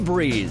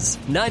Breeze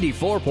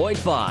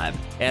 94.5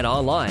 and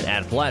online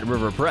at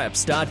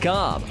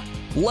PlatteRiverPreps.com.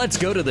 Let's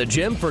go to the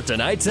gym for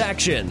tonight's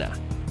action.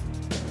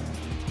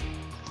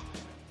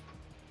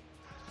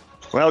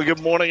 Well,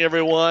 good morning,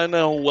 everyone.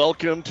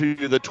 Welcome to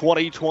the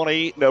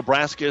 2020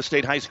 Nebraska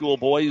State High School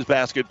Boys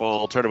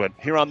Basketball Tournament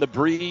here on the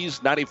Breeze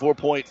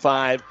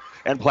 94.5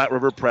 and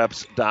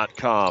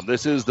PlatteRiverPreps.com.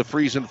 This is the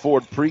Friesen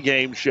Ford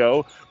pregame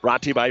show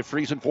brought to you by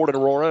Friesen Ford in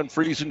Aurora and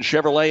Friesen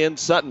Chevrolet in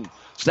Sutton.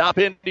 Stop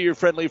into your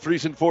friendly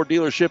Friesen Ford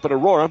dealership in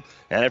Aurora,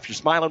 and if you're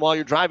smiling while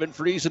you're driving,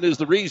 Friesen is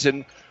the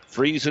reason.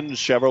 Friesen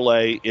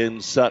Chevrolet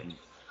in Sutton.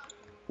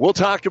 We'll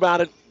talk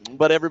about it,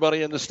 but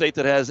everybody in the state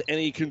that has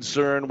any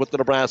concern with the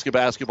Nebraska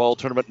basketball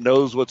tournament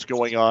knows what's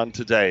going on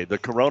today. The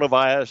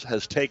coronavirus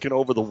has taken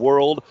over the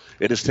world.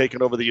 It has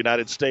taken over the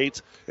United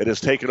States. It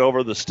has taken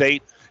over the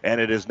state,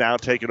 and it has now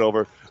taken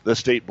over the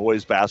state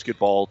boys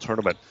basketball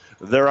tournament.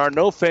 There are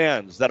no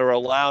fans that are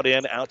allowed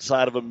in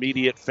outside of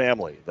immediate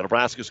family. The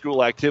Nebraska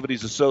School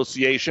Activities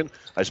Association,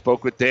 I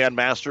spoke with Dan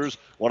Masters,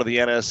 one of the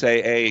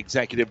NSAA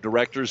executive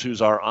directors,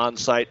 who's our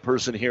on-site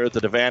person here at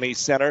the Devaney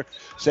Center,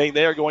 saying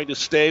they are going to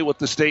stay with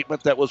the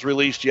statement that was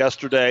released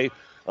yesterday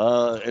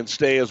and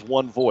stay as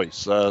one voice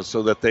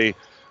so that they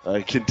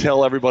can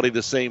tell everybody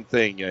the same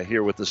thing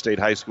here with the state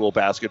high school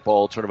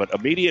basketball tournament.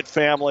 Immediate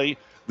family,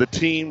 the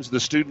teams,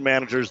 the student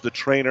managers, the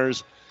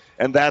trainers,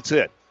 and that's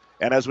it.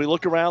 And as we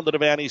look around the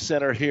Devaney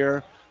Center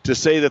here, to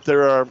say that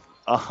there are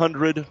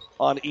 100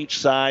 on each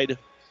side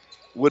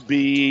would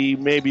be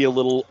maybe a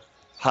little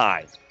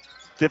high.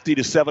 50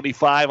 to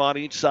 75 on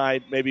each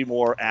side, maybe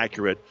more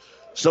accurate.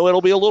 So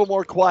it'll be a little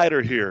more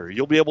quieter here.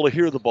 You'll be able to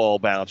hear the ball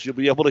bounce. You'll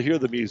be able to hear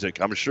the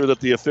music. I'm sure that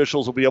the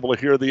officials will be able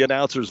to hear the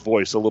announcer's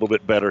voice a little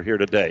bit better here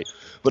today.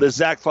 But as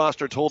Zach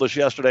Foster told us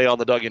yesterday on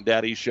the Doug and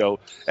Daddy show,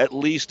 at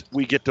least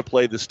we get to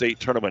play the state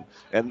tournament,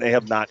 and they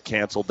have not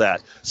canceled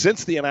that.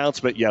 Since the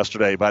announcement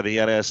yesterday by the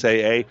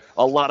NSAA,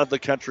 a lot of the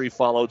country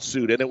followed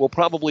suit, and it will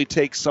probably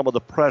take some of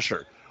the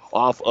pressure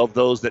off of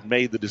those that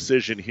made the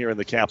decision here in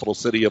the capital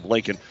city of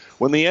Lincoln.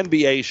 When the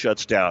NBA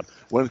shuts down,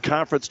 when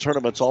conference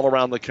tournaments all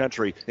around the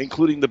country,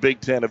 including the Big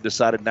Ten, have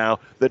decided now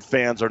that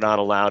fans are not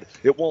allowed,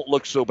 it won't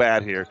look so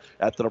bad here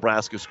at the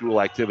Nebraska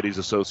School Activities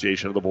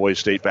Association of the Boys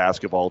State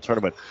Basketball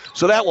Tournament.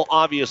 So that will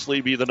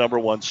obviously be the number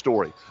one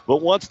story.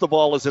 But once the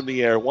ball is in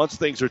the air, once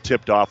things are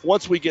tipped off,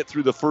 once we get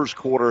through the first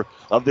quarter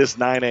of this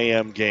 9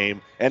 a.m.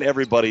 game and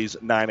everybody's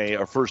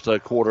first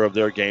quarter of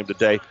their game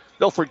today,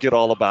 they'll forget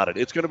all about it.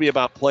 It's going to be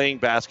about playing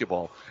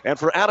basketball. And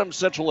for Adams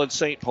Central and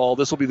St. Paul,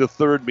 this will be the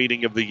third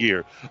meeting of the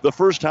year. The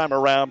first time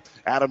around,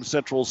 Adams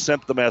Central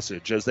sent the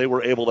message as they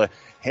were able to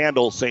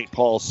handle St.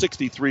 Paul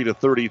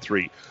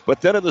 63-33.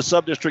 But then in the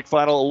sub-district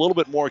final, a little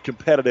bit more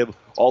competitive,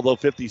 although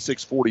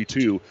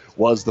 56-42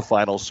 was the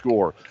final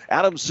score.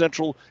 Adams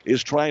Central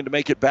is trying to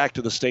make it back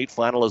to the state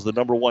final as the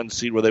number one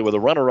seed, where they were the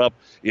runner-up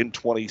in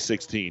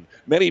 2016.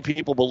 Many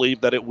people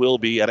believe that it will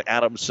be an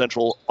Adams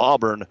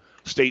Central-Auburn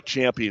state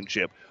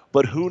championship.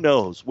 But who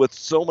knows? With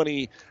so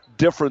many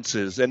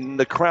differences and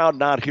the crowd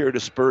not here to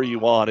spur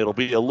you on, it'll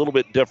be a little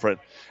bit different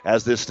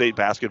as this state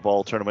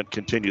basketball tournament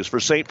continues. For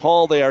St.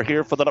 Paul, they are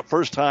here for the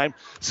first time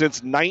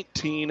since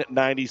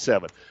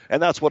 1997.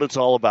 And that's what it's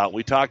all about.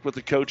 We talked with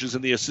the coaches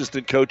and the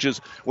assistant coaches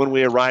when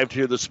we arrived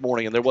here this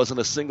morning, and there wasn't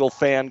a single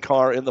fan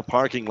car in the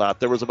parking lot.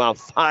 There was about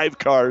 5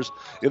 cars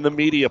in the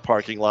media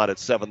parking lot at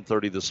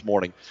 7:30 this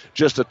morning.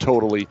 Just a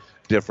totally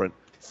different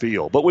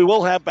feel. But we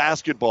will have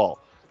basketball.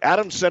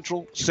 Adams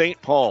Central,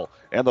 St. Paul,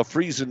 and the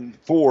Friesen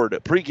Ford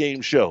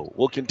pregame show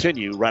will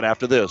continue right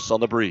after this on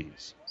The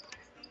Breeze.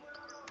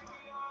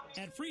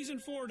 At Friesen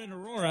Ford in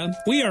Aurora,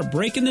 we are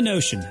breaking the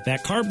notion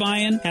that car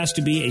buying has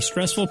to be a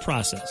stressful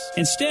process.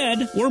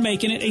 Instead, we're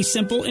making it a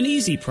simple and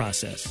easy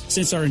process,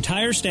 since our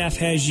entire staff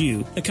has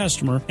you, the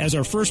customer, as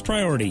our first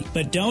priority.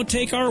 But don't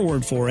take our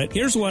word for it.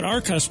 Here's what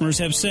our customers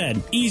have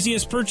said.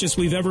 Easiest purchase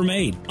we've ever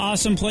made.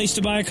 Awesome place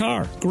to buy a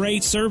car.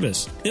 Great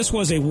service. This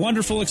was a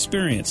wonderful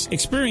experience.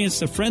 Experience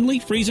the friendly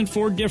Friesen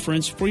Ford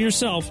difference for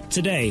yourself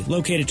today.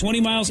 Located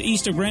 20 miles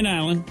east of Grand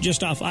Island,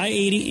 just off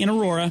I-80 in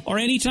Aurora, or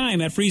anytime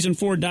at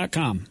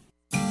FriesenFord.com.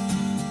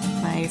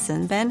 My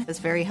son Ben was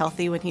very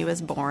healthy when he was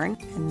born,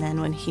 and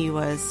then when he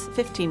was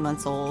 15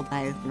 months old,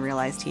 I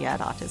realized he had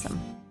autism.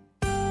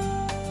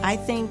 I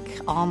think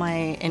all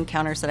my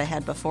encounters that I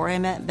had before I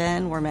met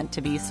Ben were meant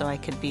to be so I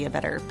could be a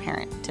better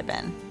parent to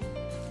Ben.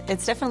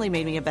 It's definitely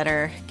made me a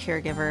better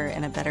caregiver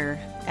and a better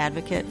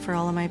advocate for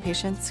all of my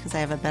patients, because I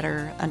have a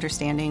better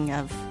understanding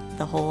of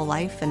the whole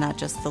life and not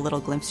just the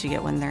little glimpse you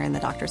get when they're in the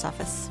doctor's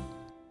office.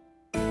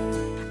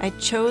 I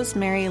chose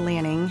Mary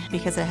Lanning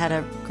because it had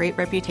a great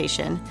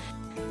reputation,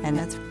 and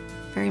it's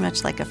very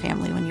much like a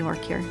family when you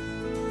work here.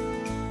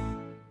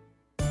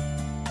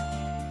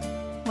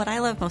 What I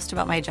love most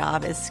about my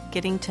job is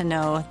getting to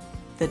know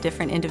the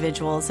different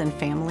individuals and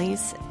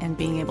families and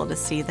being able to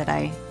see that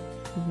I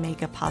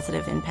make a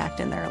positive impact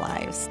in their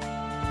lives.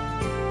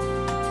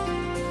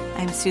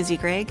 I'm Susie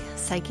Gregg,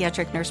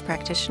 psychiatric nurse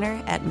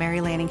practitioner at Mary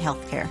Lanning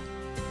Healthcare.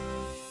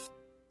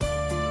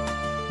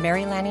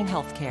 Mary Lanning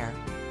Healthcare.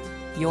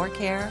 Your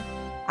care,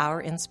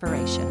 our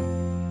inspiration.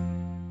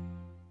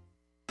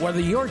 Whether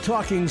you're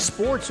talking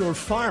sports or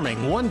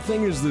farming, one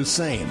thing is the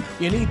same.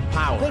 You need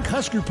power. Think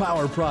Husker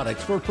Power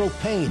products for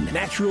propane,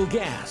 natural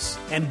gas,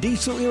 and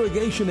diesel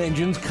irrigation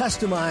engines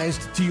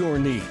customized to your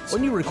needs.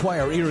 When you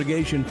require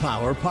irrigation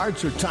power,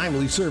 parts, or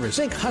timely service,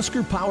 think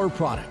Husker Power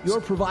products, your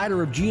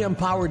provider of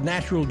GM-powered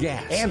natural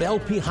gas and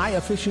LP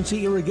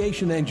high-efficiency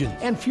irrigation engines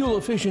and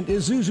fuel-efficient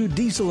Isuzu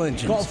diesel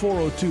engines. Call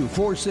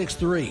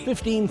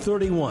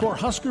 402-463-1531 for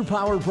Husker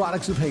Power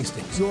products of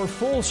Hastings, your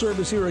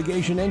full-service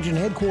irrigation engine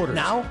headquarters.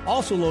 Now,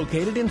 also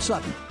located in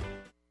Sutton.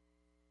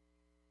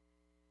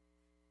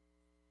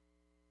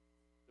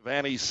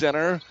 Vanny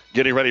Center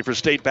getting ready for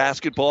state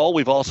basketball.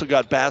 We've also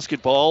got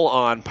basketball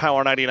on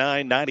Power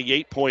 99,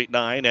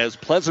 98.9 as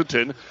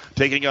Pleasanton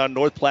taking on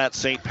North Platte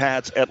St.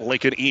 Pat's at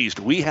Lincoln East.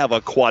 We have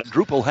a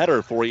quadruple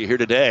header for you here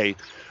today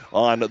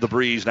on the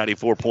Breeze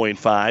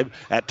 94.5.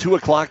 At 2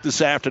 o'clock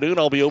this afternoon,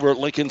 I'll be over at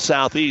Lincoln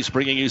Southeast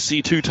bringing you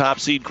C2 top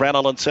seed Grand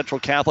Island Central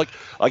Catholic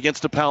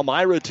against a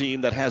Palmyra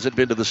team that hasn't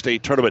been to the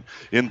state tournament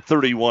in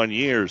 31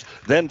 years.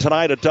 Then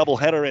tonight, a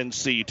doubleheader in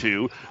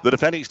C2. The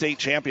defending state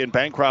champion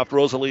Bancroft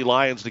Rosalie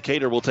Lions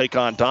Decatur will take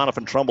on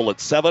Doniphan Trumbull at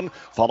 7,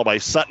 followed by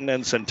Sutton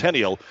and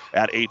Centennial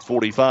at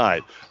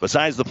 8:45.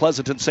 Besides the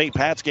Pleasanton St.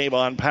 Pat's game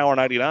on Power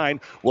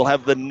 99, we'll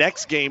have the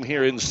next game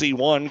here in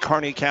C1,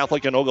 Kearney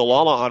Catholic and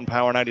Ogallala on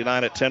Power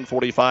 99 at 10:45,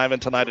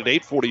 and tonight at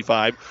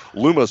 8:45,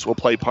 Loomis will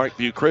play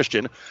Parkview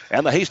Christian.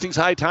 And the Hastings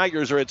High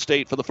Tigers are at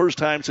state for the first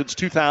time since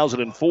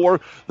 2004.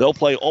 They'll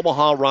play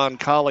Omaha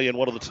Roncalli in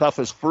one of the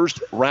toughest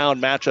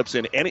first-round matchups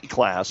in any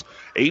class,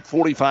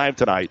 8:45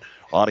 tonight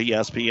on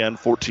ESPN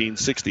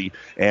 1460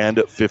 and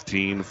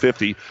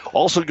 1550.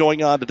 Also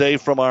going on today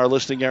from our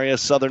listening area,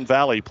 Southern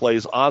Valley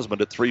plays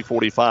Osmond at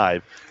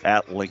 3:45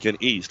 at Lincoln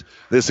East.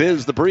 This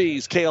is The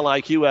Breeze,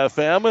 KLIQ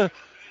FM.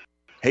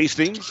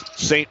 Hastings,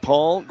 St.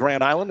 Paul,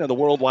 Grand Island, and the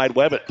World Wide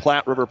Web at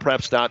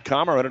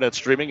PlatteRiverPreps.com. Our internet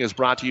streaming is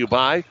brought to you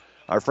by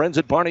our friends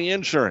at Barney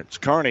Insurance,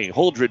 Kearney,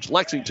 Holdridge,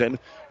 Lexington,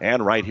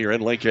 and right here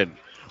in Lincoln.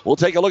 We'll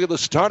take a look at the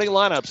starting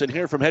lineups and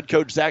hear from head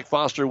coach Zach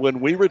Foster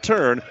when we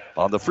return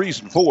on the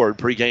Friesen Ford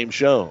pregame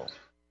show.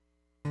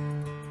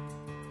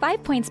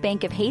 5 Points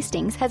Bank of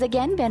Hastings has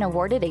again been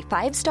awarded a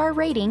 5-star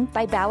rating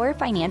by Bauer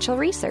Financial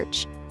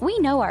Research. We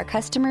know our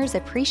customers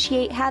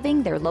appreciate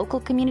having their local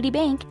community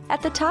bank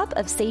at the top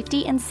of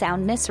safety and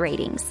soundness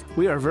ratings.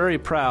 We are very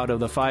proud of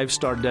the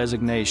 5-star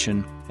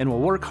designation and will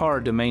work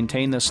hard to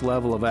maintain this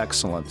level of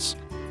excellence.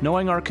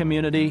 Knowing our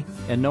community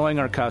and knowing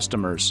our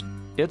customers,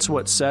 it's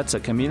what sets a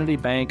community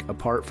bank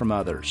apart from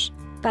others.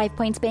 5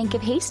 Points Bank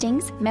of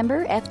Hastings,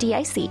 member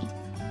FDIC.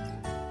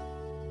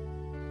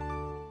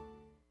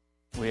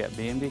 We at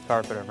B&B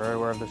Carpet are very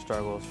aware of the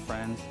struggles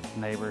friends,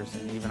 neighbors,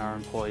 and even our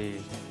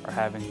employees are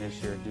having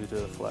this year due to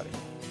the flooding.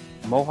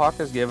 Mohawk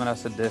has given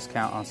us a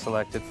discount on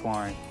selected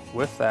flooring.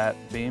 With that,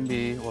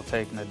 B&B will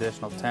take an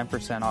additional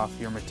 10% off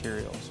your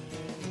materials.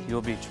 You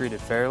will be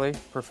treated fairly,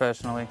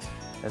 professionally,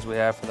 as we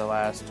have for the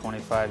last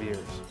 25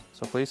 years.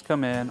 So please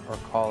come in or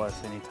call us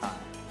anytime.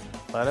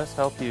 Let us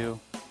help you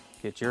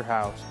get your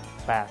house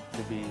back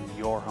to being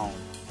your home.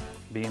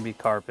 B&B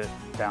Carpet,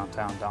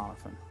 downtown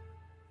Doniphan.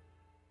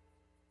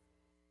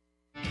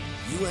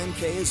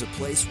 UNK is a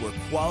place where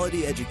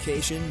quality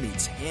education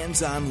meets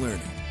hands-on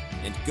learning,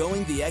 and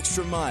going the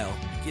extra mile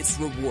gets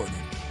rewarded.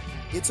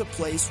 It's a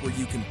place where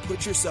you can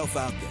put yourself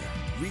out there,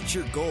 reach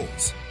your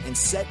goals, and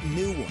set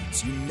new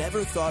ones you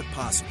never thought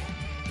possible.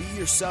 Be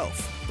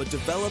yourself, but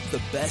develop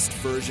the best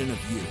version of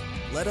you.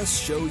 Let us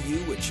show you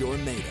what you're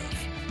made of.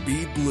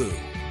 Be blue,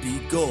 be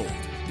gold,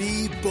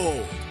 be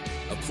bold.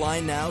 Apply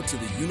now to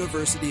the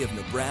University of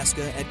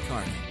Nebraska at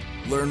Kearney.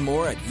 Learn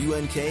more at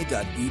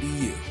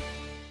unk.edu.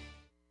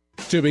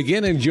 To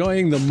begin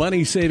enjoying the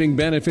money-saving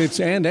benefits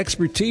and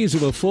expertise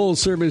of a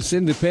full-service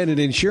independent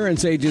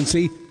insurance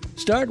agency,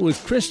 start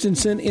with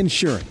Christensen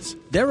Insurance.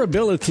 Their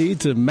ability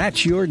to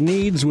match your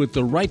needs with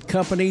the right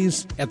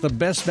companies at the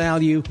best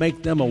value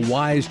make them a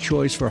wise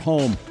choice for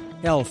home,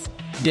 health,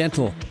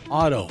 dental,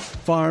 auto,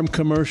 farm,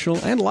 commercial,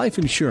 and life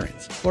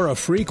insurance. For a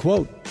free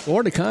quote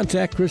or to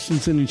contact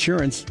Christensen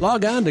Insurance,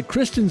 log on to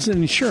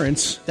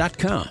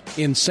christenseninsurance.com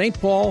in St.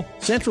 Paul,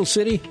 Central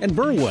City, and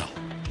Burnwell.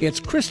 It's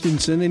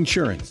Christensen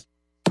Insurance.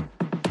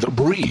 The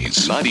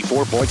Breeze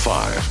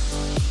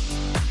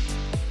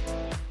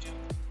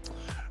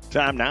 94.5.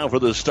 Time now for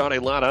the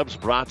starting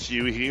lineups brought to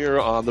you here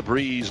on the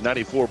Breeze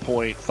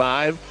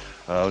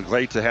 94.5.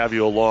 Great to have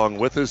you along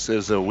with us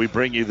as we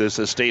bring you this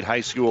state high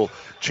school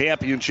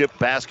championship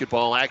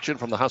basketball action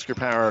from the Husker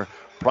Power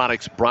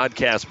Products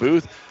broadcast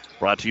booth.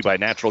 Brought to you by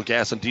natural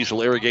gas and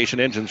diesel irrigation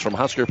engines from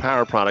Husker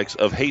Power Products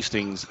of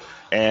Hastings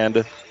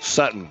and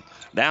Sutton.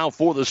 Now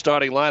for the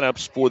starting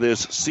lineups for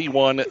this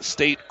C1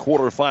 state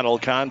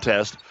quarterfinal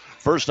contest.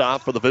 First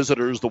off, for the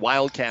visitors, the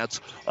Wildcats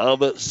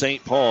of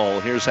St. Paul.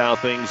 Here's how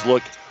things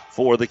look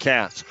for the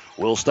Cats.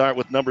 We'll start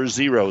with number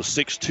 0,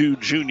 6'2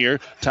 junior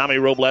Tommy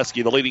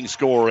Robleski, the leading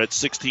scorer at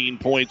 16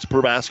 points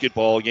per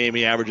basketball game.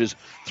 He averages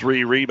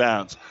 3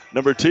 rebounds.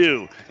 Number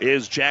 2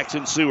 is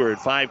Jackson Seward,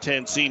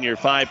 5'10 senior,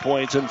 5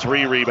 points and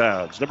 3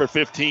 rebounds. Number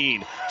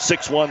 15,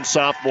 6'1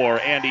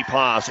 sophomore Andy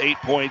Poss, 8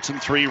 points and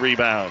 3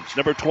 rebounds.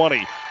 Number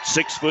 20,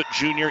 6'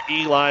 junior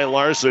Eli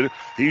Larson.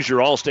 He's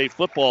your all-state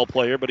football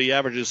player, but he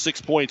averages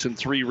 6 points and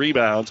 3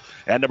 rebounds.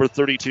 And number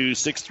 32,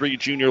 6'3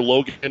 junior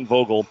Logan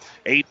Vogel,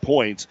 8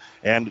 points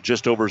and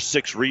just over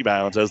 6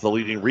 rebounds as the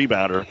leading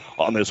rebounder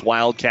on this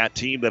Wildcat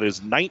team that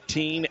is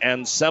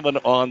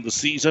 19-7 on the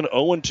season,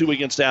 0-2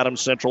 against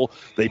Adams Central.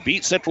 They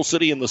beat Central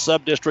City in the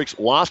sub-districts,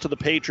 lost to the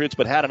Patriots,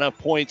 but had enough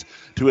points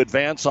to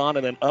advance on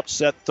and then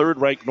upset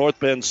third-ranked North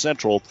Bend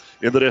Central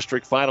in the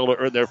district final to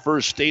earn their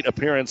first state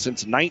appearance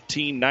since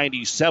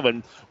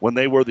 1997 when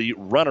they were the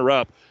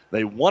runner-up.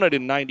 They won it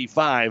in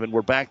 95 and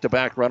were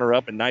back-to-back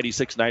runner-up in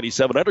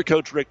 96-97 under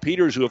Coach Rick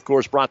Peters, who, of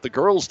course, brought the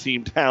girls'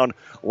 team down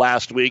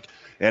last week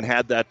and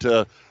had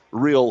that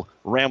real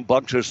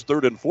rambunctious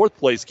 3rd and 4th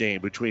place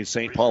game between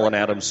St. Paul and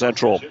Adams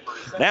Central.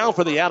 Now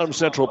for the Adams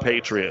Central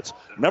Patriots.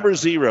 Number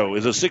 0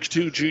 is a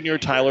 6'2 junior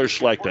Tyler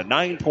Schlechter,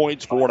 9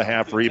 points,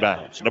 4.5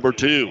 rebounds. Number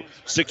 2,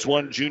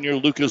 6'1 junior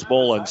Lucas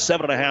Boland,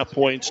 7.5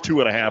 points,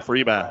 2.5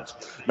 rebounds.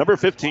 Number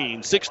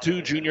 15,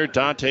 6'2 junior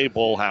Dante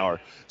Bolhauer,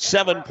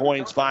 7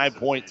 points,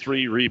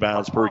 5.3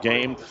 rebounds per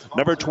game.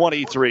 Number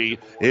 23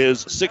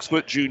 is 6'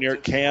 junior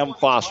Cam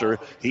Foster.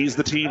 He's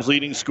the team's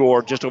leading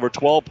scorer, just over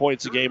 12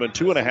 points a game and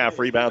 2.5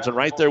 rebounds. And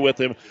right there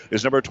with him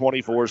is number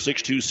 24,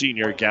 6'2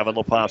 senior Gavin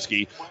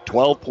Lepovsky,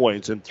 12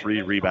 points and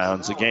 3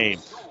 rebounds a game.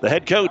 The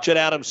head coach at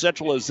Adams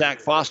Central is Zach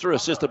Foster,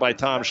 assisted by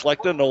Tom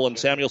Schlechter, Nolan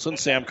Samuelson,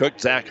 Sam Cook,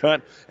 Zach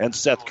Hunt, and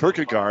Seth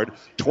Kierkegaard.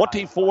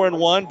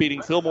 24-1,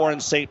 beating Fillmore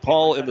and St.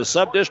 Paul in the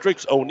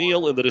sub-districts,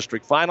 O'Neill in the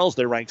district finals.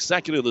 They're ranked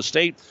second in the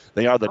state.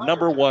 They are the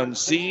number 1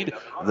 seed.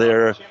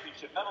 Their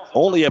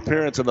only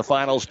appearance in the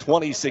finals,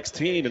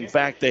 2016. In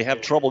fact, they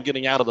have trouble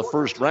getting out of the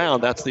first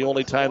round. That's the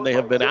only time they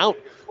have been out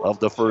of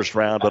the first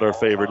round, but are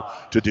favored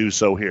to do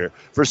so here.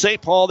 For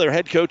St. Paul, their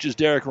head coach is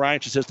Derek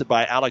Reinsch, assisted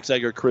by Alex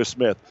Egger, Chris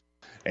Smith,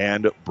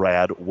 and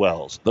Brad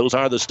Wells. Those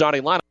are the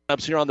starting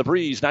lineups here on the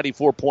Breeze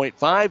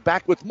 94.5.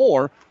 Back with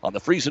more on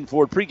the Friesen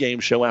Ford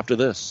pregame show after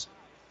this.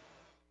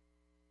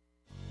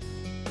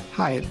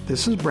 Hi,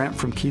 this is Brent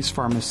from Keys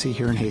Pharmacy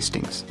here in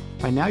Hastings.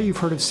 By now you've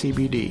heard of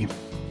CBD.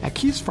 At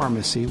Keys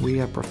Pharmacy, we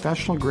have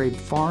professional-grade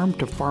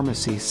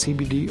farm-to-pharmacy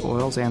CBD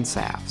oils and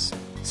salves.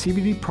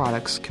 CBD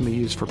products can be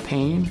used for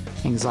pain,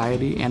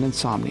 anxiety, and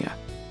insomnia.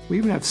 We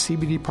even have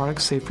CBD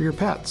products safe for your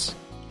pets.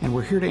 And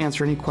we're here to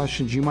answer any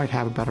questions you might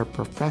have about our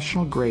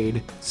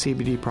professional-grade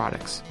CBD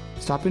products.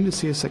 Stop in to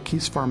see us at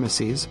Keys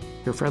Pharmacies,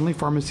 your friendly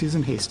pharmacies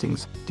in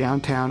Hastings,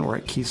 downtown, or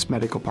at Keys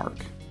Medical Park.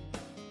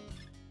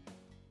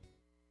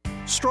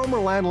 Stromer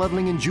Land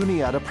Leveling in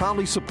Juniata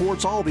proudly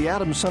supports all the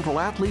Adams Central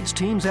athletes,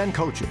 teams, and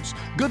coaches.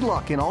 Good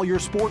luck in all your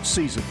sports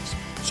seasons.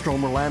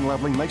 Stromer Land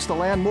Leveling makes the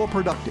land more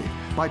productive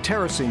by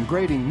terracing,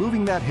 grading,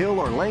 moving that hill,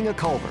 or laying a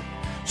culvert.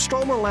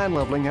 Stromer Land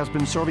Leveling has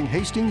been serving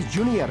Hastings,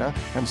 Juniata,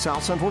 and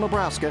South Central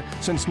Nebraska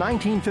since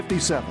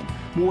 1957.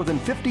 More than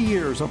 50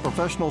 years of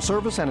professional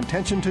service and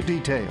attention to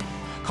detail.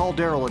 Call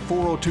Darrell at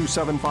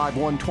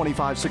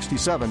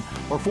 402-751-2567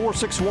 or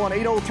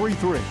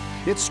 461-8033.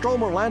 It's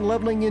Stromer Land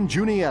Leveling in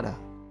Juniata.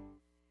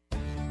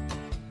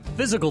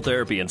 Physical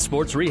Therapy and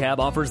Sports Rehab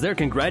offers their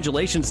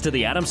congratulations to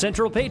the Adams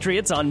Central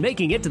Patriots on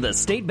making it to the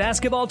state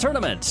basketball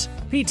tournament.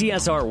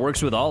 PTSR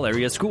works with all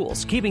area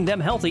schools, keeping them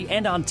healthy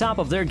and on top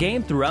of their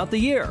game throughout the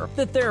year.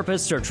 The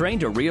therapists are trained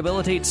to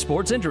rehabilitate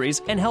sports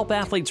injuries and help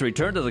athletes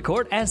return to the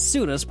court as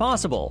soon as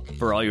possible.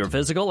 For all your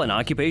physical and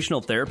occupational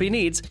therapy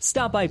needs,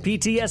 stop by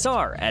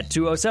PTSR at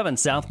 207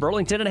 South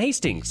Burlington in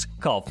Hastings.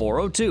 Call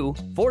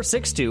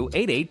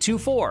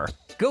 402-462-8824.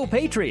 Go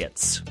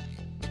Patriots!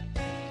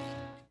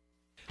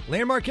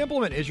 Landmark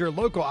Implement is your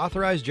local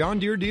authorized John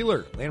Deere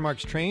dealer.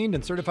 Landmark's trained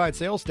and certified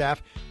sales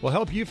staff will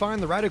help you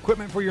find the right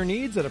equipment for your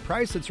needs at a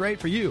price that's right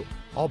for you,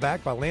 all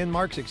backed by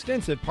Landmark's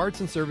extensive parts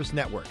and service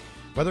network.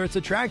 Whether it's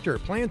a tractor,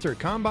 planter,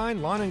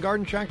 combine, lawn and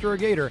garden tractor, or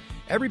gator,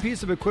 every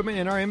piece of equipment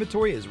in our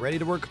inventory is ready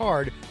to work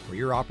hard for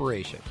your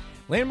operation.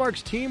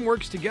 Landmark's team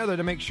works together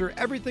to make sure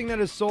everything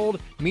that is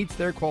sold meets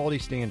their quality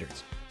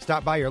standards.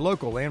 Stop by your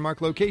local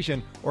Landmark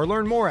location or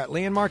learn more at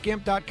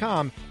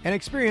landmarkimp.com and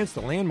experience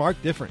the Landmark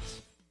difference.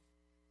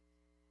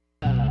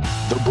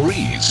 The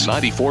Breeze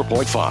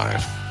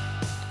 94.5.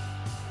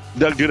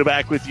 Doug Duda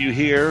back with you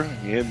here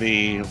in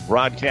the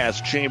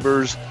broadcast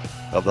chambers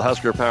of the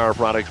Husker Power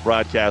Products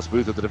broadcast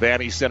booth at the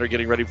Devaney Center,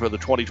 getting ready for the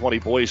 2020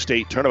 Boys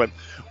State Tournament.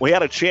 We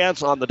had a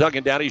chance on the Doug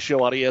and Downey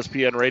Show on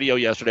ESPN Radio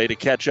yesterday to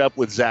catch up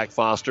with Zach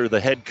Foster, the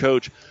head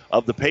coach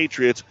of the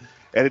Patriots,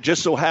 and it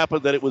just so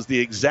happened that it was the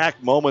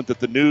exact moment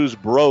that the news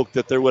broke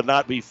that there would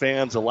not be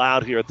fans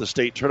allowed here at the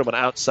state tournament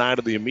outside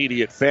of the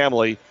immediate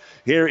family.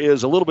 Here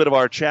is a little bit of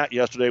our chat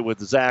yesterday with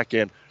Zach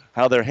and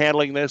how they're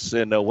handling this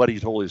and what he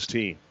told his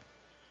team.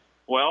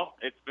 Well,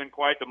 it's been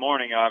quite the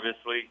morning,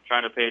 obviously,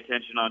 trying to pay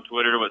attention on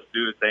Twitter what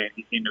Stu was saying.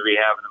 He seemed to be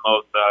having the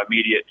most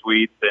immediate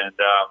tweets, and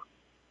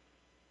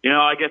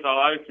I guess all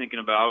I was thinking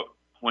about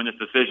when this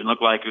decision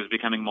looked like it was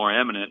becoming more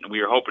imminent, and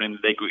we were hoping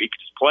that he could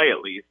just play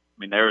at least.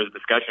 I mean, there was a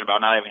discussion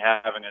about not even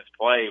having us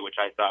play, which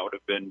I thought would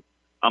have been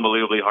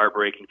unbelievably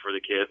heartbreaking for the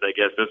kids. I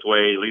guess this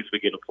way, at least we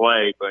get to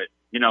play. But,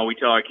 we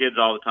tell our kids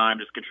all the time,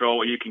 just control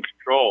what you can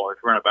control. If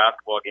we're in a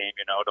basketball game,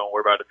 don't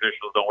worry about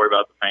officials, don't worry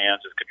about the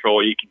fans, just control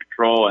what you can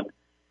control.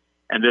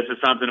 And this is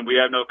something we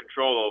have no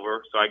control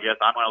over. So I guess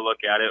I'm going to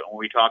look at it when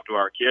we talk to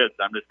our kids.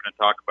 I'm just going to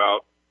talk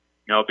about,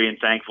 being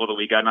thankful that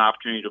we got an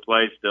opportunity to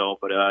play still.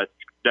 But it's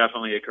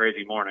definitely a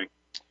crazy morning.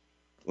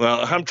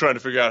 Well, I'm trying to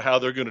figure out how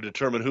they're going to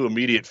determine who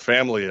immediate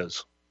family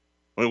is.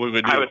 I was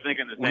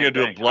thinking the same thing. We're going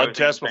to do a blood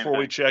test before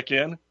we check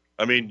in?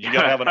 I mean, you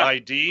got to have an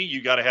ID.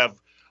 You got to have a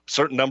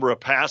certain number of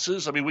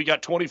passes. I mean, we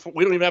got 24.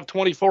 We don't even have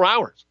 24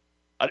 hours.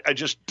 I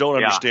just don't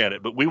understand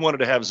it. But we wanted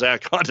to have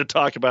Zach on to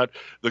talk about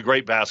the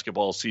great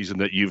basketball season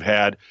that you've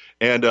had.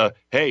 And,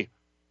 hey,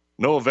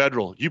 Noah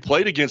Vedral, you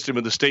played against him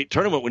in the state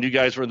tournament when you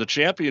guys were in the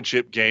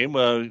championship game.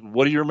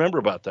 What do you remember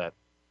about that?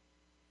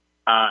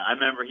 I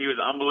remember he was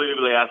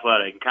unbelievably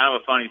athletic. Kind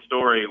of a funny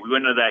story. We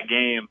went into that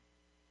game.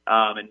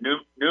 And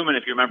Newman,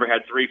 if you remember,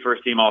 had 3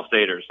 first-team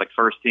All-Staters, like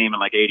first team in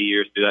like 80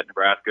 years to do that in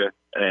Nebraska.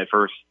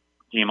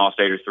 First-team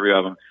All-Staters, 3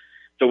 of them.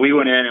 So we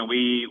went in and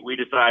we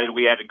decided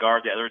we had to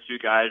guard the other 2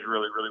 guys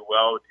really, really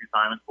well, the 2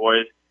 Simons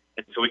boys.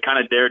 And so we kind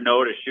of dared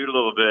Noah to shoot a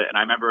little bit. And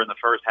I remember in the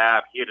first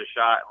half, he had a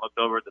shot and looked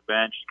over at the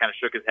bench, kind of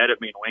shook his head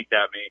at me and winked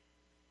at me.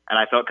 And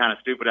I felt kind of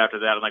stupid after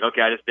that. I'm like,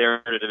 okay, I just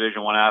dared a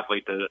Division I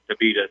athlete to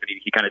beat us, and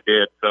he kind of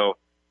did. So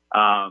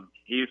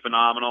he's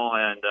phenomenal,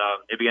 and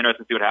it'd be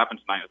interesting to see what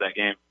happens tonight with that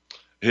game.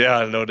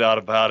 Yeah, no doubt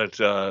about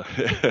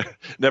it.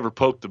 Never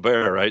poked the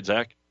bear, right,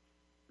 Zach?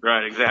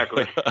 Right,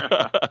 exactly.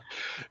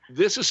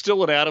 This is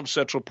still an Adams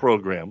Central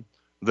program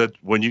that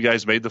when you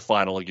guys made the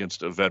final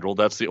against Vedral,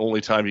 that's the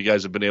only time you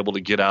guys have been able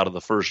to get out of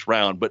the first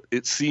round. But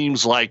it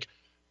seems like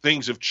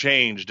things have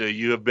changed.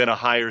 You have been a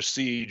higher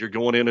seed. You're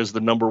going in as the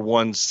number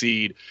 1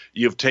 seed.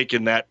 You've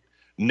taken that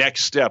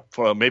next step,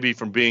 maybe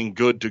from being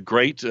good to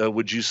great.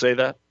 Would you say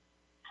that?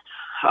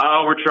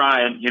 Oh, we're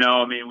trying.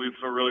 We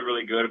feel really,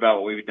 really good about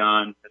what we've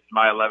done. This is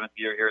my 11th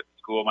year here at the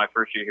school. My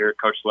first year here,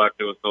 Coach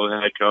Selecta was still the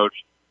head coach.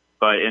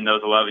 But in those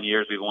 11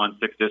 years, we've won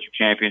 6 district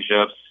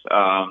championships.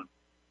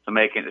 So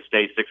making the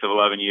state 6 of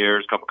 11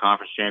 years, a couple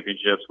conference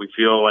championships. We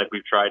feel like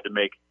we've tried to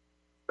make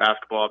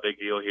basketball a big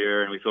deal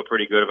here, and we feel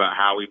pretty good about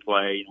how we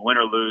play. Win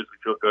or lose, we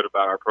feel good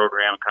about our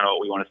program and kind of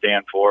what we want to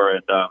stand for.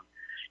 And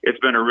it's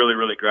been a really,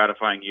 really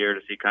gratifying year to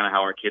see kind of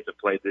how our kids have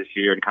played this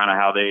year and kind of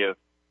how they have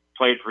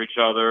played for each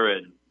other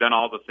and done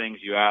all the things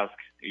you ask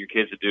your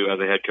kids to do as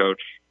a head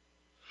coach.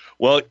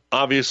 Well,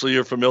 obviously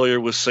you're familiar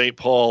with St.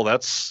 Paul.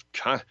 That's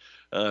kind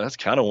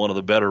of one of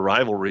the better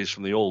rivalries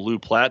from the old Lou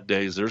Platte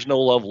days. There's no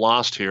love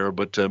lost here,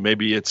 but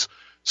maybe it's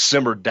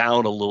simmered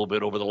down a little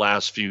bit over the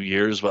last few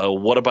years.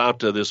 What about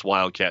this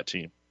Wildcat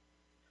team?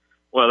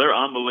 Well, they're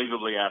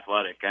unbelievably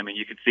athletic. I mean,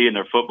 you could see in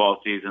their football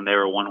season, they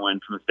were 1 win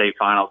from the state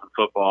finals in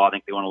football. I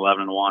think they won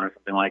 11-1 or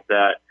something like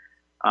that.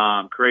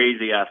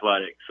 Crazy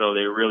athletic. So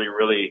they really,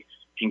 really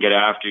can get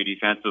after you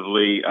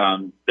defensively.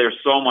 They're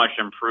so much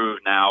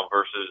improved now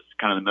versus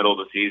kind of the middle of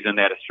the season.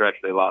 They had a stretch.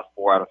 They lost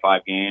 4 out of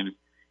 5 games.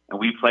 And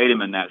we played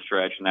them in that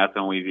stretch, and that's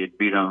when we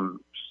beat them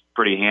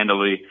pretty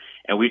handily.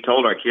 And we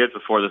told our kids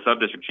before the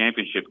sub-district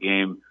championship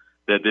game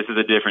that this is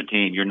a different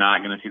team. You're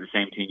not going to see the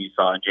same team you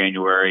saw in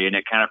January. And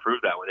it kind of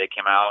proved that way. They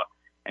came out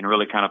and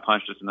really kind of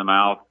punched us in the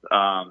mouth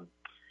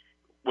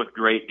with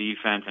great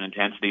defense and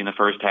intensity in the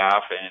first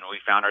half. And we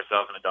found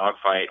ourselves in a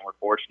dogfight, and we're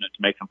fortunate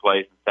to make some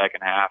plays in the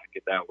second half and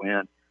get that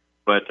win.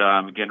 But,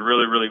 again,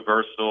 really, really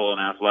versatile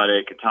and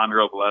athletic. And Tommy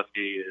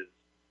Rogalewski is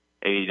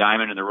a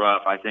diamond in the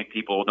rough. I think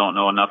people don't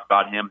know enough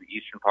about him in the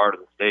eastern part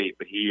of the state,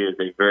 but he is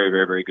a very,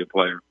 very, very good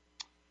player.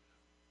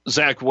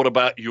 Zach, what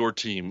about your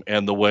team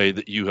and the way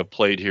that you have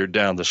played here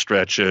down the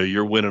stretch?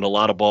 You're winning a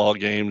lot of ball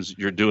games.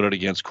 You're doing it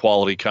against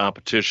quality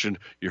competition.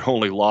 Your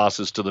only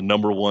loss is to the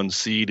number 1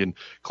 seed in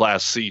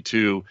Class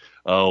C2.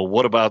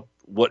 What about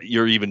what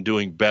you're even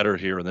doing better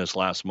here in this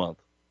last month?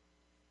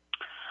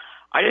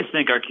 I just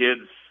think our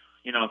kids,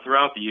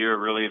 throughout the year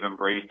really have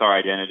embraced our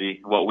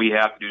identity, what we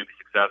have to do to be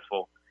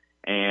successful.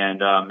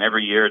 And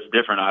every year it's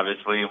different,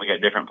 obviously, and we got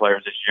different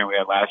players this year than we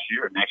had last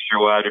year. Next year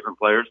we'll have different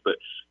players. But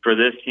for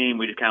this team,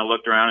 we just kind of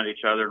looked around at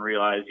each other and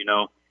realized,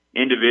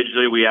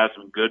 individually we have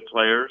some good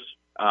players,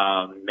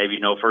 maybe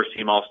no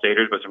first-team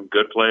All-Staters, but some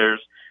good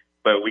players.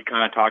 But we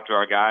kind of talked to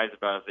our guys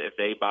about if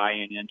they buy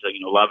into,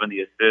 loving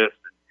the assist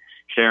and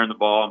sharing the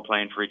ball and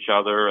playing for each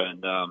other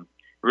and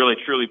really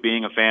truly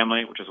being a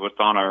family, which is what's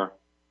on our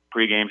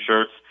pregame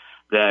shirts,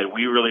 that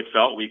we really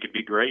felt we could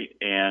be great.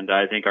 And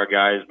I think our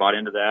guys bought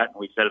into that. And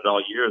we said it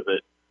all year that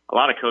a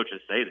lot of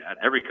coaches say that.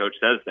 Every coach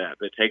says that.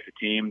 But it takes a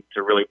team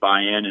to really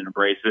buy in and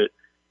embrace it.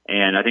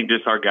 And I think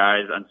just our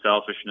guys'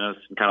 unselfishness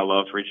and kind of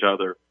love for each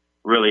other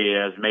really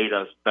has made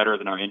us better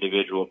than our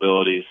individual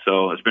abilities.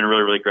 So it's been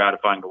really, really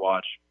gratifying to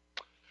watch.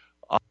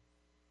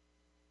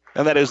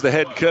 And that is the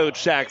head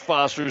coach, Zach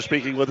Foster,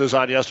 speaking with us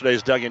on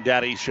yesterday's Doug and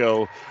Daddy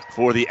show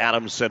for the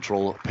Adams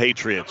Central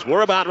Patriots.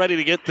 We're about ready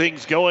to get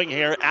things going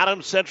here.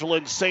 Adams Central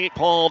and St.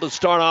 Paul to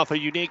start off a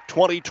unique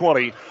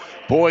 2020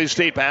 Boys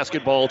State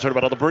Basketball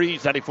Tournament on the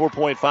Breeze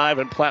 94.5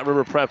 and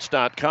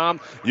PlatteRiverPreps.com.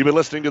 You've been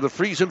listening to the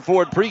Friesen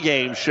Ford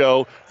pregame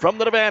show from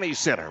the Devaney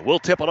Center. We'll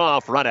tip it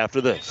off right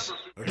after this.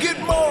 Get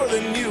more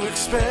than you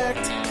expect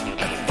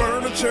at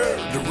Furniture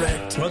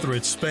Direct. Whether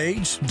it's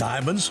spades,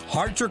 diamonds,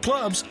 hearts, or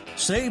clubs,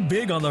 save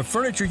big on the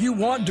furniture you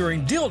want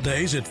during deal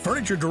days at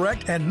Furniture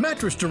Direct and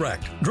Mattress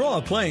Direct. Draw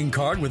a playing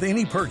card with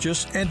any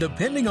purchase, and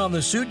depending on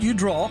the suit you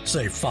draw,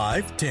 save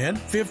 5, 10,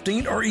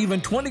 15, or even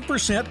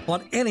 20%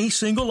 on any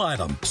single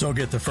item. So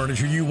get the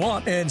furniture you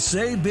want and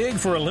save big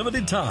for a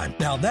limited time.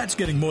 Now that's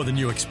getting more than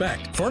you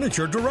expect.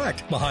 Furniture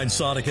Direct, behind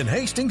Sonic and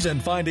Hastings,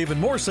 and find even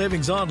more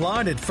savings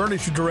online at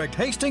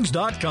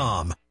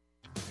FurnitureDirectHastings.com.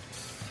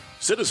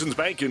 Citizens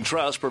Bank and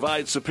Trust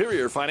provides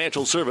superior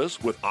financial service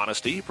with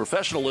honesty,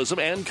 professionalism,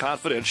 and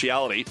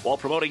confidentiality while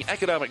promoting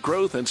economic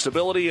growth and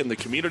stability in the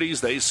communities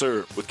they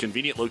serve. With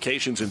convenient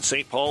locations in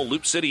St. Paul,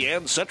 Loop City,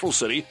 and Central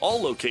City,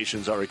 all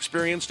locations are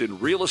experienced in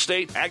real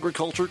estate,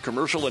 agriculture,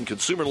 commercial, and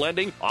consumer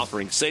lending,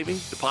 offering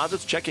savings,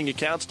 deposits, checking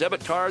accounts,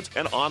 debit cards,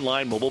 and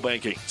online mobile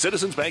banking.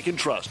 Citizens Bank and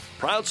Trust,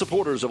 proud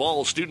supporters of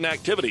all student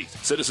activities.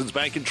 Citizens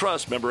Bank and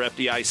Trust, member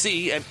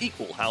FDIC, and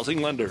equal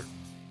housing lender.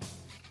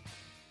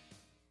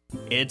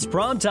 It's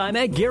prom time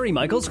at Gary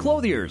Michaels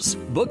Clothiers.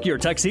 Book your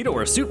tuxedo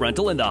or suit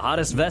rental in the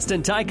hottest vest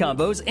and tie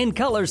combos in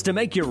colors to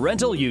make your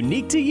rental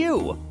unique to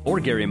you. Or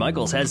Gary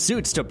Michaels has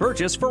suits to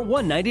purchase for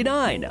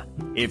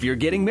 $199. If you're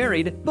getting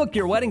married, book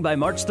your wedding by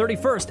March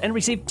 31st and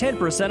receive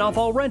 10% off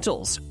all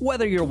rentals.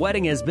 Whether your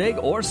wedding is big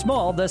or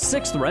small, the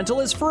 6th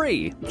rental is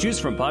free. Choose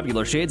from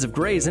popular shades of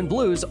grays and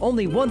blues,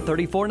 only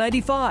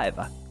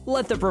 $134.95.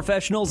 Let the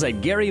professionals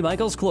at Gary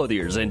Michaels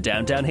Clothiers in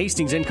downtown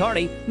Hastings and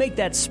Kearney make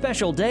that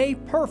special day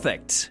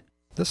perfect.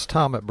 This is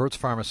Tom at Burt's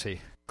Pharmacy.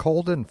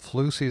 Cold and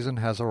flu season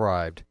has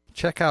arrived.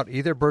 Check out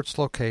either Burt's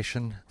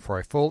location for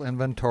a full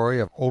inventory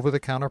of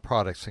over-the-counter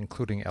products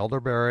including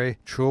elderberry,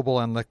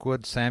 chewable and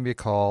liquid,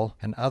 Sambucol,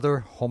 and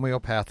other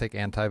homeopathic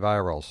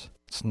antivirals.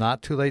 It's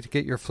not too late to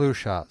get your flu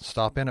shot.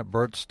 Stop in at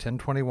Burt's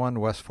 1021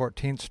 West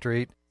 14th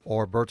Street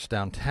or Burt's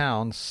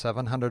Downtown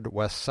 700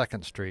 West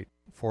 2nd Street.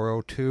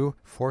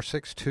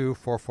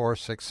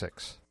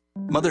 402-462-4466.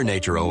 Mother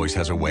Nature always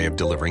has a way of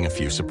delivering a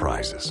few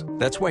surprises.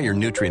 That's why your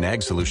Nutrien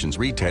Ag Solutions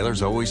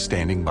retailer's always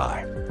standing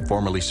by.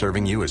 Formerly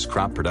serving you as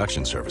Crop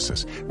Production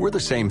Services, we're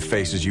the same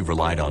faces you've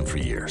relied on for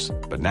years,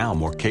 but now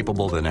more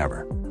capable than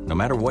ever, no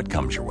matter what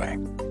comes your way.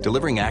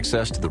 Delivering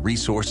access to the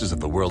resources of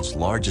the world's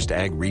largest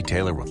ag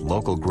retailer with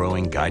local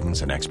growing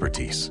guidance and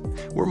expertise.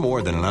 We're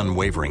more than an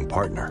unwavering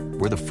partner.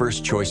 We're the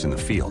first choice in the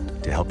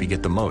field to help you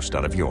get the most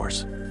out of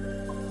yours.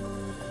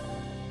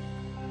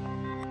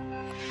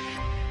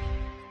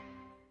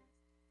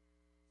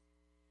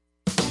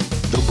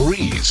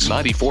 Breeze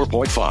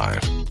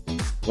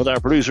 94.5. With our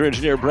producer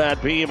engineer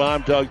Brad Beam,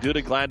 I'm Doug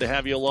Duda. Glad to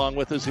have you along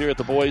with us here at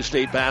the Boys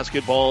State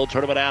Basketball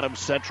Tournament. Adams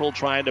Central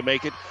trying to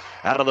make it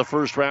out of the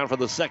first round for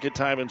the second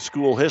time in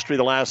school history.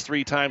 The last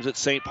 3 times that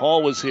St.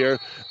 Paul was here,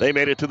 they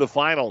made it to the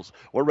finals.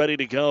 We're ready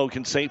to go.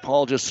 Can St.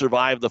 Paul just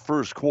survive the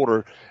first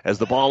quarter as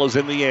the ball is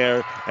in the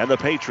air and the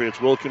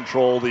Patriots will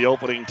control the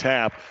opening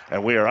tap?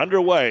 And we are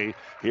underway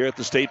here at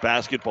the State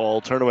Basketball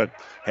Tournament.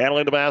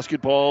 Handling the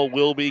basketball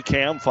will be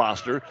Cam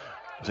Foster.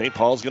 St.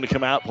 Paul's going to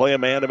come out, play a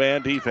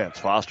man-to-man defense.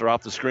 Foster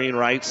off the screen,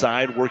 right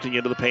side, working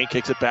into the paint,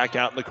 kicks it back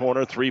out in the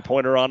corner.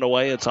 Three-pointer on the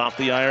way. It's off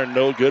the iron,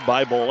 no good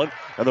by Bolin.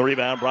 And the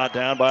rebound brought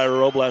down by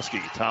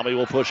Robleski. Tommy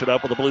will push it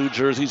up with the blue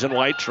jerseys and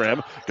white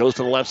trim. Goes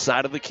to the left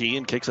side of the key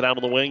and kicks it out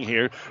of the wing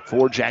here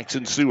for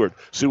Jackson Seward.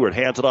 Seward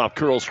hands it off,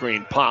 curl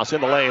screen, pass in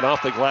the lane,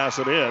 off the glass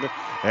and in.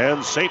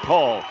 And St.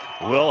 Paul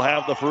will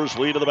have the first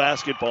lead of the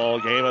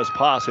basketball game as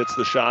Pass hits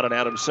the shot, and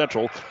Adams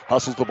Central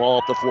hustles the ball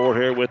up the floor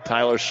here with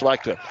Tyler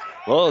Schlechter.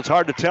 Well, it's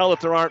hard to tell that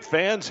there aren't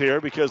fans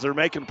here because they're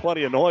making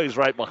plenty of noise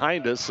right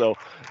behind us, so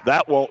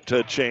that won't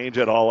change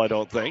at all, I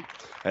don't think.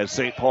 As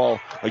St. Paul,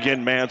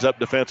 again, mans up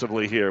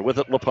defensively here. With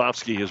it,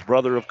 Lepovsky, his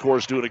brother, of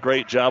course, doing a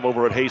great job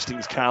over at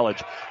Hastings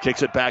College.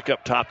 Kicks it back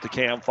up top to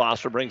Cam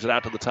Foster, brings it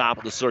out to the top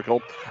of the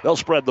circle. They'll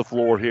spread the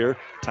floor here.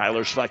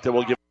 Tyler Schlechter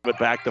will give it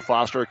back to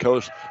Foster.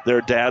 Coach,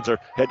 their dads are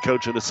head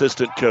coach and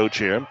assistant coach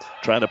here.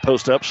 Trying to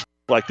post up.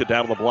 Schlechter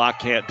down on the block,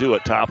 can't do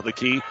it. Top of the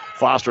key.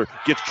 Foster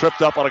gets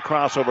tripped up on a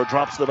crossover,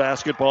 drops the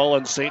basketball,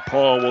 and St.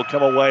 Paul will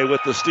come away with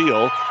the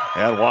steal.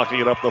 And walking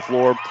it up the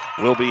floor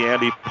will be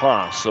Andy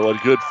Pass. So a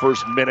good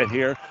first minute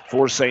here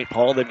for St.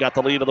 Paul. They've got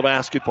the lead of the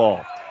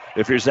basketball.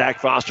 If you're Zach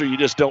Foster, you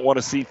just don't want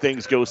to see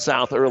things go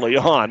south early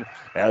on.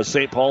 As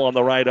St. Paul on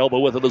the right elbow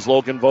with it is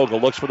Logan Vogel.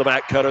 Looks for the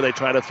back cutter. They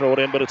try to throw it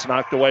in, but it's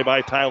knocked away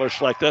by Tyler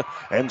Schlechter.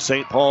 And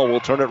St. Paul will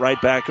turn it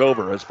right back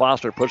over as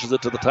Foster pushes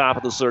it to the top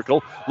of the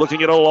circle.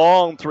 Looking at a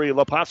long three.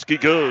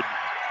 Lepovsky good.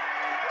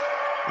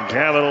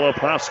 Gavin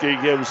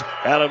Lepofsky gives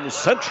Adams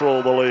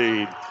Central the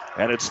lead.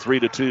 And it's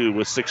 3-2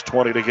 with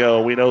 6:20 to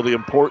go. We know the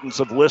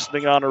importance of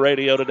listening on the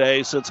radio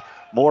today since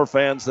more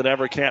fans than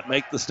ever can't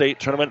make the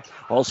state tournament.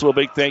 Also a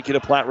big thank you to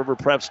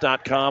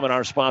PlatteRiverPreps.com and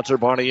our sponsor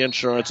Barney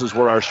Insurance is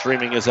where our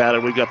streaming is at.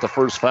 And we've got the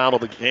first foul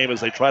of the game as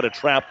they try to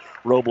trap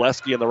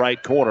Robleski in the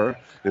right corner.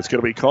 It's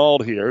going to be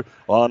called here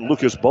on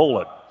Lucas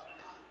Bolin.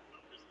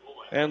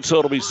 And so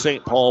it'll be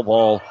St. Paul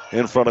ball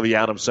in front of the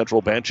Adams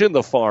Central bench in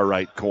the far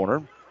right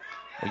corner.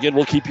 Again,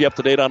 we'll keep you up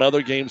to date on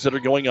other games that are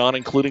going on,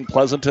 including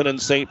Pleasanton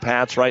and St.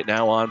 Pat's right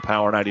now on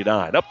Power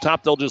 99. Up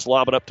top, they'll just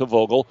lob it up to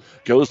Vogel.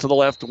 Goes to the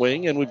left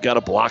wing, and we've got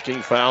a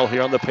blocking foul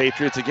here on the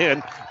Patriots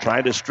again,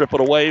 trying to strip it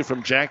away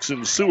from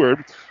Jackson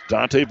Seward.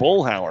 Dante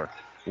Bolhauer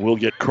will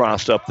get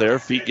crossed up there.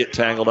 Feet get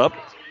tangled up.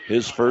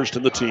 His first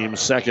and the team's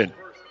second.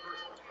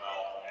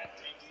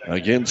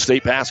 Again,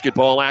 state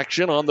basketball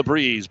action on the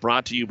breeze,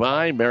 brought to you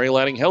by Mary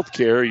Lanning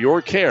Healthcare.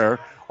 Your care,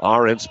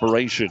 our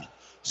inspiration.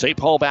 St.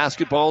 Paul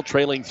basketball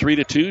trailing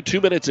 3-2,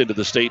 2 minutes into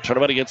the state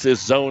tournament against this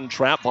zone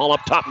trap. Ball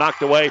up top,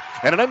 knocked away,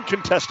 and an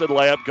uncontested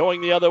layup going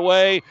the other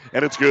way,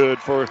 and it's good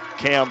for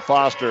Cam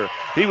Foster.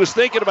 He was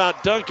thinking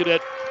about dunking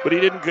it, but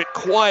he didn't get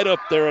quite up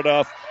there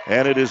enough,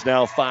 and it is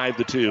now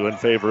 5-2 in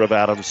favor of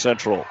Adams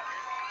Central.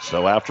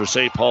 So after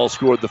St. Paul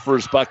scored the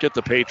first bucket,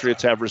 the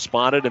Patriots have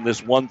responded, and this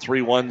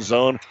 1-3-1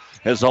 zone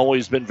has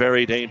always been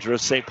very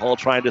dangerous. St. Paul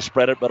trying to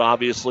spread it, but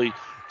obviously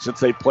since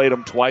they played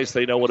them twice,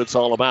 they know what it's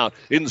all about.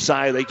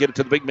 Inside, they get it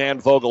to the big man,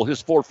 Vogel.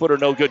 His 4-footer,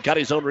 no good. Got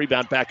his own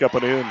rebound back up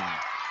and in.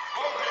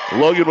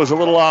 Logan was a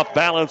little off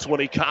balance when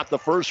he caught the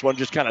first one,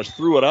 just kind of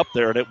threw it up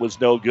there, and it was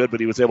no good, but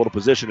he was able to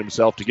position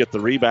himself to get the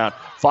rebound.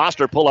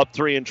 Foster pull up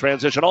three in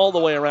transition all the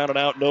way around and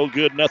out, no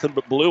good, nothing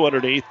but blue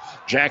underneath.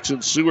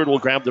 Jackson Seward will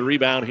grab the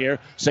rebound here.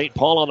 St.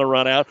 Paul on the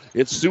run out.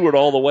 It's Seward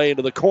all the way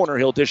into the corner.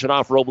 He'll dish it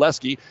off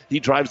Robleski. He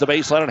drives the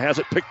baseline and has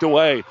it picked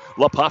away.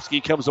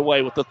 Lepofsky comes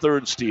away with the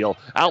third steal.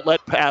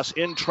 Outlet pass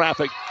in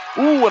traffic.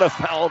 Ooh, what a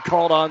foul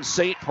called on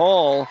St.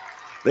 Paul.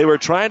 They were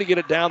trying to get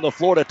it down the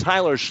floor to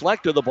Tyler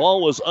Schlechter. The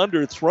ball was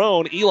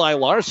underthrown. Eli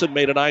Larson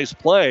made a nice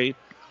play,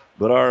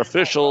 but our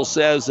official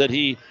says that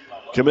he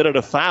committed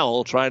a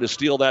foul trying to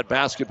steal that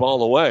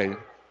basketball away.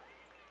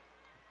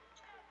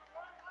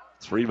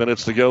 3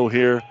 minutes to go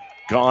here.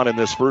 Gone in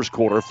this first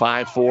quarter.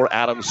 5-4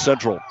 Adams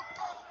Central.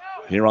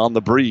 Here on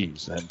the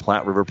breeze and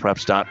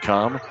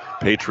PlatteRiverPreps.com.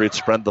 Patriots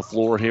spread the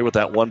floor here with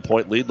that 1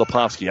 point lead.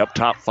 Lepofsky up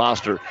top.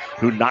 Foster,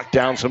 who knocked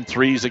down some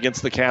threes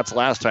against the Cats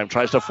last time,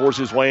 tries to force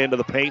his way into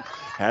the paint.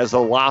 Has the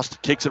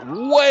lost, kicks it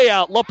way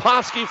out.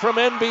 Lepofsky from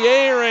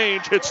NBA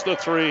range hits the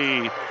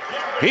three.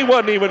 He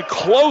wasn't even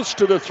close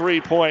to the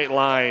 3-point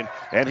line,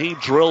 and he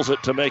drills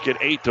it to make it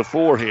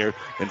 8-4 here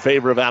in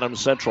favor of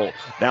Adams Central.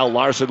 Now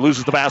Larson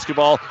loses the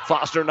basketball.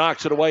 Foster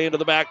knocks it away into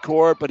the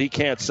backcourt, but he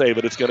can't save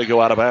it. It's going to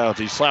go out of bounds.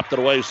 He slapped it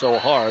away so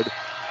hard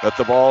that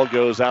the ball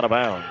goes out of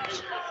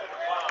bounds.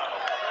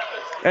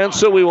 And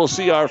so we will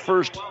see our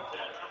first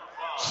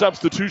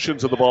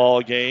substitutions of the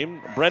ball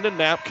game. Brendan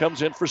Knapp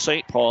comes in for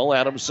St. Paul.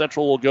 Adams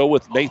Central will go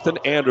with Nathan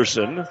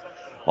Anderson.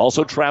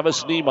 Also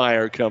Travis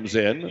Niemeyer comes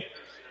in.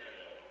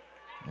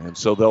 And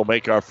so they'll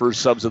make our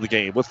first subs of the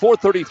game. With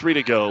 4:33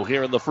 to go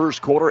here in the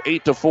first quarter,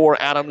 8-4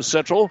 Adams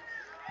Central.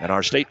 And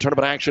our state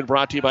tournament action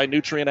brought to you by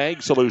Nutrien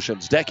Ag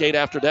Solutions. Decade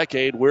after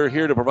decade, we're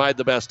here to provide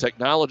the best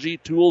technology,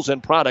 tools,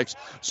 and products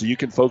so you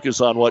can focus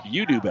on what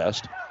you do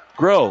best.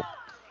 Grow.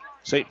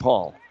 St.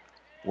 Paul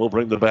will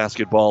bring the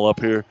basketball up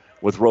here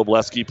with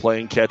Robleski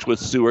playing catch with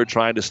Seward,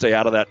 trying to stay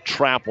out of that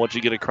trap once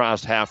you get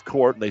across half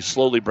court, and they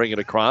slowly bring it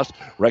across,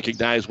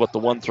 recognize what the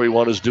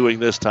 1-3-1 is doing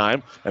this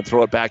time, and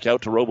throw it back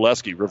out to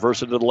Robleski.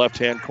 Reverse it to the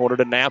left-hand corner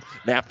to Knapp.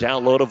 Knapp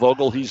down low to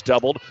Vogel. He's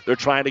doubled. They're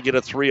trying to get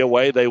a three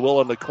away. They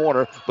will in the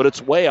corner, but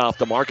it's way off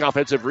the mark.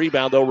 Offensive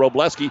rebound, though,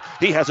 Robleski.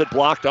 He has it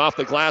blocked off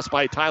the glass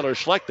by Tyler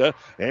Schlechter,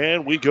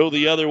 and we go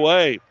the other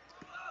way.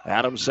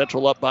 Adams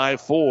Central up by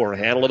 4.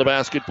 Handle of the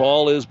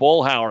basketball is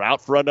Bolhauer. Out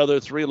for another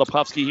three.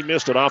 Lepofsky, he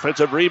missed it.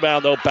 Offensive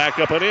rebound, though, back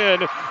up and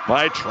in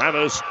by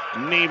Travis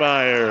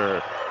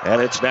Niemeyer. And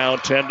it's now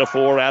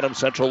 10-4. Adams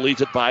Central leads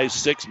it by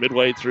 6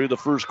 midway through the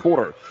first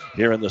quarter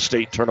here in the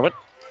state tournament.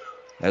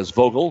 As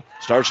Vogel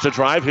starts to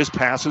drive, his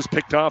pass is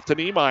picked off to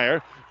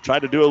Niemeyer.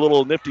 Tried to do a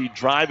little nifty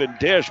drive and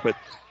dish, but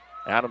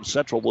Adams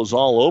Central was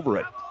all over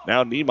it.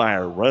 Now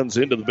Niemeyer runs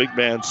into the big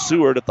man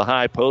Seward at the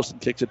high post and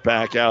kicks it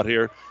back out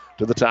here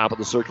to the top of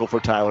the circle for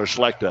Tyler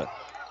Schlechter.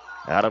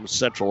 Adams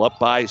Central up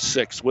by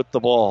 6 with the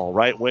ball.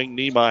 Right wing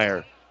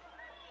Niemeyer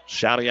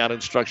shouting out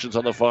instructions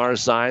on the far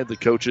side. The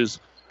coaches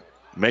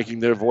making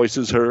their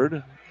voices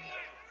heard.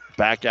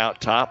 Back out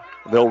top.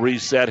 They'll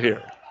reset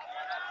here.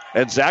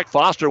 And Zach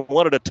Foster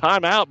wanted a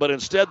timeout, but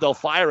instead they'll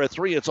fire a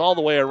three. It's all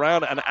the way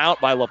around and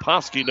out by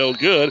Lepofsky. No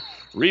good.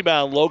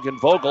 Rebound Logan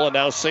Vogel, and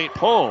now St.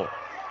 Paul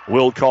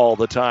will call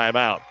the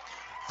timeout.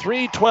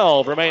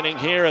 3:12 remaining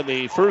here in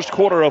the first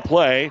quarter of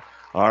play.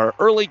 Our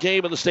early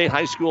game in the state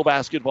high school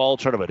basketball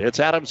tournament. It's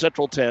Adams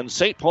Central 10,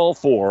 St. Paul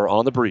 4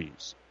 on the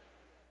breeze.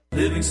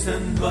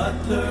 Livingston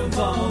Butler,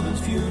 Baldwin's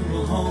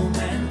Funeral Home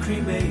and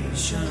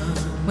Cremation.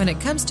 When it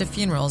comes to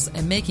funerals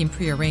and making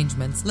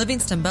pre-arrangements,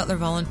 Livingston Butler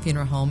Volland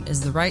Funeral Home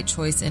is the right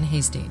choice in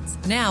Hastings.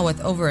 Now,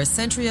 with over a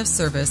century of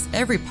service,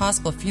 every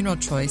possible funeral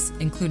choice,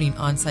 including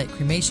on-site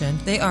cremation,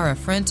 they are a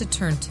friend to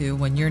turn to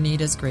when your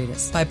need is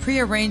greatest. By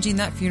pre-arranging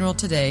that funeral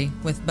today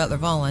with Butler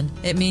Volland,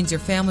 it means your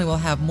family will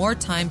have more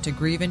time to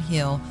grieve and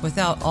heal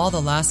without all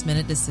the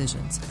last-minute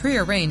decisions.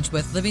 Pre-arrange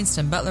with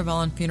Livingston Butler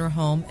Volland Funeral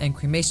Home and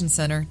Cremation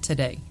Center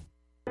today.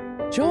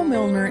 Joel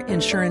Milner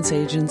Insurance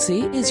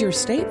Agency is your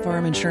State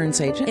Farm insurance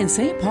agent in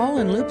St. Paul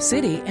and Loop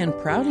City and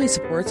proudly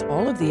supports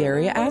all of the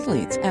area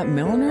athletes. At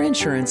Milner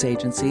Insurance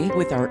Agency,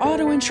 with our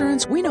auto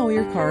insurance, we know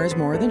your car is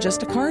more than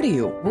just a car to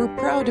you. We're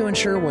proud to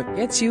insure what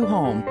gets you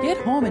home. Get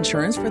home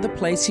insurance for the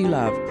place you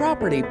love.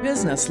 Property,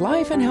 business,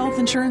 life, and health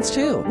insurance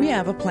too. We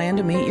have a plan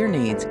to meet your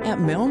needs. At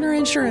Milner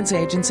Insurance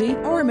Agency,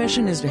 our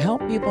mission is to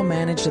help people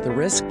manage the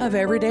risk of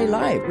everyday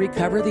life,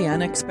 recover the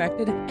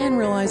unexpected, and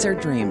realize their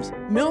dreams.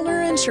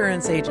 Milner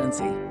Insurance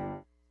Agency.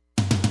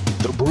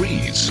 The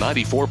Breeze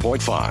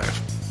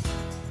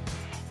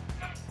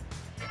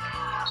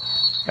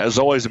 94.5. As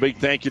always, a big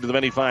thank you to the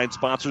many fine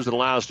sponsors that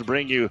allow us to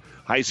bring you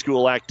high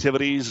school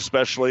activities,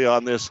 especially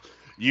on this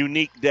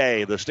unique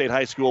day, the State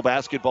High School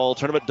Basketball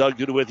Tournament. Doug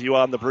Duda with you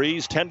on The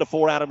Breeze.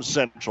 10-4 Adams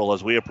Central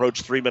as we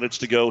approach 3 minutes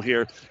to go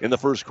here in the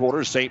first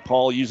quarter. St.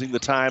 Paul using the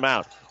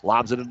timeout.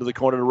 Lobs it into the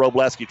corner to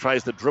Robleski.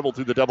 Tries to dribble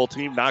through the double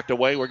team. Knocked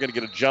away. We're going to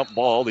get a jump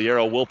ball. The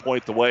arrow will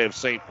point the way of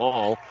St.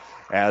 Paul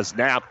as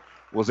Knapp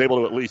was able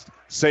to at least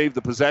save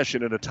the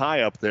possession in a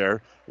tie-up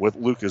there with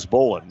Lucas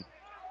Bolin.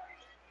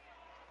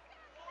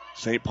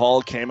 St.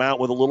 Paul came out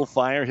with a little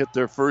fire, hit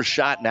their first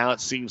shot. Now it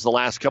seems the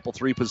last couple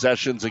three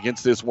possessions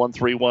against this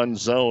 1-3-1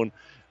 zone,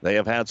 they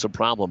have had some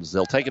problems.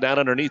 They'll take it out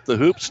underneath the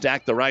hoop,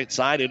 stack the right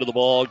side into the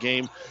ball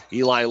game.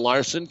 Eli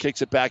Larson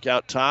kicks it back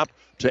out top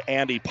to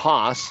Andy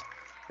Poss,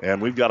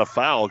 and we've got a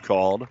foul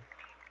called.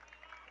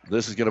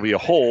 This is going to be a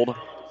hold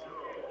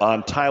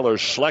on Tyler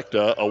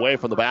Schlechter away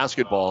from the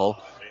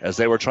basketball as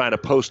they were trying to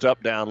post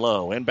up down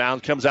low.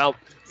 Inbound comes out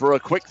for a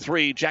quick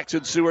three.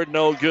 Jackson Seward,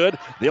 no good.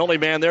 The only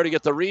man there to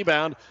get the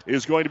rebound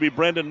is going to be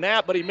Brendan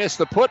Knapp, but he missed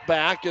the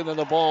putback, and then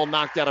the ball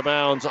knocked out of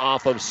bounds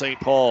off of St.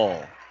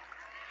 Paul.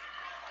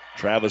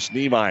 Travis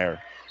Niemeyer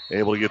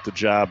able to get the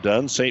job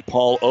done. St.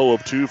 Paul 0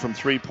 of 2 from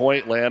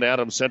three-point land.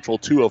 Adams Central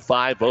 2 of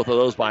 5, both of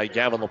those by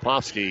Gavin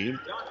Lepofsky.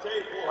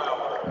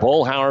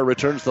 Bolhauer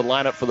returns to the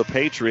lineup for the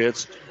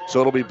Patriots, so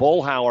it'll be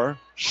Bolhauer,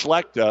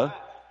 Schlechter.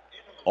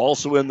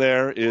 Also in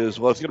there is,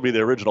 well, it's going to be the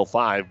original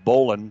five,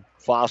 Bolin,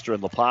 Foster,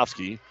 and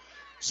Lepofsky.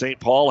 St.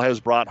 Paul has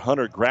brought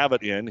Hunter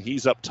Gravitt in.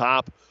 He's up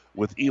top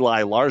with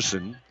Eli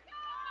Larson.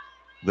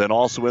 Then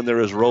also in there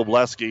is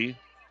Robleski,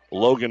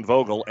 Logan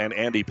Vogel, and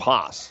Andy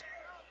Poss.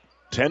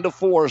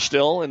 10-4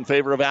 still in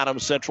favor of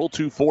Adams Central.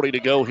 2:40 to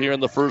go here in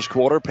the first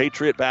quarter.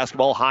 Patriot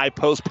basketball, high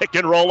post, pick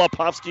and roll.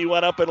 Lepofsky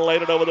went up and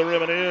laid it over the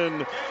rim and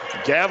in.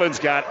 Gavin's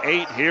got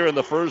 8 here in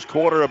the first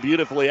quarter. A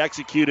beautifully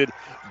executed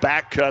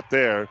back cut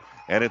there.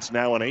 And it's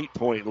now an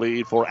 8-point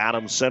lead for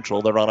Adams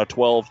Central. They're on a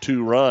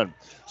 12-2 run.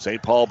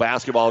 St. Paul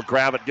basketball.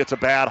 Gravitt gets a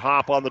bad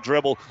hop on the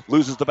dribble.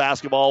 Loses the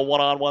basketball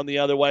one-on-one the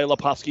other way.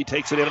 Lepofsky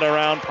takes it in and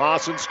around.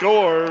 Poss and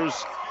scores.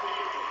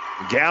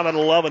 Gavin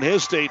loving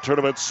his state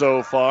tournament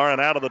so far. And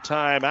out of the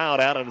timeout,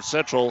 Adams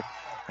Central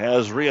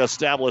has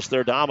reestablished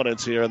their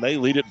dominance here. And they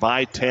lead it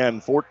by 10,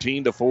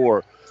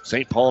 14-4.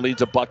 St. Paul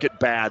needs a bucket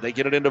bad. They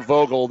get it into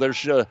Vogel.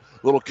 There's a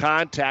little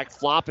contact.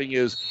 Flopping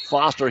is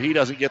Foster. He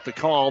doesn't get the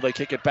call. They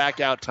kick it back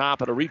out top,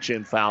 and a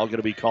reach-in foul going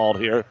to be called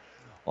here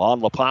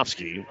on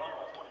Lepofsky.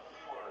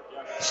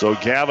 So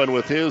Gavin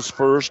with his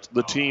first,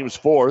 the team's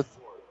fourth.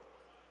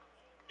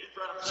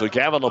 So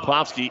Gavin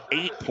Lepofsky,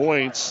 8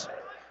 points.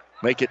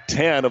 Make it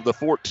 10 of the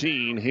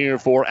 14 here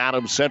for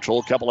Adams Central.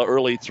 A couple of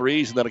early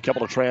threes and then a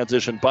couple of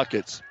transition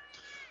buckets.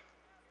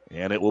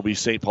 And it will be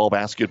St. Paul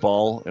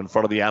basketball in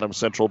front of the Adams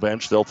Central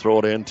bench. They'll throw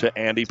it in to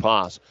Andy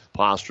Poss.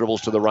 Poss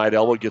dribbles to the right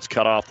elbow, gets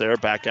cut off there.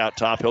 Back out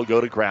top, he'll go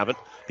to Gravitt.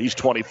 He's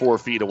 24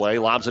 feet away.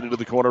 Lobs it into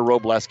the corner.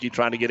 Robleski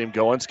trying to get him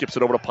going. Skips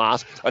it over to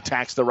Poss.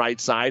 Attacks the right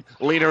side.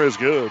 Leaner is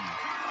good.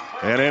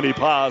 And Andy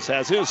Poss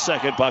has his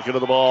second bucket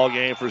of the ball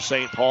game for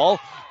St. Paul.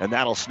 And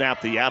that'll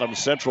snap the Adams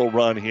Central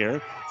run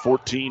here.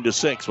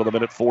 14-6 with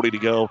 1:40 to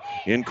go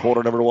in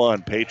quarter number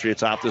one.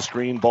 Patriots off the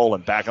screen.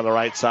 Bolin back on the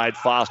right side.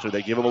 Foster.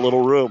 They give him a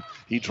little room.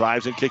 He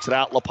drives and kicks it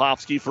out.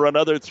 Lepofsky for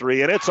another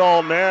three, and it's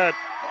all net.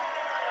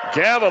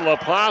 Gavin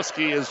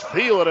Lepofsky is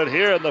feeling it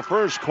here in the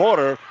first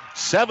quarter.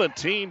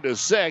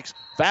 17-6.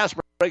 Fast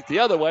break the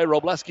other way.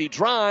 Robleski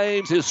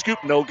drives. His scoop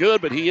no good,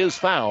 but he is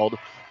fouled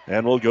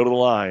and will go to the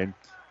line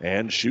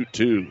and shoot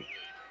two.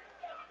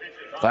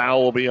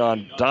 Foul will be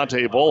on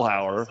Dante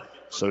Bolhauer.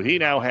 So he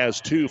now has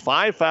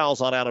 5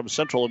 fouls on Adams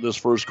Central in this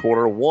first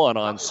quarter, 1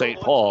 on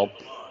St. Paul.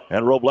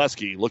 And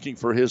Robleski looking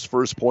for his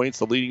first points,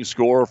 the leading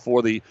scorer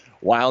for the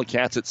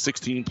Wildcats at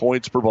 16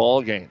 points per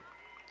ball game.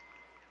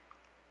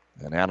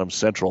 And Adams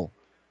Central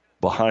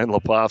behind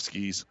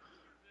Lepofsky's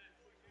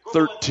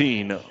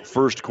 13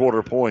 first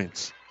quarter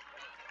points.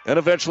 And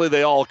eventually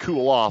they all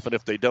cool off, and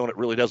if they don't, it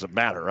really doesn't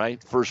matter,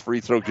 right? First free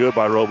throw good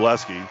by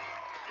Robleski.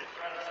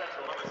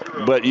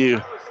 But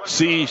you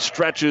see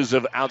stretches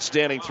of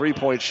outstanding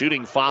three-point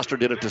shooting. Foster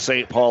did it to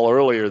St. Paul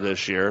earlier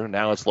this year.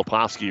 Now it's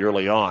Leposki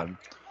early on.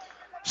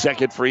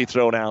 Second free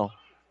throw now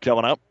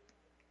coming up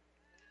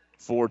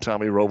for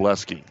Tommy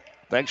Robleski.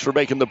 Thanks for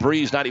making the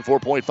Breeze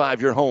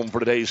 94.5 your home for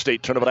today's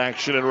state tournament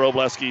action. And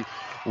Robleski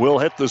will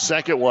hit the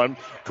second one.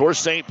 Of course,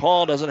 St.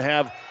 Paul doesn't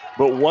have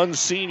but one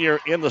senior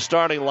in the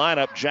starting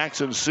lineup.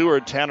 Jackson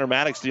Seward. Tanner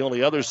Maddox, the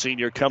only other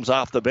senior, comes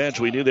off the bench.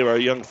 We knew they were a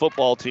young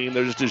football team.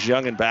 They're just as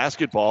young in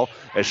basketball.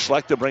 As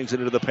Schlechter brings it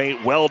into the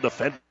paint, well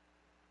defended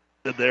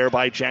there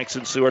by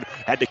Jackson Seward.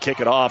 Had to kick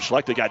it off.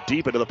 Schlechter got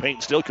deep into the paint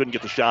and still couldn't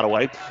get the shot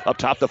away. Up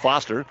top to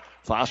Foster.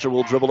 Foster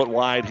will dribble it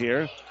wide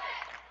here.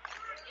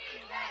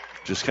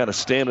 Just kind of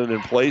standing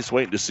in place,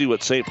 waiting to see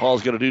what St.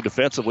 Paul's going to do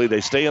defensively.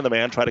 They stay in the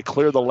man, try to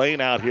clear the lane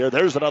out here.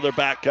 There's another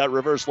back cut,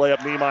 reverse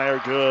layup.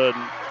 Niemeyer, good.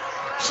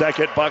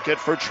 Second bucket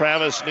for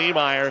Travis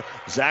Niemeyer.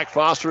 Zach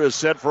Foster has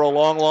said for a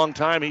long, long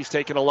time he's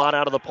taken a lot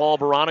out of the Paul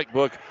Baranek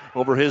book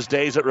over his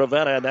days at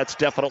Ravenna, and that's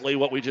definitely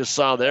what we just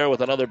saw there with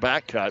another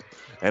back cut.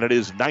 And it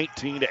is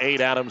 19-8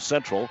 Adams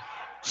Central.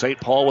 St.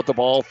 Paul with the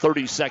ball,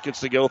 30 seconds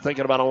to go,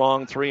 thinking about a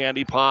long three.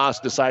 Andy Paas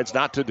decides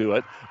not to do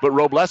it, but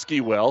Robleski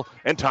will,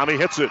 and Tommy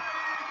hits it.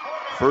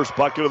 First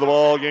bucket of the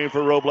ball game for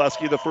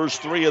Robleski, the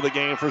first three of the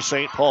game for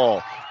St.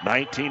 Paul.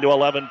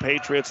 19-11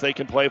 Patriots. They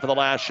can play for the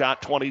last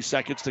shot. 20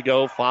 seconds to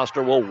go.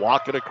 Foster will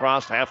walk it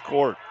across half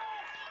court.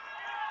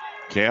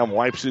 Cam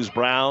wipes his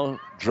brow,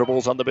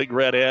 dribbles on the big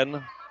red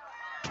end.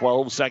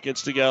 12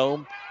 seconds to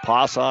go.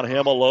 Pass on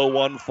him, a low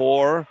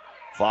 1-4.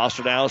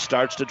 Foster now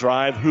starts to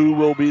drive. Who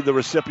will be the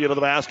recipient of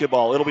the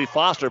basketball? It'll be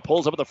Foster.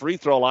 Pulls up at the free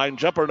throw line.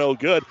 Jumper no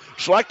good.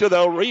 Schlechter,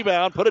 though,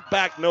 rebound. Put it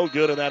back, no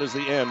good. And that is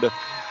the end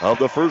of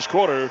the first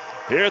quarter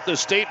here at the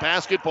state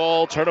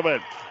basketball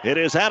tournament. It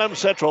is Adams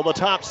Central, the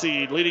top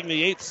seed, leading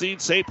the 8th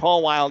seed St.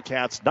 Paul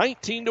Wildcats,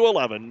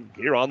 19-11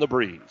 here on the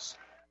Breeze.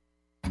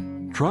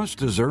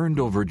 Trust is earned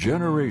over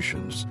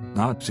generations,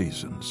 not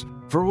seasons.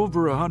 For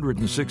over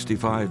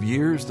 165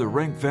 years, the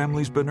Rank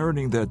family's been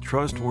earning that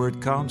trust where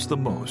it counts the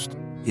most,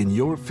 in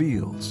your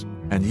fields.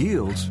 And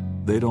yields,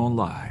 they don't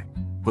lie.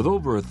 With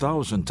over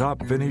 1,000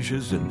 top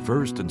finishes in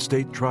first and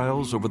state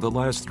trials over the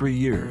last 3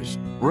 years,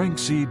 Rank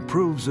Seed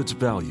proves its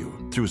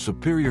value through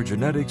superior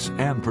genetics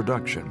and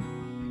production.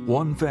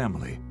 One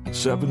family,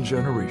 7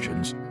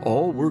 generations,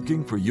 all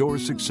working for your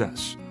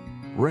success.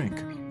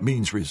 Rank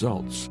means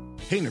results.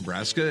 Hey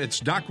Nebraska, it's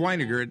Doc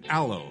Weiniger at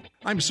Allo.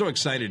 I'm so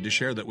excited to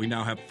share that we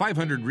now have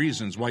 500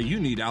 reasons why you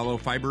need Allo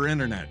Fiber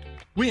Internet.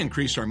 We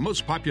increased our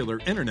most popular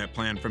internet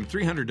plan from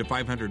 300 to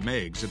 500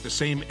 megs at the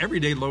same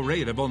everyday low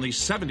rate of only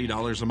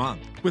 $70 a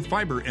month. With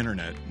fiber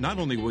internet, not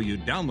only will you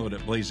download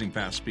at blazing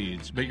fast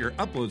speeds, but your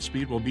upload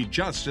speed will be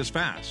just as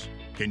fast.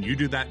 Can you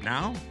do that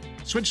now?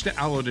 Switch to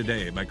Allo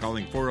today by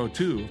calling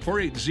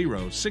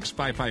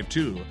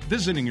 402-480-6552,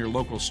 visiting your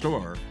local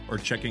store, or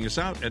checking us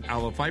out at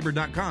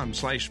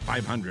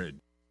allofiber.com/500.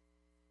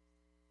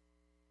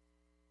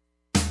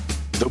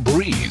 The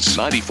Breeze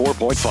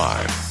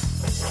 94.5.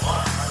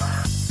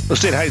 The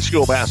State High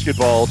School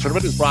Basketball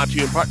Tournament is brought to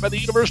you in part by the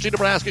University of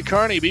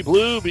Nebraska-Kearney. Be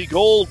blue, be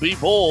gold, be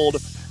bold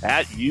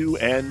at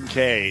UNK.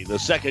 The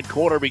second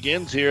quarter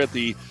begins here at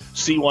the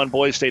C1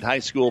 Boys State High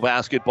School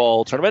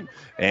Basketball Tournament.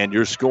 And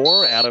your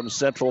score, Adams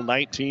Central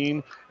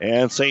 19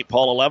 and St.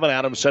 Paul 11.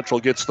 Adams Central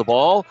gets the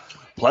ball.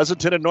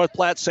 Pleasanton and North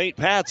Platte St.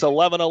 Pat's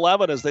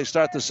 11-11 as they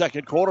start the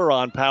second quarter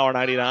on Power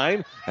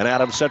 99. And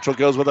Adams Central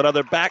goes with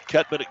another back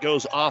cut, but it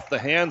goes off the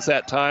hands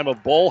that time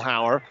of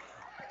Bolhauer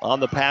on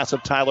the pass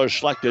of Tyler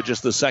Schlechter,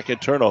 just the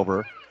second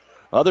turnover.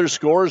 Other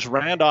scores,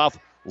 Randolph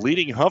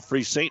leading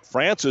Humphrey St.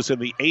 Francis in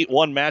the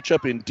 8-1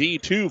 matchup in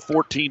D2,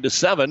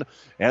 14-7.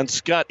 And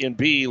Scott in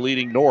B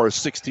leading North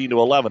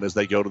 16-11 as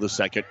they go to the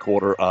second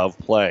quarter of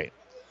play.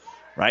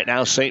 Right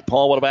now, St.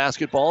 Paul with a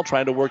basketball,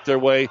 trying to work their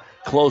way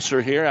closer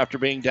here after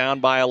being down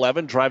by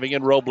 11. Driving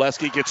in,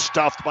 Robleski gets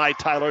stuffed by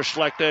Tyler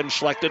Schlechter, and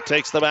Schlechter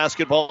takes the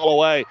basketball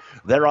away.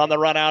 They're on the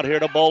run out here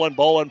to Bolin.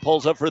 Bolin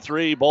pulls up for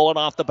three. Bolin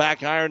off the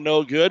back iron,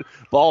 no good.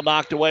 Ball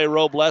knocked away,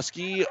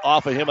 Robleski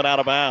off of him and out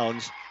of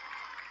bounds.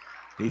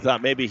 He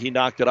thought maybe he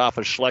knocked it off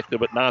of Schlechter,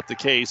 but not the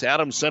case.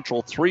 Adams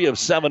Central, 3 of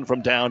 7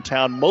 from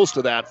downtown. Most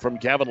of that from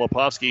Gavin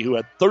Leposki, who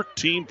had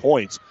 13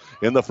 points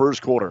in the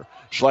first quarter.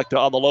 Schlechter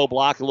on the low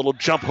block, a little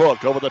jump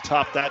hook over the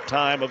top that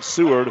time of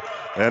Seward,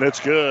 and it's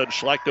good.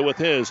 Schlechter with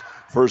his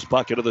first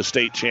bucket of the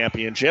state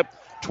championship.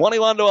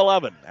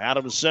 21-11,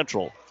 Adams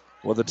Central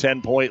with a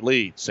 10-point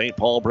lead. St.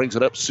 Paul brings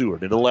it up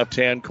Seward into the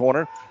left-hand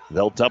corner.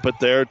 They'll dump it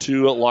there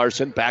to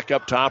Larson. Back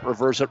up top,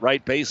 reverse it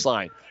right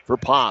baseline for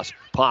Paas.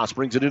 Paas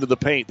brings it into the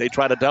paint. They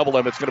try to double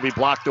him. It's going to be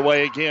blocked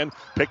away again.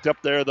 Picked up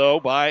there, though,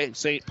 by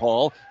St.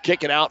 Paul.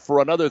 Kick it out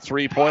for another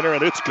three-pointer,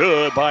 and it's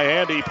good by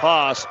Andy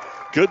Paas.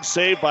 Good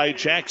save by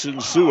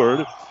Jackson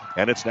Seward.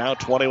 And it's now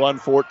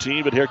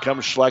 21-14, but here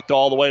comes Schlechter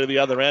all the way to the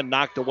other end.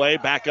 Knocked away,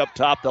 back up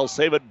top. They'll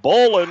save it.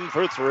 Bolin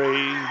for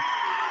three.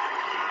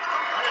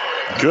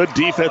 Good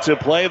defensive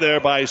play there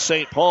by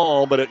St.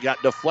 Paul, but it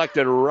got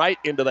deflected right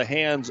into the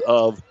hands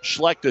of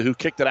Schlechter, who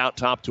kicked it out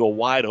top to a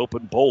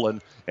wide-open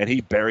Bolin, and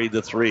he buried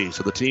the three.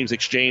 So the teams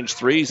exchange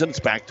threes, and it's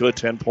back to a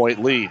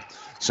 10-point lead.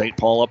 St.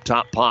 Paul up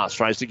top, Poss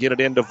tries to get it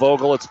into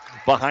Vogel. It's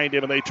behind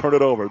him, and they turn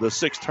it over. The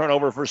 6th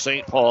turnover for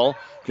St. Paul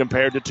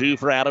compared to 2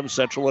 for Adams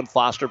Central, and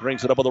Foster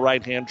brings it up with a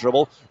right-hand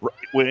dribble. Right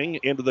wing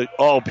into the,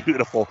 oh,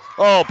 beautiful.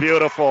 Oh,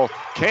 beautiful.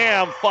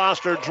 Cam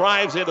Foster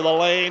drives into the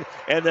lane,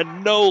 and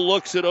then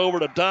looks it over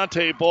to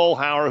Dante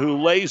Bolhauer,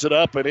 who lays it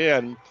up and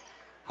in.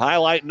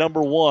 Highlight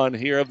number 1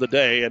 here of the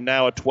day, and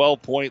now a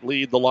 12-point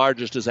lead, the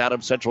largest as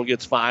Adams Central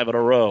gets 5 in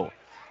a row.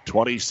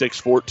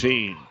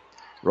 26-14.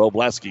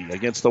 Robleski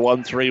against the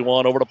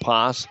 1-3-1 over to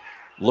Poss.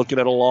 Looking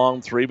at a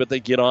long 3, but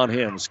they get on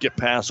him. Skip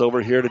pass over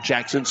here to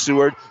Jackson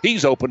Seward.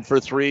 He's open for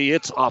 3.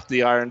 It's off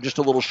the iron. Just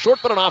a little short,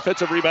 but an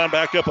offensive rebound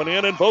back up and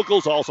in, and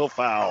Vogel's also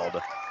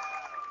fouled.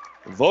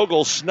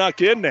 Vogel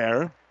snuck in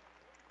there,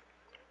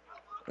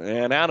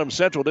 and Adams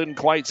Central didn't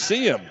quite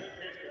see him.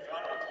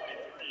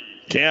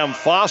 Cam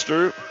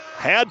Foster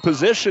had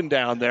position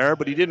down there,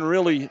 but he didn't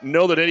really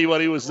know that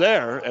anybody was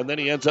there, and then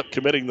he ends up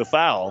committing the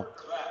foul.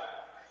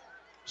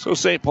 So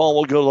St. Paul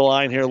will go to the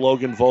line here.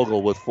 Logan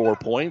Vogel with 4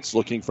 points,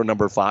 looking for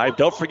number 5.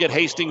 Don't forget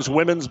Hastings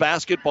women's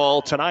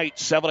basketball tonight,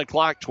 7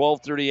 o'clock,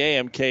 12:30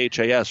 a.m.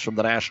 KHAS from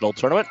the national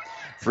tournament.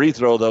 Free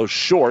throw, though,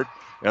 short,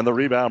 and the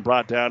rebound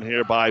brought down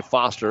here by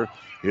Foster,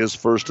 his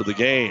first of the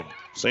game.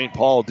 St.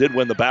 Paul did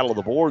win the battle of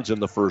the boards in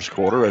the first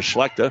quarter as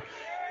Schlechter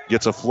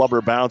gets a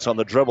flubber bounce on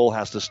the dribble,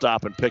 has to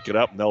stop and pick it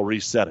up, and they'll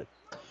reset it.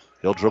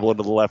 He'll dribble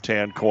into the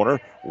left-hand corner,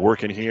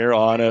 working here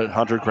on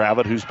Hunter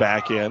Gravitt, who's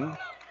back in.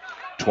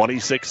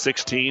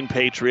 26-16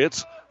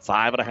 Patriots,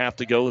 5.5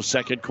 to go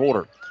second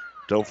quarter.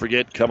 Don't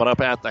forget, coming up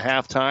at the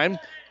halftime,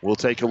 we'll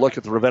take a look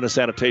at the Ravenna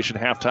Sanitation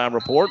halftime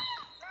report.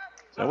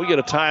 And we get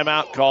a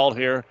timeout called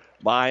here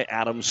by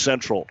Adams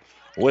Central.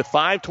 With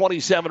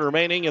 5:27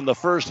 remaining in the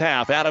first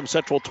half, Adams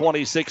Central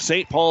 26,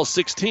 St. Paul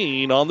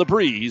 16 on the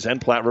Breeze and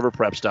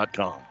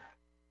PlatteRiverPreps.com.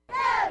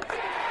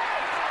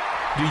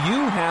 Do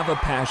you have a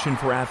passion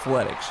for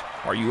athletics?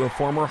 Are you a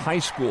former high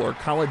school or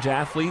college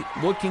athlete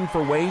looking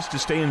for ways to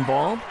stay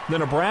involved? The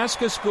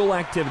Nebraska School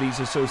Activities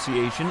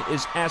Association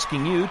is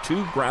asking you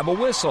to grab a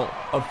whistle.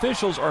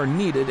 Officials are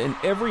needed in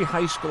every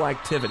high school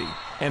activity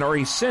and are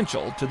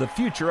essential to the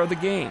future of the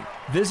game.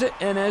 Visit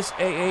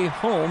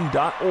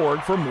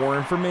nsaahome.org for more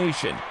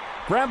information.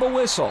 Grab a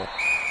whistle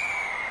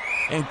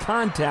and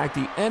contact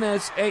the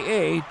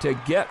NSAA to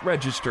get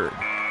registered.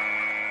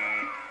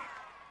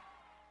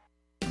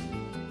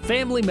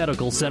 Family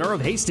Medical Center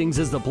of Hastings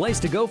is the place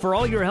to go for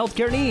all your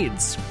healthcare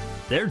needs.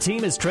 Their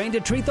team is trained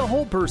to treat the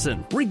whole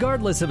person,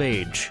 regardless of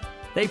age.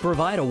 They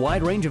provide a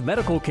wide range of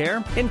medical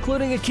care,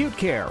 including acute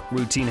care,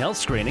 routine health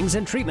screenings,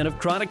 and treatment of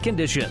chronic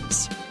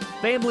conditions.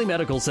 Family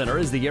Medical Center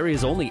is the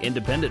area's only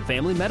independent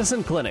family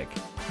medicine clinic.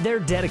 They're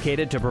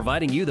dedicated to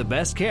providing you the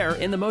best care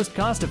in the most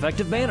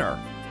cost-effective manner.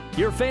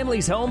 Your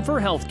family's home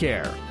for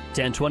healthcare.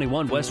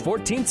 1021 West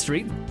 14th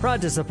Street, proud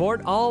to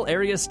support all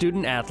area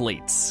student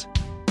athletes.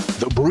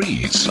 The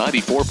Breeze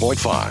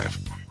 94.5.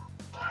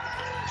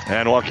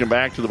 And welcome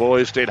back to the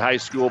Boys State High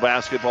School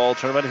basketball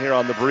tournament here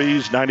on the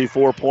Breeze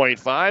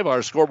 94.5.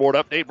 Our scoreboard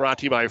update brought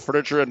to you by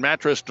Furniture and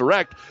Mattress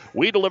Direct.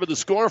 We deliver the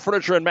score.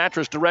 Furniture and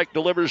Mattress Direct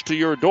delivers to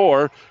your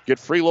door. Get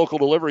free local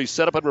delivery,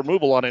 setup, and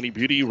removal on any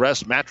Beauty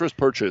Rest mattress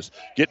purchase.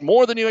 Get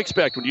more than you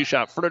expect when you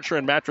shop Furniture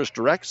and Mattress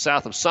Direct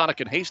south of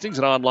Sonic and Hastings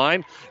and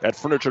online at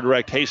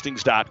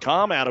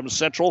FurnitureDirectHastings.com. Adams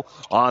Central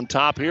on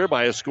top here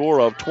by a score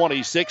of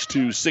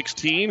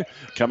 26-16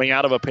 coming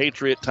out of a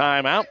Patriot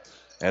timeout.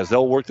 As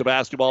they'll work the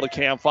basketball to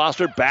Cam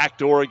Foster.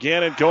 Backdoor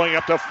again, and going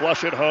up to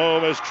flush it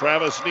home is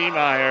Travis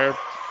Niemeyer.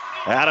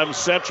 Adams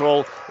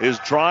Central is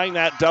drawing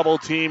that double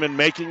team and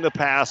making the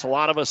pass. A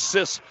lot of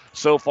assists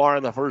so far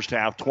in the first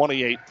half,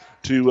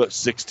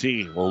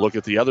 28-16. We'll look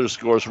at the other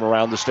scores from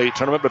around the state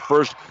tournament, but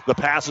first the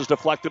pass is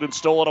deflected and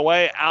stolen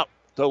away. Out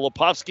to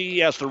Lepofsky. He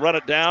has to run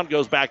it down,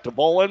 goes back to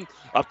Bolin.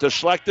 Up to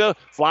Schlechter,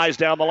 flies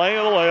down the lane,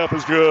 and the layup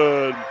is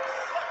good.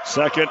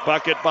 Second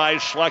bucket by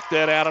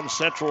Schlechter. Adams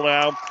Central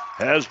now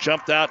has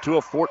jumped out to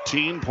a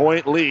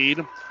 14-point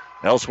lead.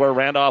 Elsewhere,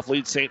 Randolph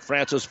leads St.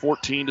 Francis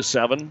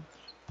 14-7.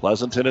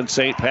 Pleasanton and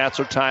St.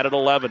 Pat's are tied at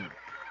 11.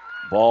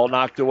 Ball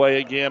knocked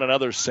away again.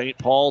 Another St.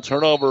 Paul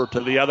turnover to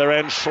the other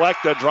end.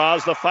 Schlechter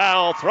draws the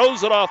foul,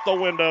 throws it off the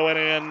window and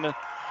in.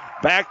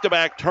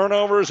 Back-to-back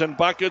turnovers and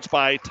buckets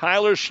by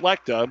Tyler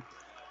Schlechter.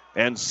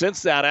 And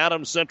since that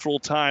Adams Central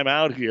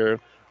timeout here,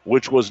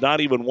 which was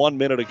not even 1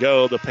 minute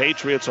ago, the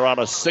Patriots are on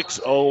a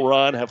 6-0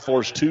 run, have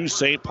forced 2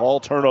 St. Paul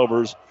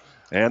turnovers,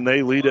 and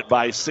they lead it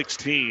by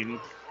 16.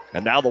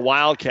 And now the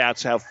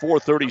Wildcats have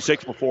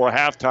 4:36 before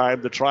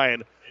halftime to try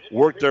and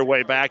work their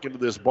way back into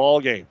this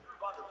ball game.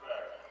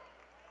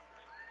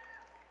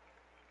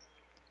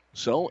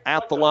 So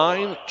at the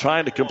line,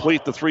 trying to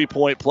complete the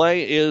three-point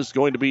play is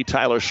going to be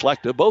Tyler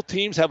Schlechter. Both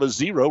teams have a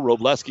 0,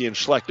 Robleski and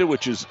Schlechter,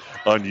 which is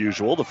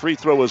unusual. The free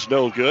throw is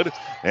no good,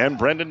 and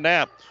Brendan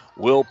Knapp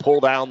will pull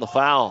down the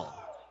foul,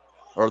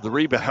 or the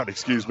rebound,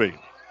 excuse me.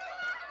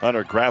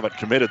 Hunter Gravitt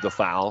committed the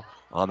foul.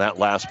 on that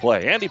last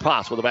play. Andy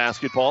Potts with the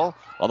basketball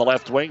on the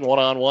left wing,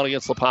 one-on-one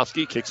against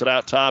Leposki. Kicks it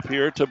out top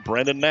here to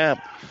Brendan Knapp.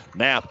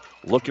 Knapp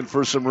looking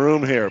for some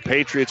room here.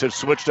 Patriots have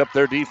switched up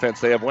their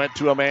defense. They have went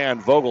to a man.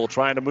 Vogel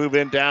trying to move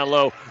in down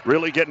low.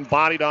 Really getting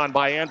bodied on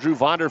by Andrew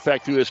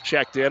Vonderfecht, who has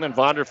checked in. And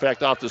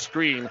Vonderfecht off the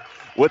screen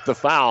with the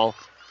foul.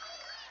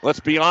 Let's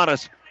be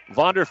honest,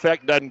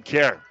 Vonderfecht doesn't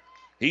care.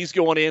 He's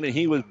going in and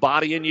he was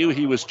bodying you.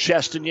 He was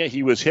chesting you.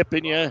 He was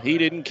hipping you. He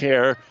didn't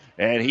care.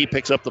 And he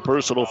picks up the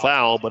personal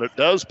foul. But it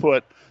does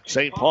put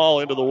St.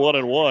 Paul into the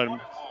 1-1.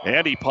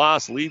 Andy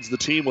Potts leads the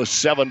team with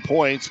 7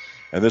 points.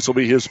 And this will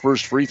be his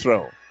first free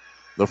throw.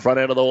 The front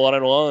end of the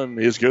 1-1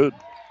 is good.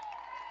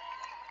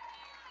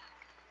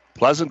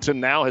 Pleasanton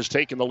now has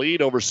taken the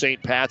lead over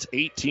St. Pat's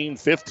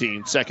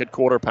 18-15. Second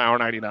quarter, Power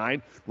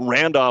 99.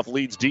 Randolph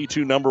leads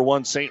D2 number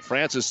 1 St.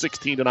 Francis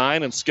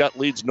 16-9, and Scott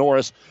leads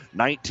Norris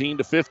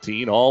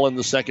 19-15, all in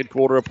the second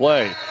quarter of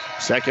play.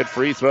 Second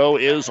free throw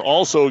is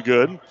also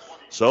good.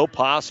 So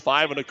Pass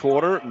 5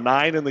 1/4,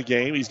 9 in the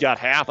game. He's got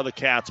half of the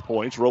Cats'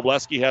 points.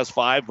 Robleski has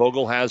 5.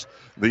 Vogel has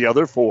the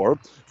other 4.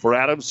 For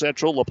Adams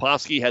Central,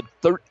 Leposki had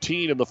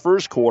 13 in the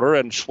first quarter,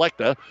 and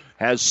Schlechter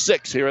has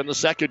 6 here in the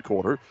second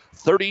quarter.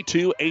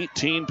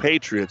 32-18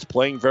 Patriots,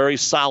 playing very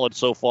solid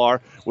so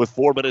far with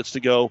 4 minutes to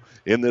go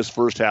in this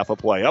first half of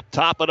play. Up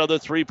top, another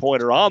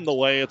three-pointer on the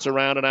way. It's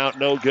around and out,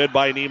 no good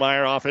by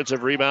Niemeyer.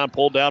 Offensive rebound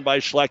pulled down by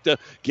Schlechter.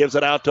 Gives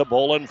it out to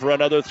Bolin for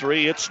another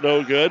 3. It's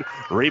no good.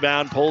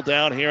 Rebound pulled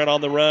down here, and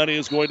on the run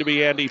is going to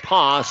be Andy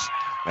Poss.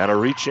 And a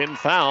reach-in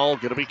foul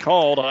going to be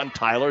called on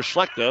Tyler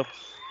Schlechter.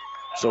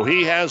 So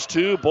he has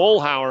 2,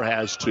 Bolhauer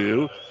has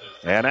 2,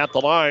 and at the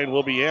line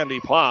will be Andy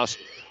Poss.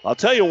 I'll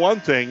tell you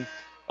one thing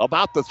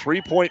about the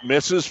three-point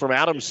misses from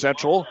Adams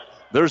Central.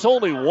 There's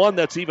only one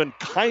that's even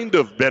kind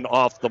of been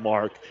off the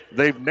mark.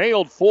 They've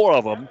nailed 4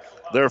 of them.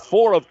 They're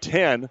 4 of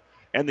 10,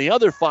 and the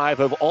other 5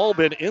 have all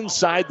been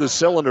inside the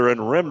cylinder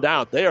and rimmed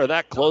out. They are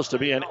that close to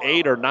being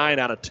 8 or 9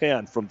 out of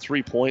 10 from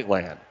three-point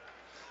land.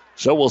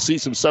 So we'll see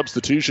some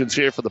substitutions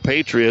here for the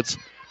Patriots.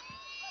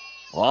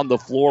 On the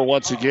floor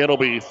once again will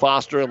be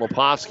Foster and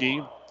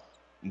Leposki.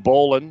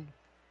 Bolin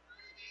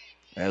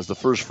as the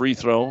first free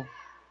throw.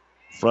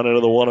 Front end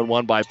of the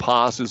 1-1 by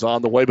Poss is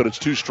on the way, but it's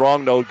too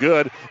strong, no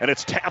good. And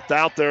it's tapped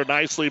out there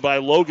nicely by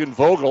Logan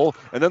Vogel.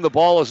 And then the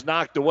ball is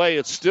knocked away.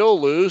 It's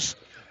still loose.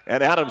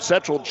 And Adams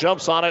Central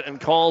jumps on it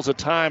and calls a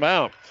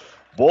timeout.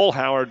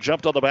 Bolhauer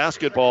jumped on the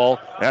basketball,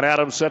 and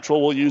Adams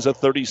Central will use a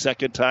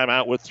 30-second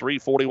timeout with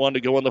 3:41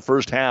 to go in the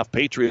first half.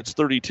 Patriots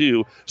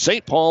 32,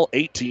 St. Paul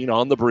 18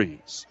 on the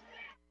breeze.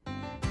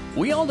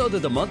 We all know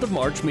that the month of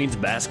March means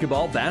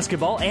basketball,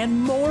 and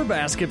more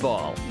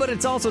basketball. But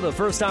it's also the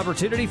first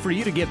opportunity for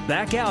you to get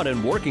back out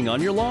and working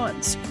on your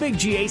lawns. Big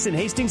G Ace in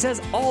Hastings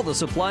has all the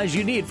supplies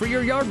you need for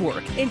your yard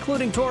work,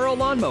 including Toro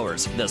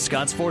lawnmowers, the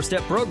Scott's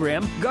 4-Step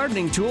program,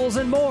 gardening tools,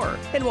 and more.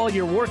 And while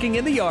you're working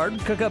in the yard,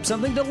 cook up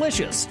something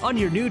delicious on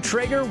your new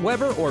Traeger,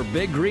 Weber, or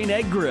Big Green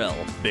Egg grill.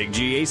 Big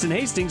G Ace in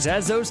Hastings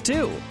has those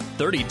too.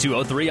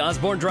 3203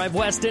 Osborne Drive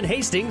West in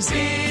Hastings.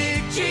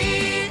 Big G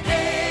Ace.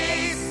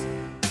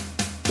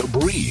 The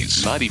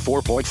Breeze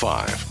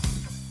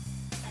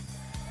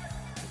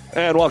 94.5.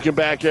 And welcome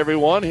back,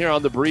 everyone, here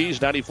on the Breeze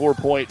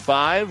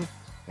 94.5.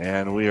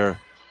 And we are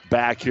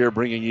back here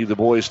bringing you the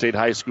Boys State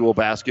High School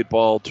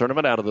basketball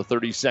tournament out of the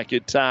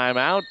 30-second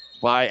timeout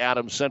by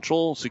Adams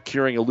Central,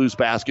 securing a loose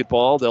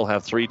basketball. They'll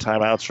have 3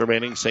 timeouts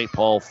remaining, St.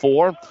 Paul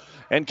 4.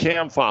 And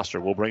Cam Foster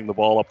will bring the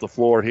ball up the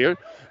floor here.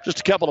 Just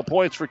a couple of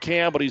points for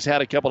Cam, but he's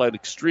had a couple of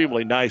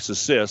extremely nice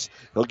assists.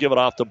 He'll give it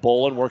off to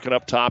Bolin, working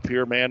up top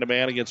here,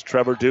 man-to-man against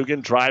Trevor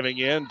Dugan, driving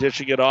in,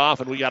 dishing it off,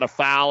 and we got a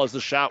foul as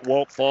the shot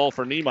won't fall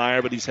for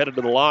Niemeyer, but he's headed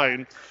to the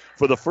line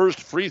for the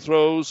first free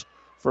throws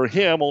for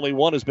him. Only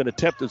one has been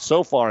attempted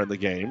so far in the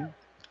game.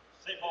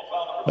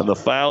 And the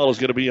foul is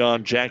going to be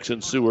on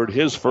Jackson Seward,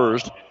 his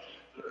first.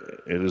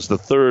 It is the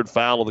 3rd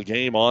foul of the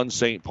game on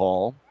St.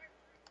 Paul.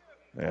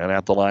 And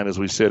at the line, as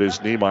we said, is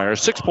Niemeyer.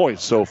 6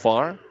 points so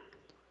far.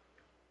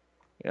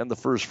 And the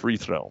first free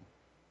throw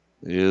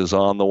is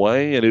on the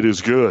way, and it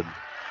is good.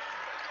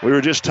 We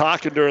were just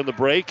talking during the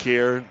break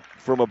here.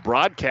 From a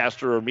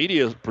broadcaster or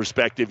media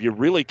perspective, you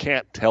really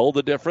can't tell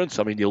the difference.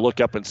 I mean, you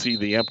look up and see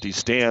the empty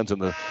stands in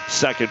the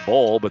second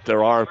bowl, but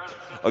there are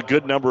a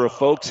good number of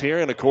folks here.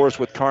 And, of course,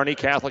 with Kearney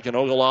Catholic and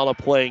Ogallala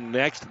playing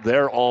next,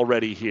 they're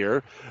already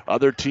here.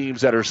 Other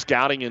teams that are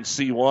scouting in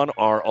C1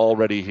 are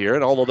already here.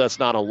 And although that's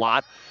not a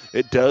lot,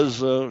 it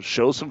does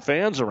show some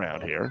fans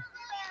around here.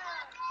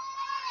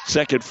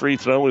 Second free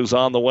throw is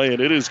on the way,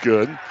 and it is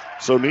good.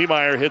 So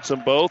Niemeyer hits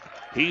them both.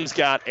 He's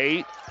got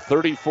 8,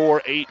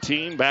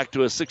 34-18. Back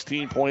to a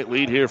 16-point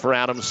lead here for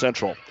Adams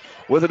Central.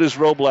 With it is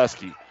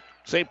Robleski.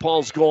 St.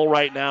 Paul's goal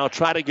right now,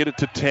 try to get it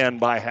to 10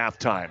 by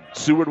halftime.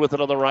 Seward with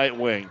it on the right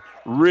wing.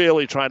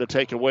 Really trying to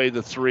take away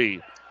the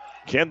 3.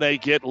 Can they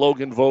get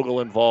Logan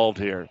Vogel involved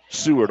here?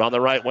 Seward on the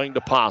right wing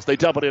to Poss. They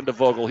dump it into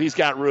Vogel. He's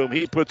got room.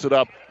 He puts it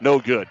up. No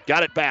good.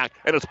 Got it back,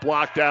 and it's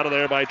blocked out of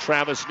there by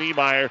Travis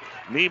Niemeyer.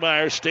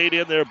 Niemeyer stayed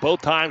in there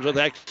both times with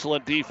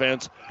excellent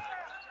defense.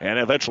 and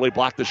eventually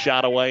blocked the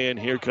shot away, and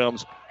here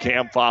comes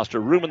Cam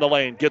Foster. Room in the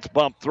lane, gets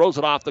bumped, throws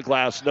it off the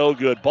glass, no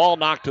good. Ball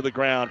knocked to the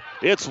ground.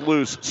 It's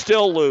loose,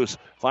 still loose.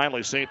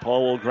 Finally, St.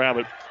 Paul will grab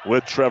it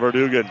with Trevor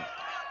Dugan.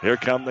 Here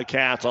come the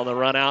Cats on the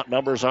run out.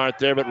 Numbers aren't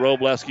there, but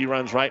Robleski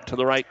runs right to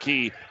the right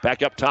key.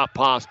 Back up top,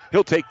 Poss.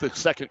 He'll take the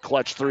second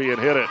clutch three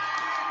and hit it.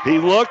 He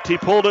looked, he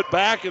pulled it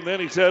back, and then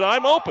he said,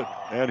 I'm open,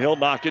 and he'll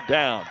knock it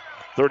down.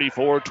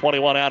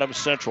 34-21 Adams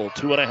Central,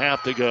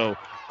 2.5 to go.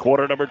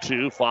 Quarter number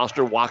 2,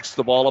 Foster walks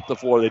the ball up the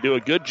floor. They do a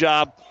good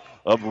job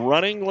of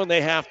running when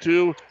they have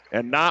to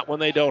and not when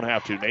they don't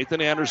have to.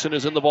 Nathan Anderson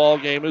is in the ball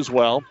game as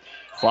well.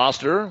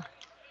 Foster,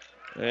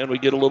 and we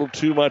get a little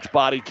too much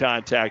body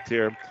contact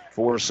here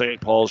for St.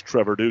 Paul's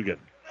Trevor Dugan.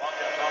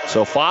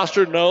 So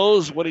Foster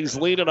knows when he's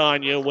leaning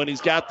on you, when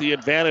he's got the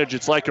advantage.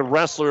 It's like a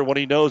wrestler when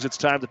he knows it's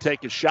time to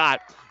take a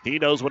shot. He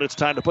knows when it's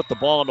time to put the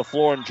ball on the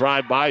floor and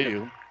drive by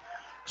you.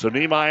 So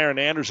Niemeyer and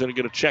Anderson are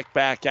going to check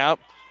back out.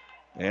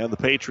 And the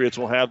Patriots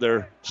will have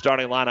their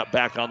starting lineup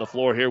back on the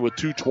floor here with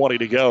 2:20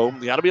 to go.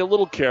 You got to be a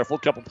little careful. A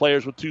couple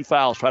players with 2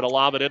 fouls. Try to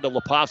lob it into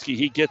Lepovsky.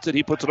 He gets it.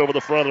 He puts it over the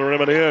front of the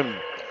rim and in.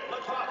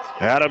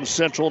 Adams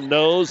Central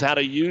knows how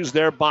to use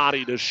their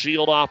body to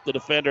shield off the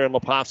defender, and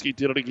Lepovsky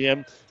did it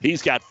again.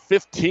 He's got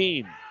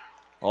 15,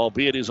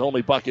 albeit his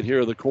only bucket here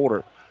of the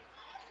quarter.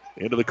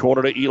 Into the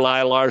corner to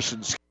Eli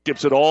Larson.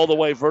 Skips it all the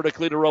way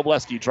vertically to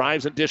Robleski.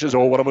 Drives and dishes.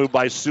 Oh, what a move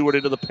by Seward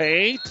into the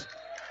paint.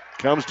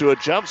 Comes to a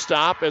jump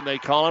stop, and they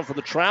call him for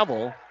the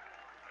travel.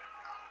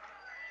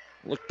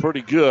 Looked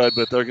pretty good,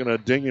 but they're going to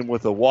ding him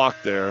with a walk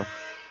there.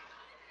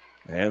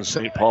 And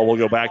St. Paul will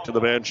go back to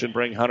the bench and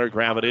bring Hunter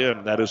Gravitt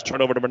in. That is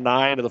turnover number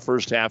 9 in the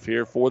first half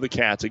here for the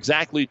Cats.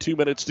 Exactly 2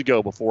 minutes to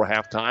go before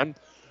halftime.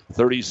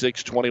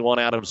 36-21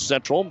 Adams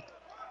Central.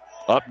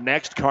 Up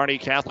next, Kearney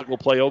Catholic will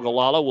play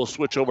Ogallala. We'll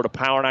switch over to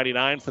Power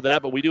 99 for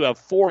that, but we do have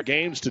 4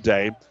 games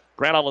today.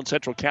 Grand Island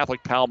Central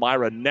Catholic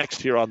Palmyra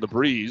next here on the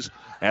Breeze.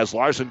 As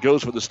Larson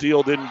goes for the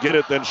steal, didn't get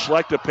it, then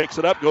Schlechter picks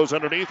it up, goes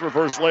underneath,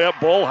 reverse layup,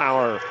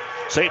 Bullhauer.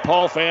 St.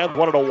 Paul fans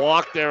wanted to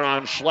walk there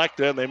on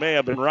Schlechter, and they may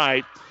have been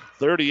right.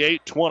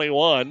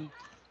 38-21.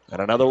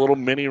 And another little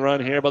mini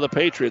run here by the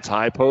Patriots.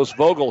 High post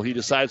Vogel. He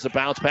decides to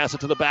bounce, pass it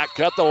to the back,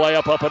 cut the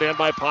layup up and in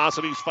by Poss,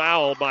 and he's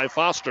fouled by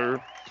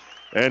Foster.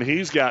 And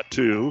he's got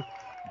 2.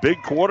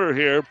 Big quarter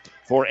here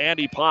for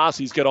Andy Poss.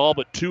 He's got all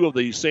but 2 of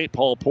the St.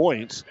 Paul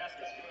points.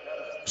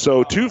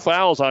 So 2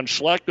 fouls on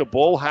Schlechter,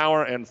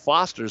 Bullhauer, and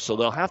Foster. So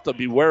they'll have to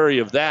be wary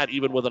of that,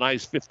 even with a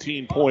nice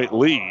 15-point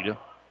lead.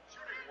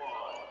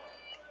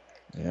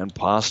 And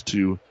Poss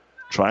to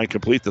try and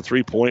complete the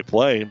 3-point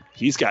play.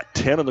 He's got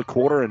 10 in the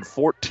quarter and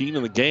 14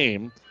 in the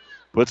game.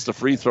 Puts the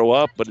free throw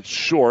up, but it's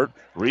short.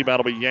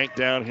 Rebound will be yanked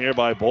down here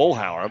by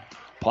Bullhauer.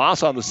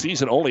 Poss on the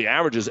season only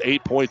averages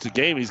 8 points a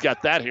game. He's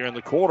got that here in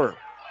the quarter.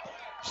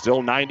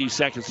 Still 90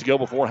 seconds to go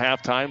before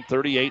halftime.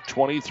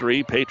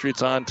 38-23.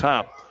 Patriots on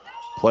top.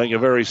 Playing a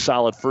very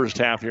solid first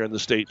half here in the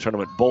state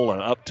tournament.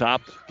 Bolin up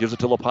top. Gives it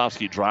to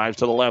Lepovsky. Drives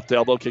to the left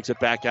elbow. Kicks it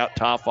back out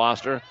top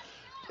Foster.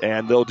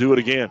 And they'll do it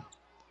again.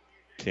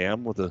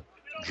 Cam with a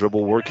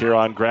dribble work here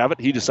on Gravitt.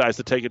 He decides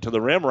to take it to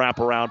the rim. Wrap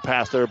around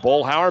pass there.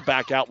 Bullhauer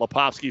back out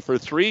Lepovsky for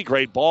 3.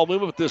 Great ball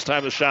movement, but this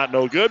time the shot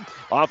no good.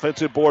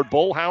 Offensive board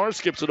Bullhauer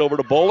skips it over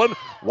to Bolin.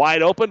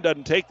 Wide open,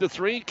 doesn't take the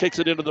 3. Kicks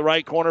it into the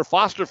right corner.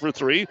 Foster for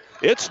 3.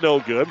 It's no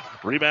good.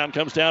 Rebound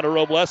comes down to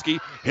Robleski.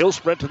 He'll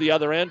sprint to the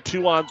other end.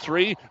 2 on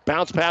 3.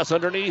 Bounce pass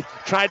underneath.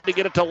 Tried to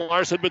get it to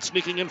Larson, but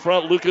sneaking in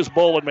front. Lucas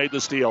Bolin made the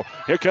steal.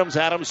 Here comes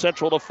Adams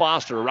Central to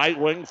Foster. Right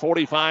wing,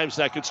 45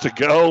 seconds to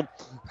go.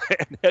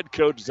 And head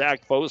coach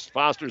Zach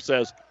Foster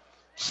says,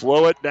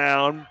 slow it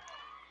down.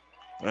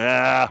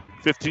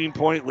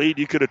 15-point lead.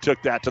 You could have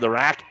took that to the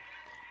rack.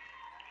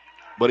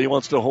 But he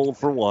wants to hold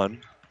for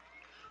 1.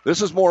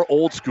 This is more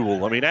old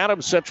school. I mean,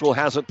 Adams Central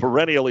hasn't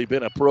perennially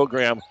been a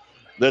program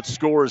that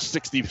scores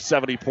 60,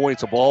 70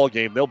 points a ball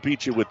game. They'll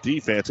beat you with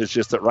defense. It's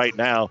just that right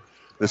now,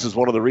 this is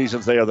one of the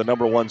reasons they are the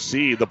number 1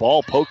 seed. The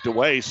ball poked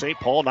away. St.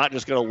 Paul not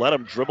just going to let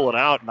him dribble it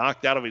out,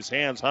 knocked out of his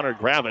hands. Hunter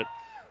Gravitt.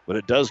 But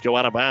it does go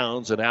out of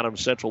bounds, and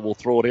Adams Central will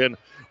throw it in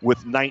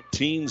with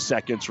 19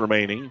 seconds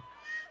remaining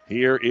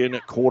here in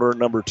quarter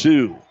number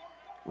 2.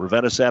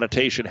 Ravenna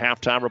Sanitation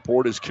halftime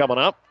report is coming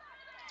up.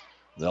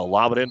 They'll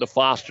lob it into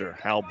Foster.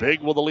 How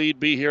big will the lead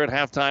be here at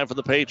halftime for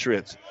the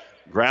Patriots?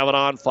 Gravitt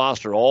on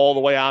Foster all the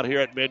way out here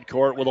at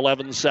midcourt with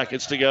 11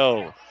 seconds to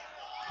go.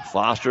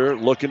 Foster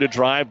looking to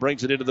drive,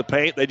 brings it into the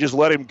paint. They just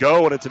let him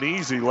go, and it's an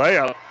easy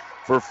layup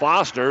for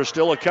Foster.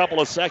 Still a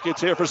couple of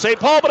seconds here for St.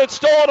 Paul, but it's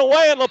stolen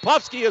away, and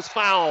Lepovsky is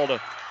fouled.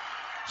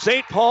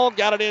 St. Paul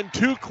got it in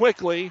too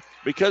quickly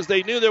because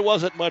they knew there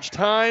wasn't much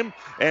time,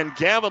 and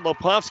Gavin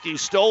Lepovsky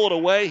stole it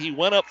away. He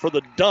went up for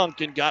the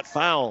dunk and got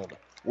fouled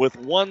with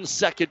 1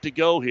 second to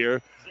go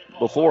here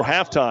before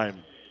halftime.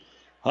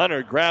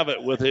 Hunter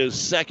Gravitt with his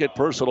second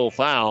personal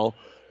foul,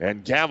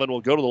 and Gavin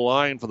will go to the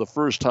line for the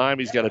first time.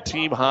 He's got a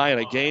team high and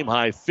a game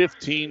high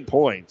 15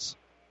 points.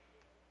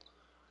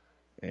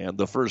 And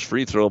the first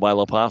free throw by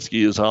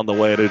Lepovsky is on the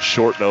way, and it's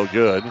short, no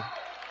good.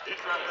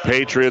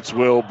 Patriots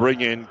will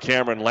bring in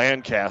Cameron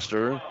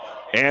Lancaster.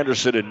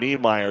 Anderson and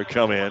Niemeyer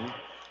come in.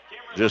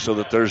 just so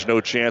that there's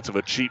no chance of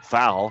a cheap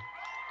foul.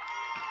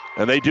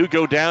 And they do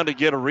go down to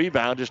get a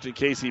rebound just in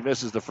case he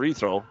misses the free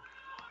throw,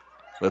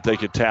 that they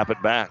could tap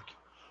it back.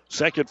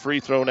 Second free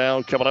throw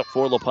now coming up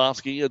for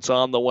Leposki. It's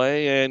on the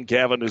way, and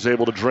Gavin is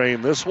able to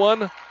drain this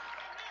one.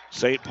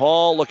 St.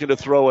 Paul looking to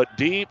throw it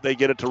deep. They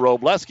get it to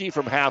Robleski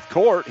from half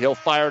court. He'll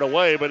fire it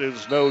away, but it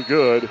is no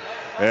good.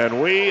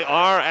 And we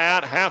are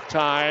at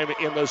halftime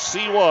in the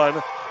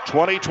C1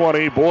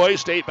 2020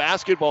 Boys State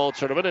Basketball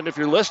Tournament. And if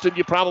you're listening,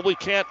 you probably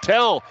can't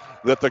tell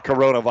that the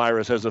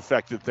coronavirus has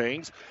affected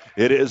things.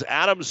 It is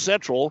Adams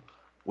Central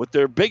with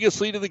their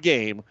biggest lead of the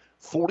game,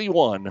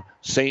 41,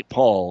 St.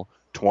 Paul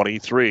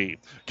 23.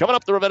 Coming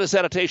up, the Ravenna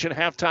Sanitation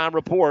halftime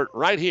report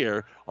right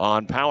here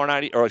on on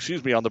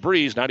the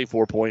Breeze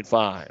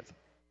 94.5.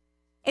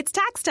 It's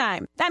tax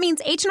time. That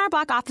means H&R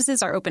Block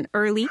offices are open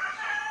early,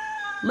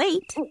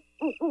 late,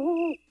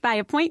 by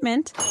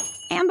appointment,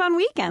 and on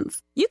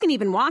weekends. You can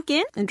even walk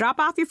in and drop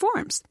off your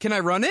forms. Can I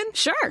run in?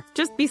 Sure.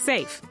 Just be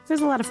safe.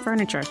 There's a lot of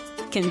furniture.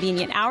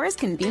 Convenient hours,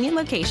 convenient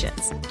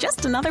locations.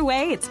 Just another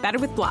way it's better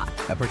with Block.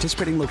 At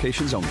participating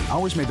locations only.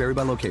 Hours may vary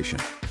by location.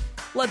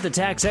 Let the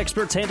tax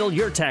experts handle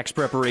your tax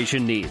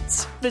preparation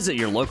needs. Visit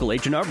your local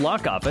H&R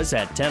Block office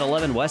at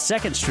 1011 West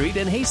 2nd Street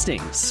in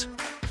Hastings.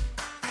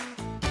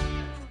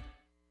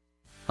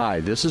 Hi,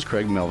 this is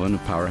Craig Melvin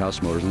of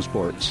Powerhouse Motors and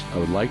Sports. I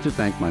would like to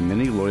thank my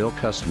many loyal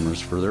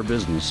customers for their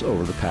business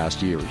over the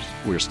past years.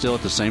 We're still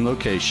at the same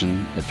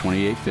location at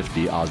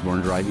 2850 Osborne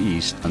Drive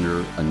East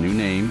under a new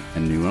name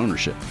and new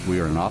ownership.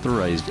 We are an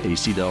authorized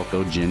AC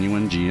Delco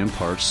genuine GM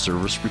parts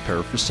service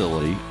repair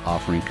facility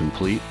offering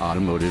complete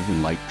automotive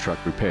and light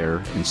truck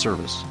repair and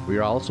service. We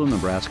are also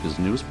Nebraska's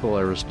newest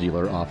Polaris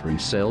dealer offering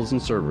sales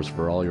and service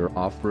for all your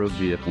off-road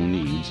vehicle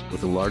needs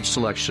with a large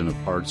selection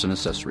of parts and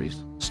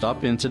accessories.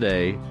 Stop in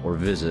today or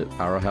visit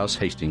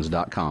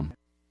PowerhouseHastings.com.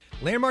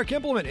 Landmark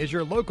Implement is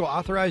your local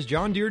authorized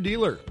John Deere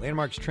dealer.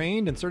 Landmark's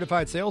trained and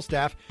certified sales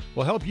staff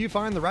will help you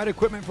find the right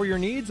equipment for your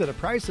needs at a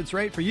price that's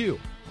right for you.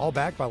 All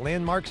backed by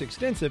Landmark's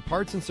extensive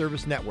parts and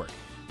service network.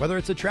 Whether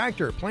it's a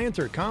tractor,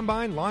 planter,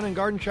 combine, lawn and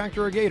garden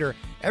tractor, or gator,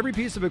 every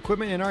piece of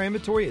equipment in our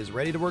inventory is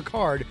ready to work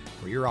hard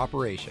for your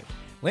operation.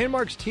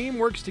 Landmark's team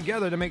works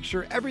together to make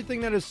sure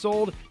everything that is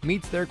sold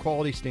meets their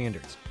quality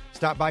standards.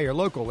 Stop by your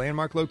local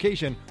Landmark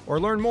location or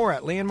learn more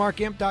at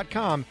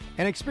landmarkimp.com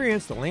and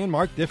experience the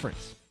Landmark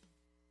difference.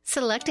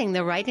 Selecting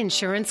the right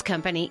insurance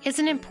company is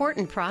an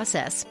important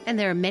process, and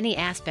there are many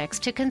aspects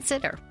to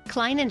consider.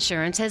 Klein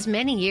Insurance has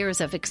many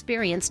years of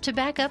experience to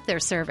back up their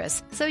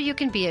service, so you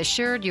can be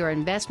assured your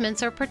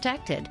investments are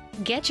protected.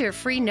 Get your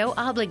free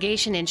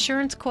no-obligation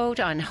insurance quote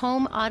on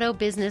home, auto,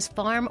 business,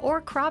 farm,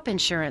 or crop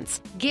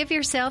insurance. Give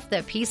yourself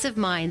the peace of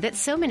mind that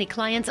so many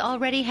clients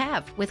already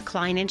have with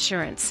Klein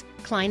Insurance.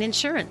 Klein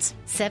Insurance,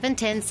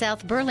 710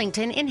 South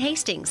Burlington in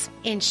Hastings.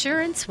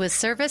 Insurance with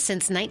service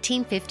since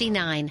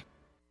 1959.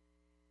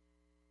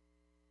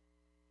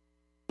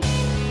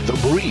 The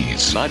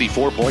Breeze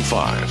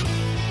 94.5.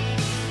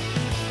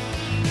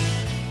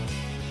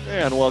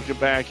 And welcome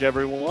back,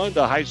 everyone,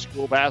 to high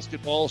school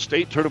basketball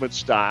state tournament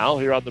style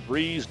here on the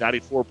Breeze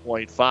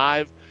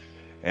 94.5.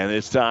 And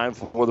it's time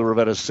for the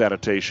Ravenna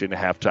Sanitation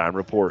halftime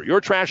report. Your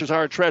trash is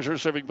our treasure,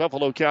 serving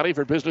Buffalo County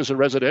for business and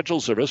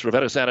residential service.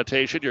 Ravenna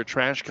Sanitation, your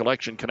trash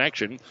collection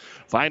connection.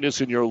 Find us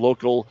in your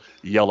local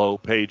yellow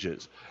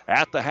pages.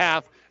 At the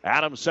half,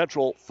 Adams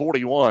Central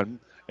 41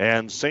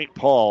 and St.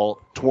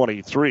 Paul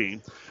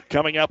 23.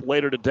 Coming up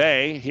later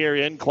today here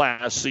in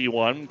Class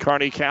C1,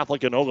 Kearney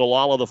Catholic and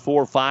Ogallala, the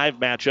 4-5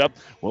 matchup.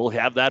 We'll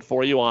have that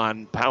for you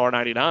on Power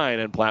 99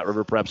 and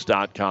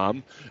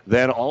PlatteRiverPreps.com.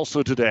 Then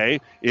also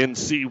today in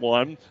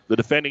C1, the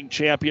defending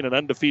champion and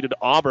undefeated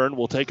Auburn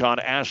will take on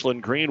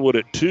Ashland Greenwood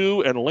at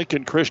 2, and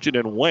Lincoln Christian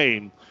and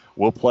Wayne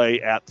will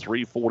play at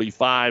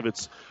 3:45.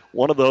 It's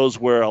one of those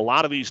where a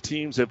lot of these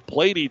teams have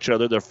played each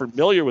other. They're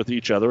familiar with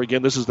each other.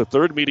 Again, this is the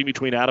third meeting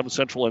between Adams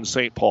Central and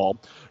St. Paul.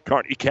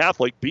 Kearney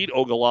Catholic beat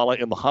Ogallala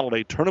in the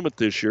holiday tournament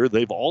this year.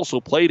 They've also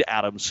played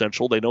Adams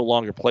Central. They no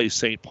longer play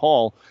St.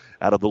 Paul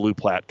out of the Lou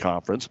Platte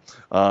Conference.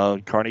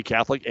 Kearney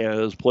Catholic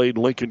has played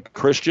Lincoln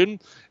Christian,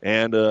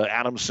 and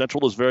Adams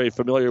Central is very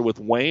familiar with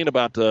Wayne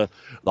about the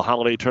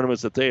holiday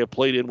tournaments that they have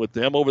played in with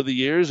them over the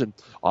years. And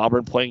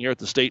Auburn playing here at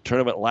the state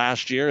tournament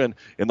last year, and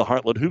in the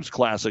Heartland Hoops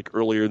Classic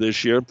earlier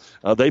this year,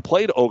 they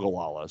played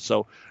Ogallala.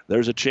 So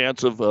there's a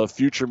chance of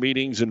future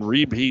meetings and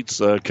repeats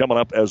coming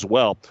up as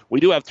well. We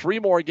do have 3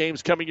 more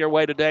games coming your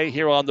way today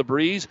here on the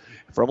Breeze.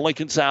 From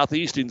Lincoln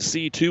Southeast in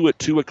C2 at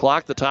 2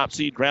 o'clock, the top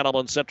seed Grand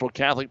Island Central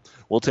Catholic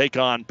will take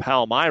on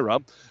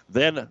Palmyra.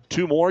 Then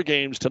 2 more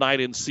games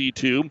tonight in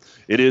C2.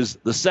 It is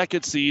the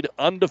second seed,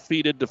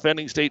 undefeated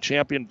defending state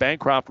champion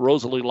Bancroft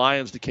Rosalie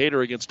Lions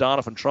Decatur against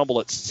Doniphan Trumbull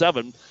at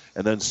 7.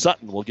 And then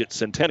Sutton will get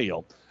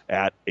Centennial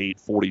at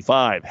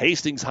 8:45.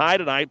 Hastings High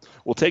tonight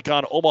will take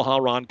on Omaha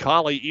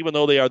Roncalli. Even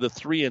though they are the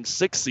 3 and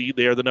 6 seed,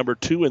 they are the number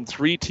 2 and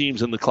 3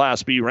 teams in the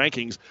Class B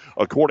rankings,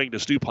 according to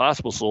Stu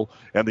Pospisil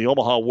and the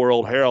Omaha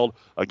World Herald.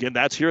 Again,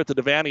 that's here at the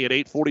Devaney at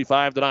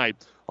 8:45 tonight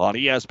on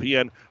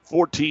ESPN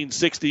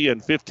 1460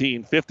 and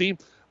 1550.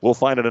 we'll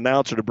find an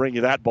announcer to bring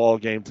you that ball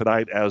game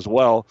tonight as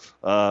well.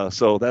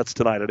 So that's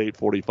tonight at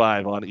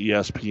 8:45 on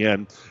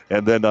ESPN.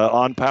 And then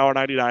on Power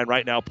 99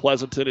 right now,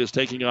 Pleasanton is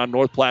taking on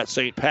North Platte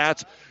St.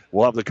 Pat's.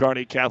 We'll have the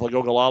Kearney Catholic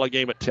Ogallala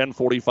game at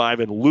 10:45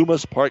 and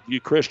Loomis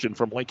Parkview Christian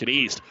from Lincoln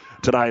East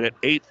tonight at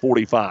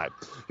 8:45.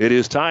 It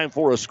is time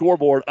for a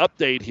scoreboard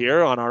update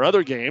here on our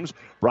other games,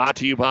 brought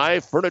to you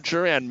by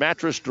Furniture and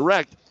Mattress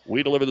Direct.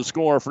 We deliver the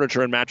score.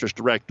 Furniture and Mattress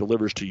Direct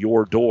delivers to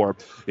your door.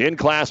 In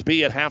Class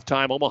B at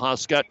halftime, Omaha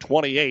Skutt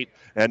 28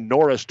 and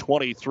Norris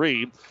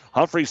 23.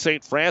 Humphrey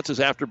St. Francis,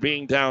 after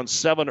being down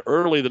 7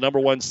 early, the number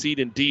 1 seed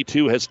in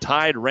D2, has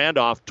tied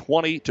Randolph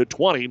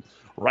 20-20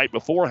 right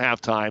before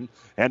halftime.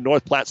 And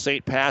North Platte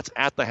St. Pat's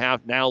at the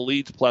half now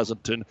leads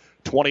Pleasanton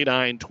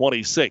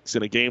 29-26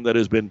 in a game that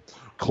has been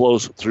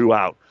close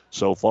throughout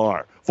so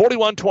far.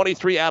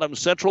 41-23 Adams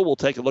Central. We'll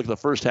take a look at the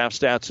first half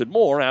stats and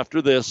more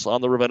after this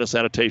on the Ravenna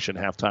Sanitation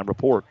Halftime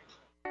Report.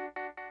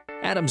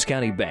 Adams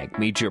County Bank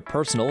meets your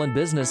personal and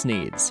business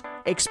needs.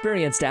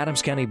 Experienced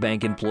Adams County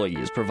Bank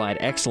employees provide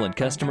excellent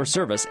customer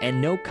service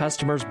and know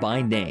customers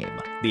by name.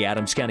 The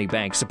Adams County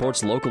Bank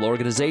supports local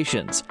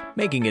organizations,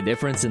 making a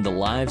difference in the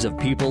lives of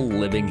people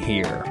living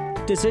here.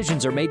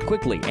 Decisions are made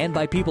quickly and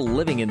by people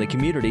living in the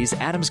communities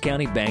Adams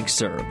County Bank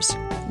serves.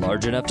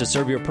 Large enough to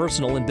serve your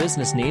personal and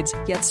business needs,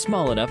 yet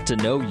small enough to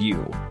know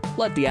you.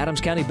 Let the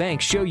Adams County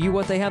Bank show you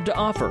what they have to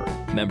offer.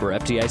 Member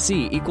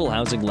FDIC, Equal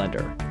Housing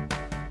Lender.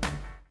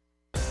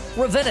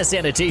 Ravenna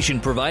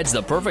Sanitation provides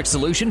the perfect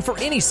solution for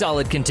any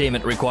solid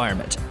containment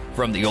requirement.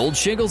 From the old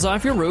shingles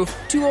off your roof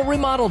to a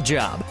remodel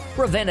job,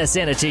 Ravenna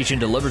Sanitation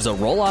delivers a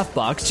roll-off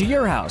box to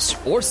your house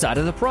or side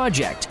of the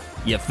project.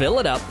 You fill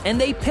it up and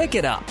they pick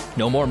it up.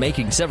 No more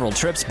making several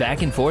trips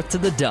back and forth to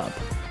the dump.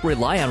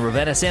 Rely on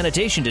Ravenna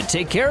Sanitation to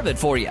take care of it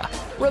for you.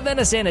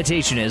 Ravenna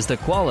Sanitation is the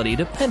quality,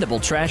 dependable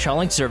trash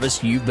hauling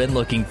service you've been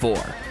looking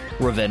for.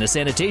 Ravenna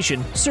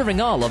Sanitation, serving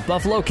all of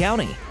Buffalo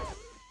County.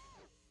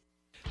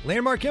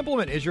 Landmark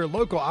Implement is your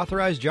local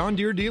authorized John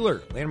Deere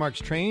dealer. Landmark's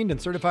trained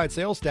and certified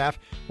sales staff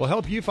will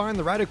help you find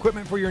the right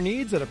equipment for your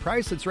needs at a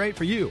price that's right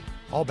for you.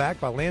 All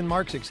backed by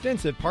Landmark's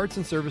extensive parts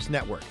and service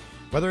network.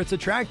 Whether it's a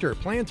tractor,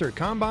 planter,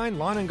 combine,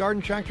 lawn and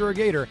garden tractor, or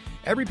gator,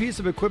 every piece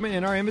of equipment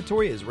in our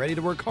inventory is ready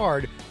to work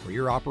hard for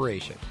your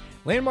operation.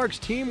 Landmark's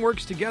team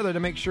works together to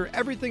make sure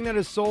everything that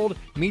is sold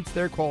meets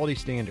their quality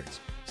standards.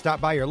 Stop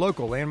by your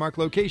local Landmark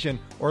location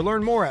or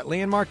learn more at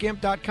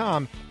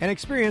landmarkimp.com and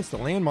experience the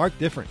Landmark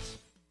difference.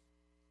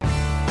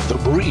 The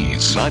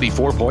Breeze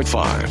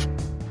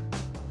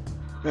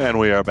 94.5. And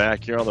we are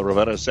back here on the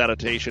Ravenna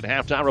Sanitation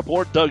Halftime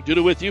Report. Doug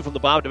Duda with you from the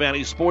Bob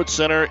Devaney Sports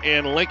Center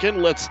in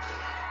Lincoln. Let's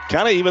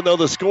kind of, even though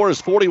the score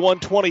is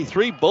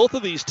 41-23, both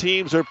of these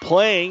teams are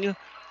playing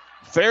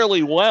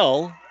fairly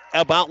well,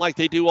 about like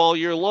they do all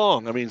year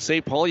long. I mean,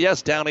 St. Paul,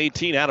 yes, down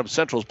 18. Adams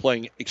Central is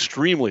playing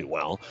extremely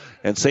well.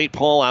 And St.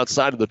 Paul,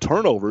 outside of the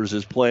turnovers,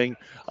 is playing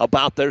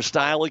about their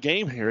style of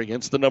game here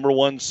against the number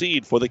 1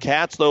 seed. For the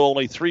Cats, though,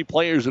 only 3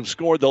 players have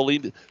scored. They'll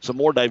need some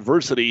more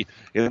diversity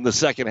in the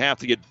second half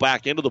to get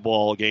back into the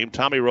ball game.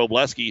 Tommy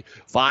Robleski,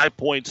 5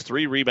 points,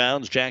 3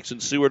 rebounds. Jackson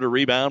Seward, a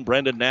rebound.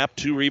 Brendan Knapp,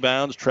 2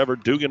 rebounds. Trevor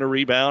Dugan, a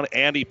rebound.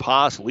 Andy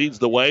Poss leads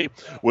the way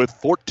with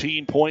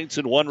 14 points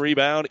and 1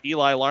 rebound.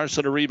 Eli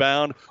Larson, a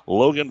rebound.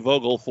 Logan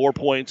Vogel, 4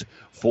 points,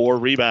 4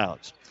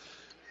 rebounds.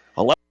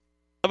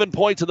 11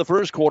 points in the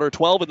first quarter,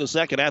 12 in the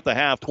second at the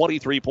half,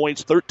 23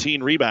 points,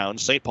 13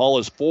 rebounds. St. Paul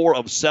is 4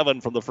 of 7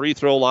 from the free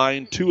throw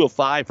line, 2 of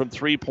 5 from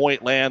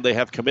three-point land. They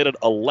have committed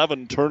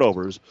 11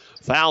 turnovers.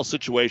 Foul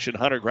situation,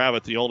 Hunter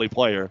Gravitt, the only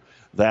player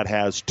that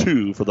has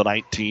 2 for the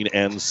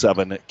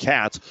 19-7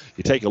 Cats.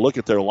 You take a look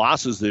at their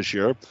losses this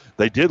year.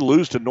 They did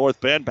lose to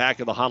North Bend back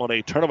in the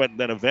Holiday Tournament and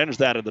then avenged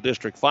that in the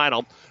district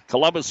final.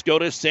 Columbus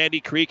Scotus, Sandy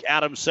Creek,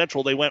 Adams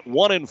Central. They went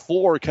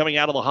 1-4 coming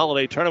out of the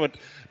Holiday Tournament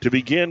to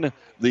begin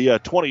the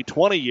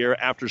 2020 year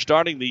after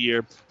starting the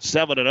year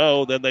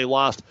 7-0. Then they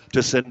lost to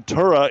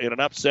Centura in an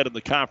upset in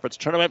the conference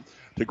tournament,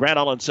 to Grand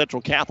Island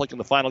Central Catholic in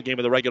the final game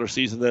of the regular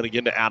season, then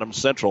again to Adams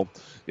Central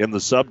in the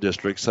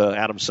sub-districts.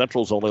 Adams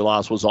Central's only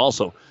loss was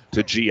also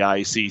to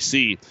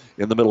GICC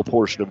in the middle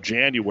portion of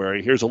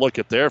January. Here's a look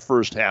at their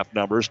first half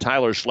numbers.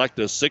 Tyler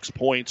Schlechter, 6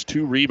 points,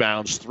 2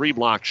 rebounds, 3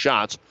 block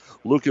shots.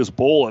 Lucas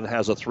Bolin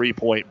has a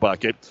 3-point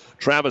bucket.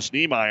 Travis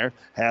Niemeyer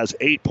has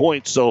 8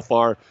 points so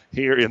far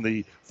here in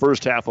the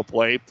first half of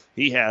play.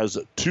 He has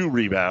 2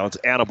 rebounds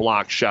and a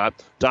block shot.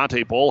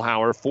 Dante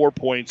Bolhauer, 4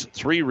 points,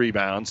 3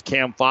 rebounds.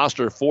 Cam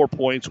Foster, 4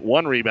 points,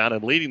 1 rebound.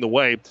 And leading the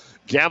way,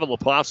 Gavin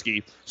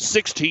Lepofsky,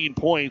 16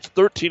 points,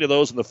 13 of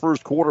those in the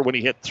first quarter when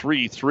he hit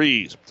 3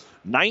 threes.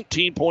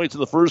 19 points in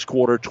the first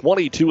quarter,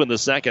 22 in the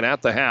second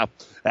at the half.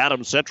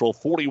 Adams Central,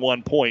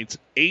 41 points,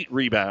 8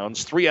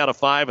 rebounds, 3 out of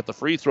 5 at the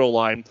free throw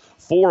line,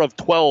 4 of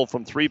 12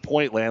 from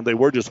three-point land. They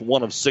were just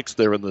 1 of 6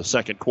 there in the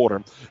second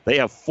quarter. They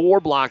have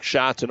 4 block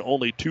shots and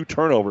only 2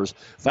 turnovers.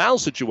 Foul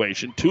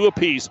situation, 2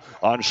 apiece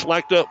on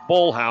Schlechter,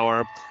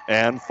 Bolhauer,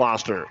 and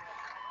Foster.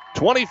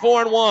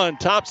 24-1,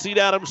 top seed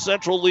Adams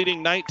Central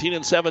leading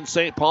 19-7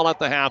 St. Paul at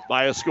the half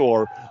by a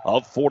score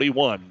of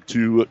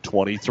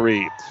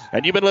 41-23.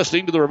 And you've been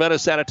listening to the Ravenna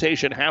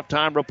Sanitation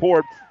Halftime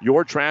Report.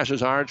 Your trash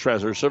is our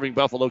treasure, serving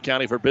Buffalo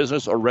County for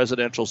business or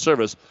residential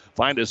service.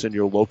 Find us in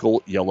your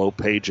local Yellow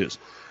Pages.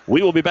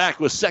 We will be back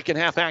with second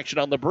half action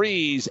on the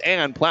Breeze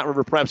and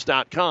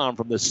PlatteRiverPreps.com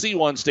from the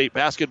C1 State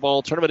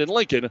Basketball Tournament in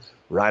Lincoln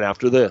right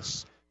after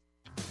this.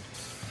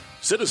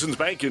 Citizens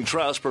Bank and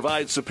Trust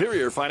provides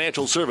superior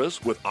financial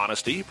service with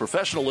honesty,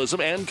 professionalism,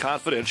 and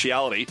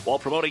confidentiality while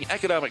promoting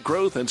economic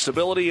growth and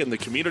stability in the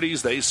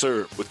communities they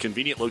serve. With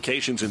convenient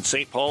locations in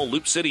St. Paul,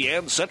 Loop City,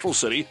 and Central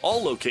City,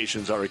 all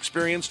locations are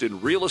experienced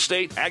in real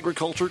estate,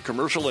 agriculture,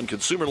 commercial, and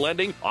consumer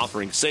lending,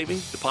 offering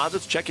savings,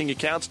 deposits, checking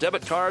accounts,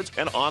 debit cards,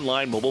 and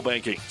online mobile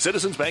banking.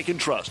 Citizens Bank and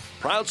Trust,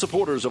 proud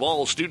supporters of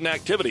all student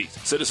activities.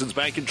 Citizens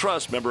Bank and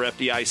Trust, member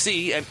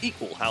FDIC, and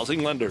equal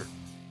housing lender.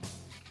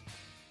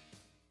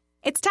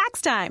 It's tax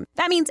time.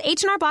 That means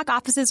H&R Block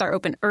offices are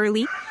open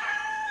early,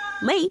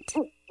 late,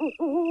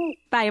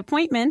 by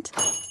appointment,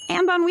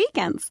 and on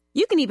weekends.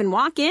 You can even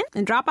walk in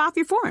and drop off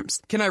your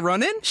forms. Can I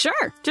run in?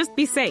 Sure. Just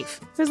be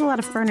safe. There's a lot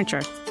of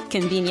furniture.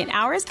 Convenient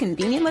hours,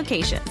 convenient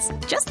locations.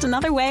 Just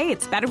another way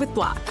it's better with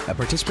Block. At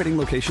participating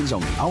locations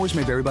only. Hours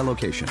may vary by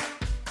location.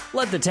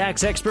 Let the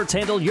tax experts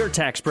handle your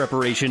tax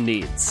preparation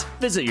needs.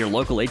 Visit your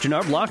local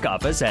H&R Block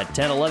office at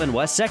 1011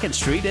 West 2nd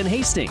Street in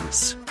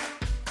Hastings.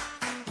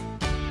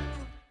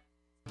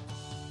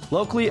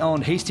 Locally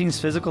owned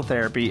Hastings Physical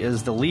Therapy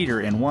is the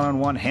leader in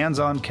one-on-one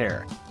hands-on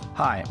care.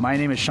 Hi, my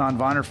name is Sean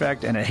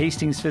Vonderfecht, and at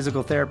Hastings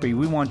Physical Therapy,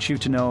 we want you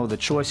to know the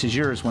choice is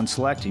yours when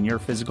selecting your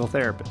physical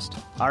therapist.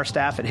 Our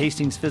staff at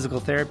Hastings Physical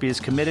Therapy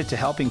is committed to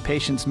helping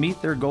patients meet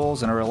their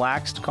goals in a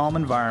relaxed, calm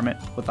environment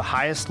with the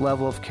highest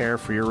level of care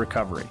for your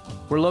recovery.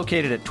 We're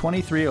located at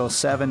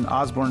 2307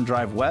 Osborne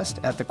Drive West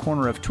at the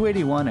corner of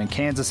 281 and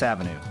Kansas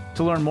Avenue.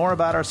 To learn more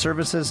about our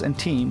services and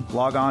team,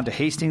 log on to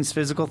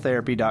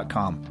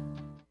HastingsPhysicalTherapy.com.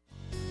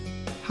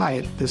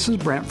 Hi, this is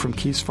Brent from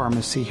Keys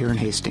Pharmacy here in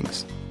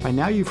Hastings. By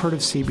now you've heard of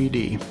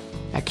CBD.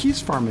 At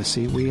Keys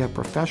Pharmacy, we have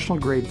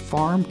professional-grade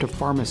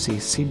farm-to-pharmacy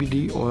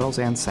CBD oils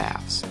and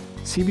salves.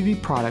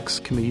 CBD products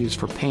can be used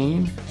for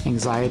pain,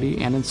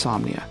 anxiety, and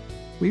insomnia.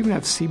 We even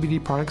have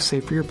CBD products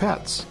safe for your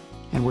pets.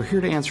 And we're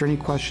here to answer any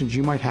questions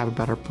you might have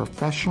about our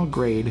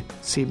professional-grade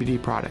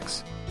CBD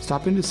products.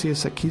 Stop in to see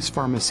us at Keys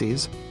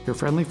Pharmacies, your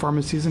friendly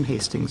pharmacies in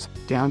Hastings,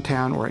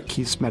 downtown, or at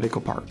Keys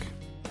Medical Park.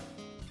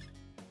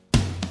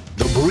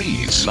 The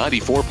Breeze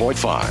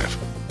 94.5.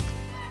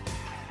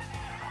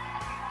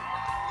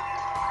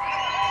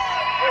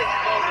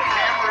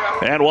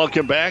 And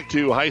welcome back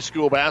to high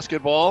school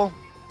basketball.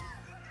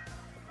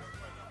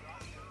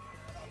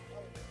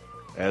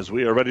 As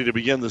we are ready to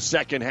begin the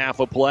second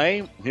half of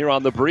play here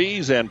on the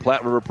Breeze and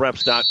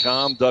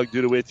PlatteRiverPreps.com. Doug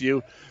Duda with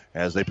you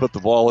as they put the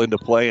ball into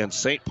play, and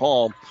St.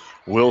 Paul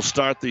will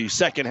start the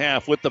second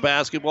half with the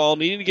basketball,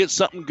 needing to get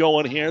something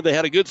going here. They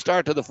had a good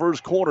start to the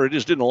first quarter. It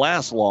just didn't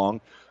last long,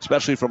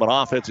 especially from an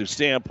offensive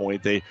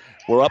standpoint. They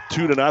were up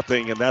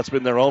 2-0, and that's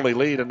been their only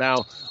lead. And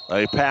now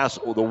a pass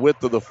with the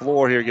width of the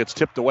floor here gets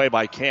tipped away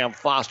by Cam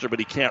Foster, but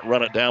he can't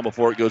run it down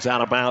before it goes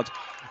out of bounds.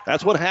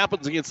 That's what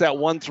happens against that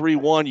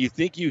 1-3-1. You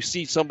think you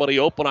see somebody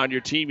open on your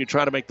team. You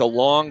try to make the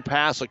long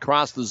pass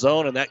across the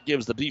zone, and that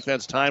gives the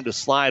defense time to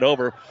slide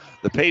over.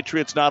 The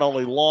Patriots not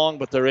only long,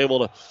 but they're able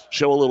to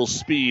show a little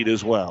speed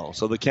as well.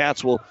 So the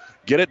Cats will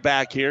get it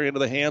back here into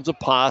the hands of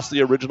Poss.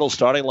 The original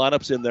starting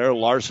lineup's in there.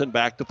 Larson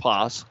back to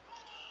Poss.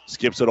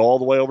 Skips it all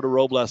the way over to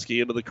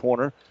Robleski into the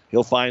corner.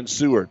 He'll find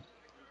Seward.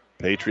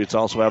 Patriots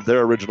also have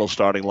their original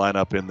starting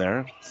lineup in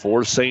there.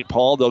 For St.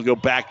 Paul, they'll go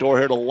backdoor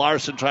here to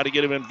Larson, try to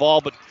get him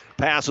involved, but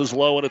pass is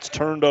low and it's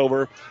turned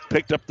over.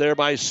 Picked up there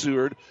by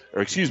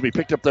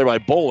picked up there by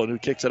Bolin, who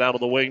kicks it out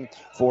of the wing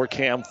for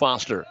Cam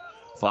Foster.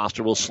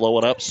 Foster will slow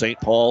it up. St.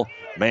 Paul,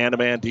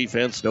 man-to-man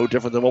defense, no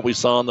different than what we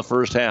saw in the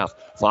first half.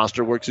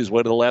 Foster works his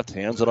way to the left,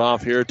 hands it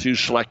off here to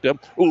Schlechter.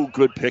 Ooh,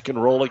 good pick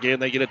and roll again.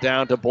 They get it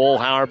down to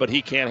Bolhauer, but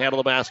he can't handle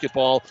the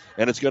basketball,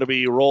 and it's going to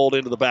be rolled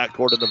into the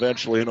backcourt and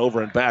eventually an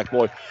over and back.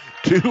 Boy,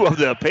 two of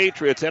the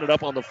Patriots ended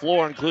up on the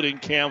floor, including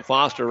Cam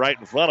Foster right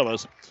in front of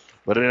us,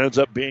 but it ends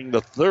up being the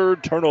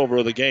third turnover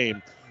of the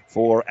game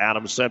for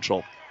Adams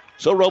Central.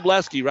 So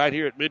Robleski right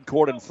here at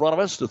midcourt in front of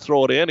us to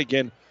throw it in.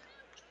 Again,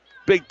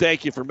 big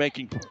thank you for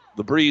making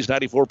the Breeze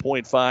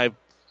 94.5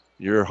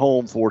 your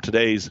home for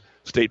today's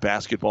state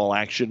basketball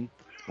action.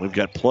 We've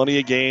got plenty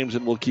of games,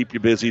 and we'll keep you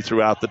busy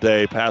throughout the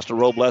day. Pass to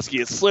Robleski.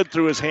 It slid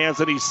through his hands,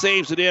 and he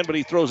saves it in, but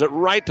he throws it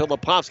right to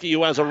Lepovsky,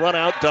 who has a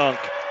run-out dunk.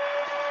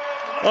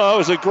 Oh, it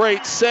was a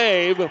great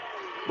save,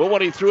 but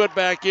when he threw it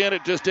back in,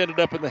 it just ended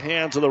up in the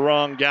hands of the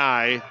wrong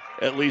guy,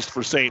 at least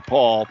for St.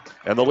 Paul.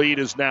 And the lead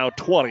is now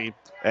 20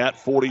 at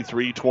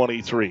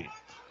 43-23.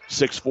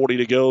 6:40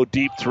 to go.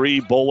 Deep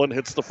three. Bolin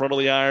hits the front of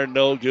the iron.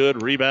 No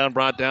good. Rebound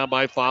brought down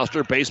by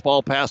Foster.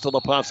 Baseball pass to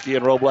Lepovsky,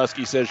 and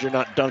Robleski says, "You're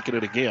not dunking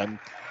it again."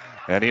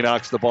 And he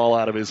knocks the ball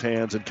out of his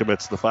hands and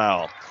commits the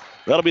foul.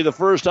 That'll be the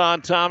first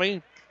on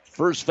Tommy.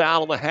 First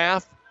foul of the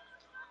half.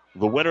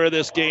 The winner of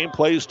this game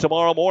plays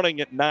tomorrow morning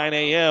at 9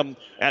 a.m.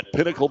 at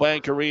Pinnacle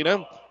Bank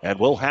Arena, and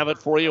we'll have it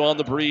for you on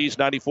the Breeze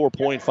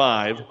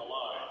 94.5.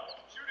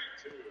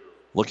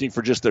 Looking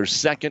for just their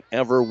second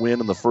ever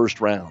win in the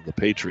first round, the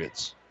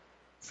Patriots.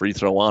 Free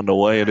throw on the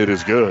way, and it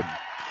is good.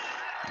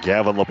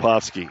 Gavin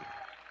Lepofsky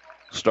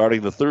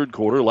starting the third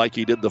quarter like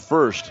he did the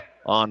first,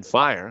 on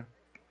fire.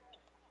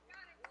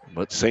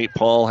 But St.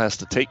 Paul has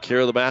to take care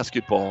of the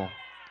basketball.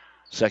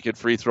 Second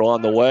free throw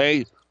on the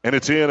way, and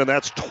it's in, and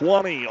that's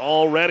 20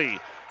 already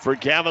for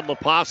Gavin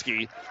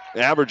Lepofsky.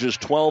 Averages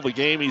 12 a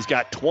game. He's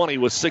got 20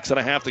 with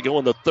 6.5 to go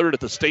in the third at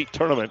the state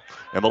tournament,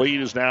 and the lead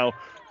is now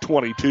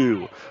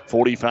 22,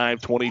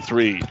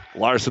 45-23.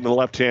 Larson in the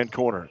left-hand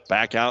corner.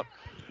 Back out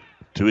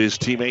to his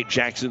teammate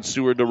Jackson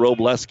Seward to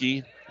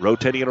Robleski.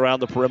 Rotating it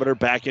around the perimeter.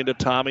 Back into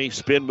Tommy.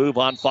 Spin move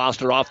on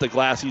Foster off the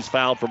glass. He's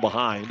fouled from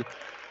behind.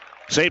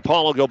 St.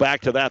 Paul will go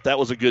back to that. That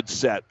was a good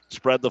set.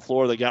 Spread the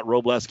floor. They got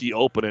Robleski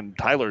open, and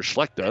Tyler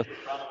Schlechter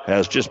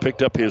has just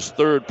picked up his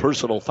third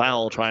personal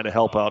foul trying to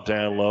help out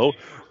down low.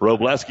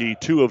 Robleski,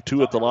 2 of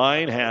 2 at the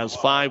line, has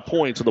 5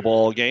 points in the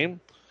ball game,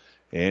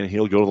 and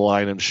he'll go to the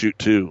line and shoot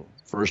 2.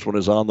 First one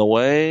is on the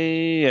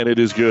way, and it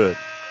is good.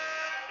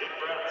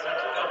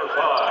 Number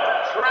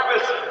 5,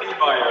 Travis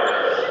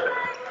Niemeyer.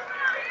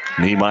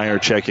 Niemeyer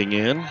checking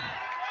in.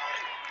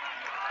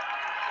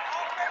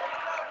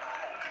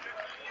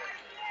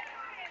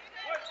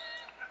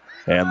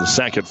 And the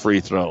second free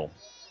throw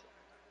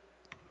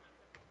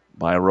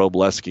by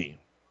Robleski.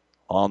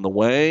 On the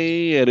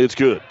way, and it's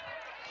good.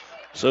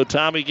 So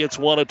Tommy gets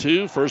 1 of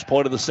 2. First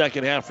point of the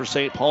second half for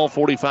St. Paul,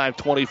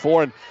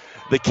 45-24. And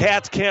the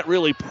Cats can't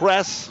really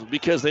press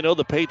because they know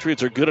the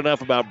Patriots are good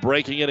enough about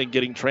breaking it and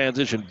getting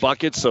transition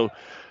buckets. So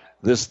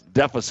this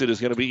deficit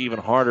is going to be even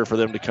harder for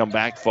them to come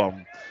back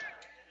from.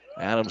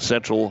 Adams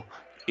Central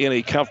in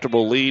a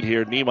comfortable lead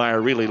here.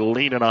 Niemeyer really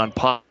leaning on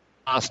Poss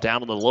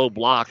down in the low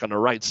block on the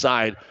right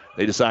side.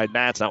 They decide,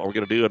 that's not what we're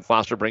going to do, and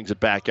Foster brings it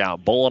back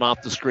out. Bolin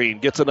off the screen,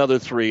 gets another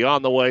 3.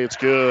 On the way, it's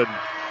good.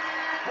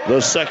 The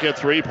second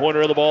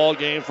three-pointer of the ball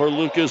game for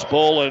Lucas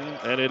Bolin,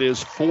 and it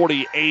is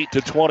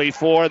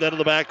 48-24. Then in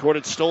the backcourt,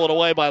 it's stolen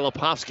away by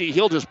Lepofsky.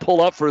 He'll just pull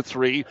up for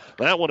 3.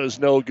 That one is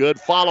no good.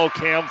 Follow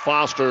Cam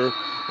Foster,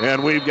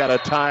 and we've got a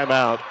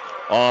timeout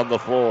on the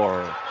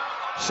floor.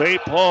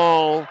 St.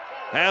 Paul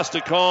has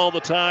to call the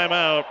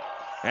timeout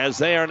as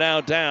they are now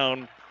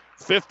down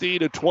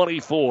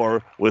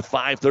 50-24 with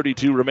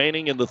 5:32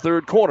 remaining in the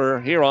third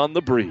quarter here on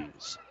the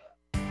Breeze.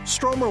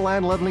 Stromer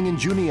Land Leveling in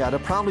Juniata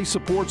proudly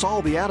supports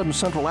all the Adams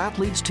Central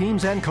athletes,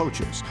 teams, and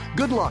coaches.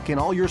 Good luck in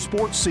all your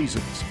sports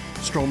seasons.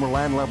 Stromer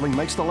Land Leveling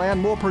makes the land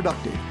more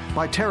productive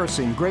by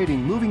terracing,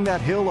 grading, moving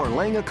that hill, or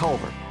laying a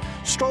culvert.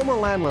 Stromer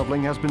Land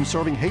Leveling has been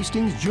serving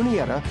Hastings,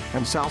 Juniata,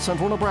 and South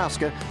Central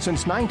Nebraska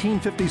since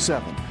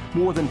 1957.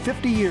 More than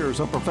 50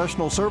 years of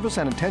professional service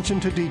and attention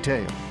to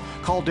detail.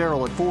 Call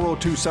Darrell at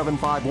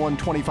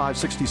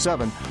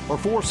 402-751-2567 or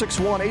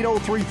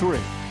 461-8033.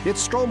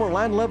 It's Stromer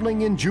Land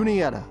Leveling in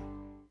Juniata.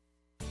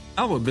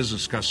 Alva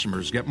business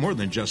customers get more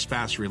than just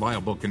fast,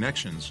 reliable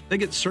connections. They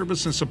get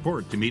service and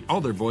support to meet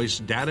all their voice,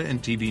 data,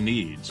 and TV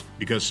needs.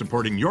 Because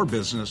supporting your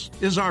business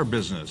is our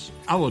business.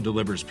 Alva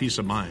delivers peace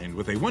of mind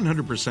with a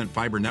 100%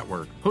 fiber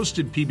network,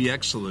 hosted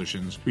PBX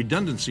solutions,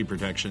 redundancy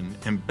protection,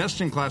 and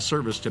best-in-class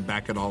service to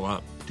back it all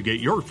up. To get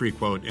your free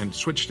quote and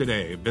switch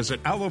today,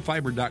 visit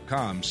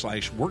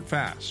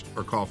allofiber.com/workfast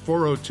or call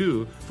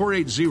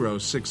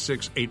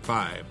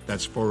 402-480-6685.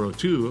 That's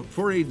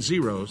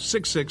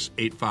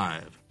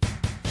 402-480-6685.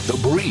 The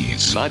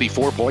Breeze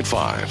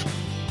 94.5.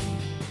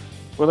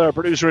 With our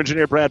producer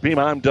engineer Brad Beam,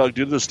 I'm Doug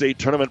Duda. The state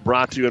tournament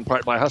brought to you in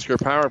part by Husker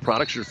Power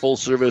Products, your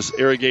full-service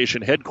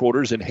irrigation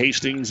headquarters in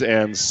Hastings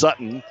and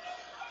Sutton.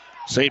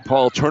 St.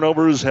 Paul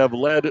turnovers have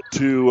led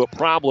to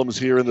problems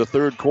here in the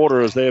third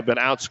quarter as they have been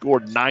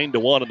outscored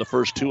 9-1 in the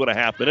first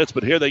 2.5 minutes.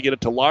 But here they get it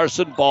to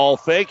Larson, ball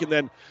fake, and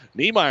then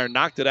Niemeyer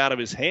knocked it out of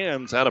his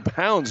hands, out of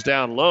bounds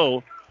down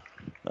low.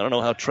 I don't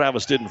know how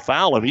Travis didn't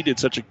foul him. He did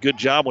such a good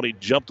job when he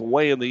jumped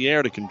way in the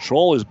air to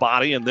control his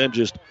body and then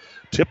just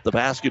tipped the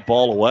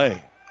basketball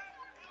away.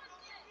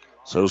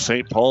 So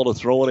St. Paul to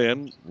throw it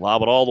in,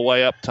 lob it all the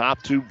way up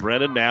top to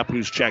Brennan Knapp,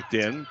 who's checked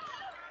in.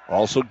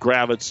 Also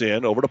Gravitz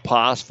in, over to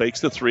Poss, fakes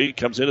the 3,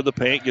 comes into the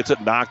paint, gets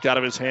it knocked out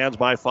of his hands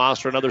by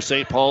Foster. Another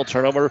St. Paul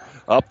turnover,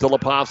 up to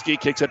Lepofsky,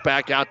 kicks it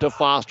back out to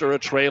Foster. A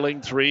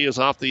trailing 3 is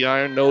off the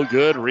iron, no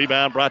good.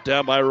 Rebound brought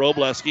down by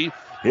Robleski,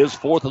 his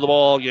 4th of the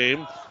ball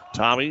game.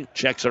 Tommy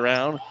checks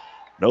around.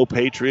 No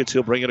Patriots.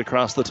 He'll bring it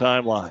across the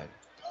timeline.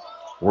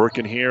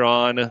 Working here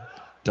on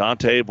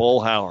Dante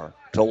Bolhauer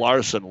to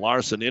Larson.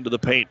 Larson into the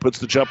paint. Puts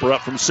the jumper up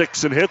from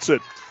 6 and hits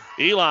it.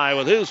 Eli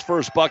with his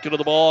first bucket of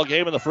the ball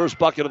game and the first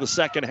bucket of the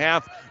second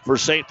half for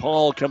St.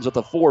 Paul comes at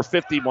the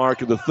 4:50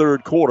 mark in the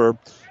third quarter.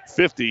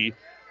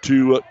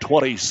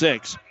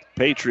 50-26.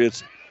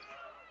 Patriots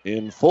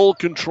in full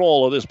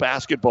control of this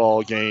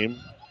basketball game.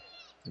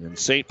 And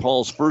St.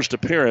 Paul's first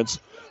appearance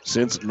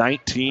since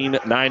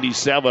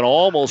 1997,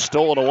 almost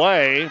stolen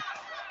away.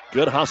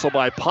 Good hustle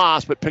by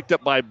Poss, but picked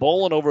up by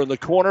Bolin over in the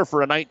corner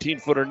for a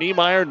 19-footer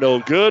Niemeyer. No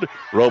good.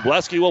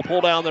 Robleski will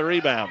pull down the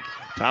rebound.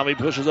 Tommy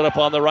pushes it up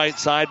on the right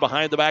side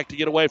behind the back to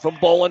get away from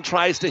Bolin.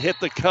 Tries to hit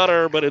the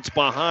cutter, but it's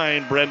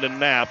behind Brendan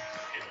Knapp.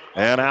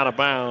 And out of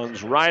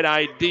bounds. Right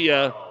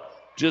idea.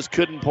 Just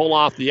couldn't pull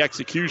off the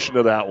execution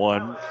of that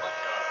one.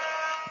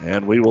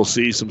 And we will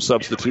see some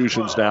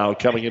substitutions now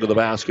coming into the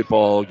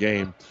basketball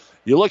game.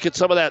 You look at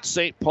some of that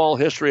St. Paul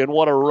history and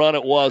what a run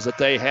it was that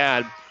they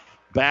had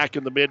back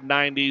in the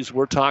mid-'90s.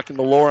 We're talking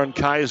the Lauren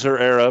Kaiser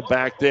era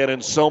back then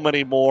and so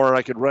many more.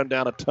 I could run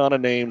down a ton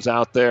of names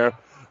out there.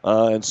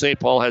 And St.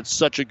 Paul had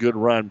such a good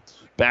run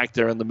back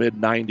there in the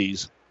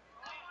mid-'90s,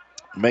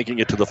 making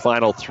it to the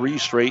final 3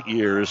 straight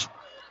years,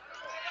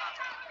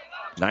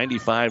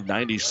 95,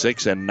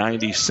 96, and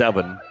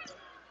 97.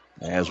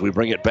 As we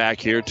bring it back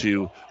here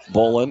to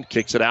Bolin,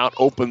 kicks it out,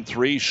 open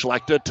 3,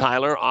 Schlechter,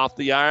 Tyler off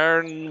the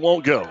iron,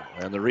 won't go.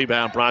 And the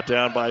rebound brought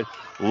down by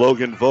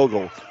Logan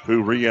Vogel,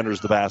 who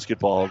re-enters the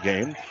basketball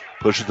game.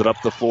 Pushes it up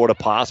the floor to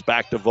Poss,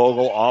 back to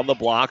Vogel on the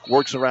block,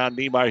 works around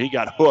Niemeyer. He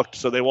got hooked,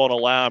 so they won't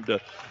allow him to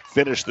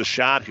finish the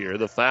shot here.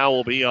 The foul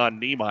will be on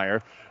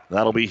Niemeyer.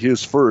 That'll be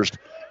his first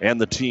and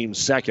the team's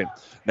second.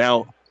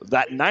 Now,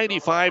 that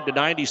 95 to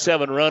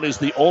 97 run is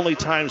the only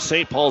time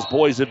St. Paul's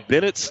boys have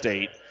been at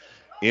state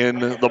in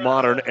the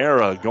modern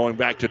era, going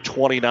back to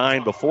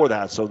 29 before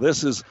that. So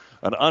this is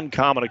an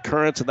uncommon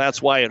occurrence, and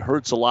that's why it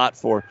hurts a lot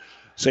for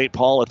St.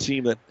 Paul, a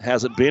team that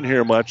hasn't been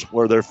here much,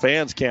 where their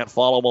fans can't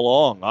follow them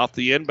along. Off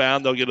the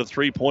inbound, they'll get a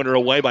 3-pointer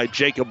away by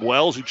Jacob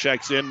Wells, who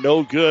checks in.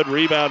 No good.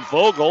 Rebound,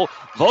 Vogel.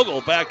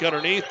 Vogel back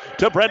underneath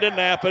to Brendan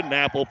Knapp, and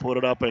Knapp will put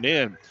it up and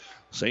in.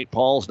 St.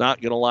 Paul's not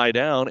going to lie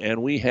down,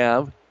 and we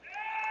have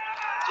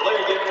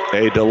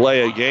a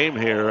delay of game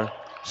here.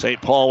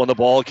 St. Paul, when the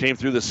ball came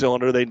through the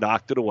cylinder, they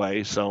knocked it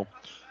away. So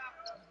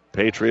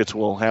Patriots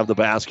will have the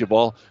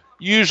basketball.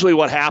 Usually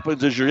what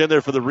happens is you're in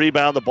there for the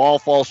rebound, the ball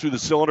falls through the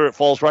cylinder, it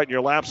falls right in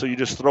your lap, so you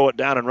just throw it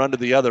down and run to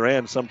the other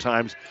end.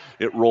 Sometimes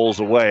it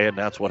rolls away, and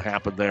that's what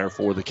happened there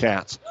for the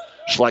Cats.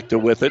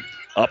 Schlechter with it,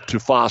 up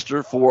to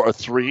Foster for a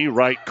 3,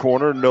 right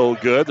corner, no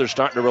good. They're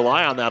starting to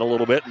rely on that a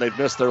little bit, and they've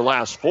missed their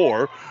last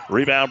 4.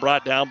 Rebound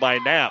brought down by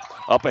Knapp.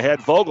 Up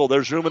ahead, Vogel.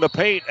 There's room in the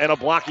paint, and a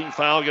blocking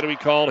foul going to be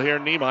called here.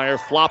 Niemeyer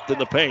flopped in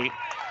the paint,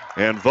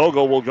 and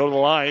Vogel will go to the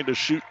line to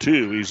shoot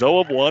 2. He's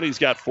 0 of 1. He's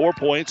got 4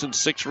 points and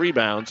 6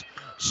 rebounds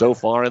so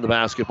far in the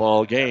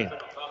basketball game.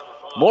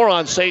 More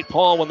on St.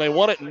 Paul. When they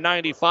won it in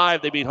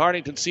 95, they beat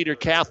Hartington Cedar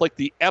Catholic,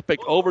 the epic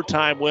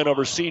overtime win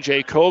over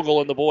C.J.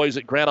 Kogel and the boys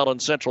at Grand Island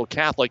Central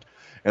Catholic,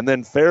 and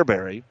then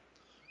Fairbury.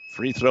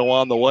 Free throw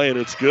on the way, and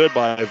it's good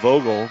by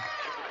Vogel.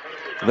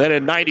 Then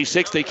in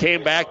 96, they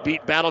came back,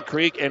 beat Battle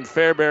Creek and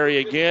Fairbury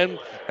again,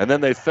 and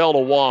then they fell to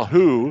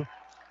Wahoo.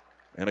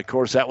 And, of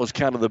course, that was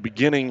kind of the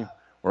beginning,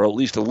 or at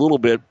least a little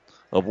bit,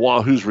 of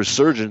Wahoo's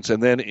resurgence.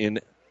 And then in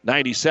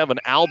 97,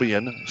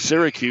 Albion,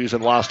 Syracuse,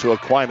 and lost to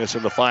Aquinas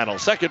in the final.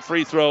 Second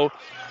free throw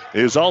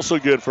is also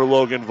good for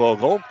Logan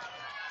Vogel.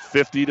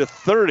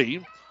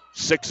 50-30,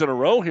 6 in a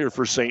row here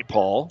for St.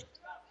 Paul,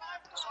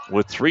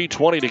 with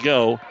 3:20 to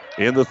go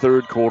in the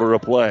third quarter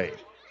of play.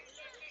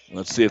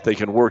 Let's see if they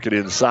can work it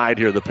inside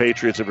here. The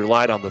Patriots have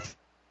relied on the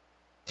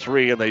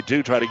 3, and they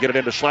do try to get it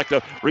into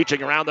Schlechter.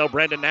 Reaching around, though,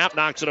 Brendan Knapp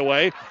knocks it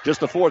away.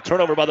 Just the 4th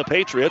turnover by the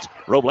Patriots.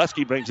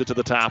 Robleski brings it to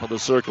the top of the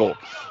circle.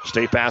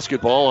 State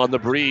basketball on the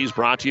breeze,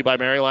 brought to you by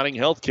Mary Lanning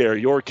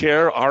Healthcare. Your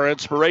care, our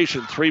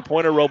inspiration.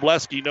 3-pointer,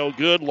 Robleski, no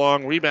good.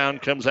 Long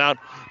rebound comes out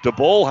to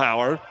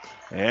Bolhauer,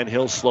 and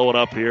he'll slow it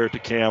up here to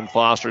Cam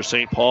Foster.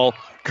 St. Paul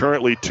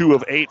currently 2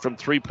 of 8 from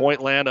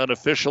three-point land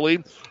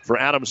unofficially. For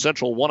Adams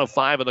Central, 1 of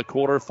 5 in the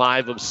quarter,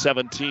 5 of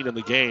 17 in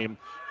the game.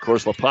 Of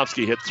course,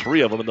 Lepofsky hit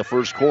 3 of them in the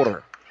first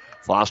quarter.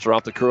 Foster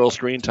off the curl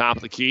screen, top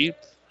of the key.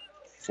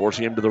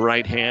 Forcing him to the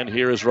right hand.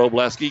 Here is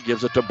Robleski.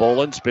 Gives it to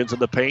Bolin. Spins in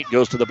the paint.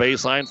 Goes to the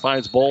baseline.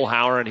 Finds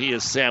Bolhauer, and he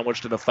is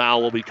sandwiched, and a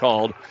foul will be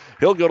called.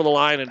 He'll go to the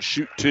line and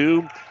shoot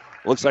 2.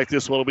 Looks like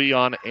this one will be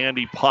on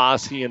Andy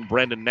Poss. He and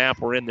Brendan Knapp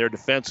were in there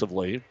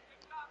defensively.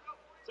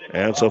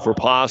 And so for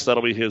Poss,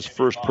 that'll be his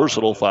first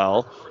personal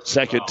foul.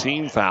 Second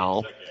team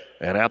foul.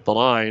 And at the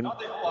line,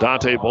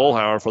 Dante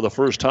Bolhauer for the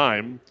first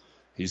time.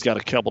 He's got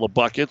a couple of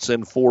buckets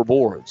and 4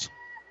 boards.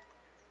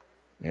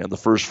 And the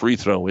first free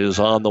throw is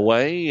on the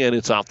way, and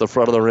it's off the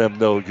front of the rim,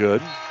 no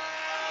good.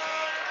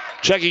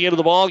 Checking into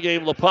the ball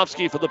game,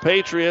 Lepofsky for the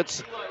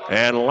Patriots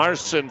and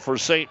Larson for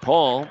St.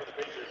 Paul.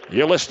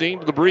 You're listening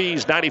to The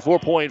Breeze,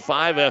 94.5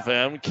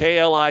 FM,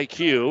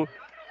 KLIQ,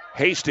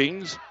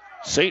 Hastings,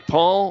 St.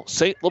 Paul,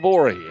 St.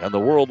 Laborie, and the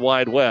World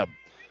Wide Web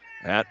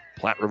at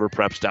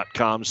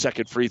PlatteRiverPreps.com.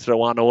 Second free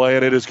throw on the way,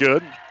 and it is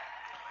good.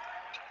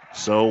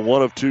 So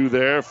 1 of 2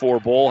 there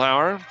for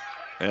Bolhauer.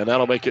 And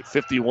that'll make it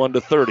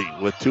 51-30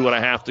 with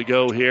 2.5 to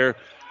go here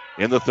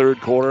in the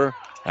third quarter.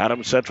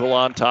 Adams Central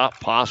on top.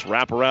 Poss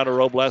wrap around to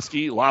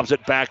Robleski. Lobs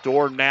it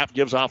backdoor. Knapp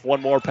gives off one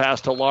more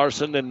pass to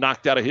Larson and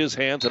knocked out of his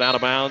hands and out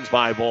of bounds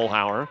by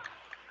Bolhauer.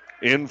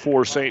 In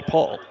for St.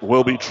 Paul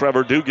will be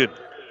Trevor Dugan.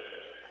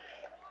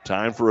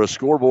 Time for a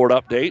scoreboard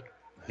update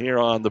here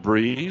on The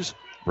Breeze.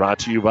 Brought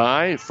to you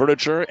by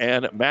Furniture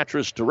and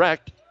Mattress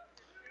Direct.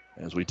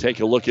 As we take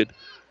a look at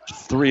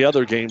 3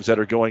 other games that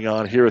are going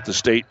on here at the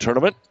state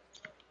tournament.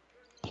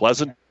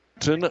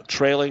 Pleasanton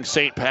trailing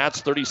St.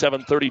 Pat's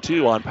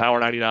 37-32 on Power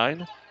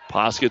 99.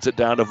 Poss gets it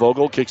down to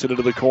Vogel, kicks it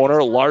into the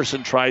corner.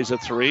 Larson tries a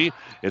 3.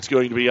 It's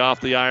going to be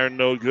off the iron,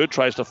 no good.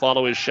 Tries to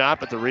follow his shot,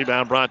 but the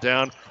rebound brought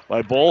down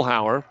by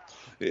Bolhauer.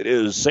 It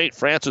is St.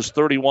 Francis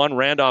 31,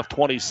 Randolph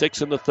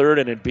 26 in the third,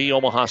 and in B,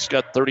 Omaha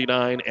Skutt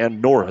 39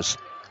 and Norris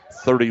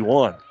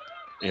 31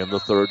 in the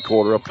third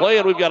quarter of play.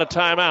 And we've got a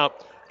timeout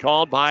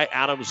called by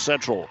Adams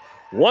Central.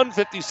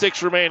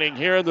 1:56 remaining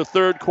here in the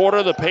third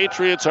quarter. The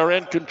Patriots are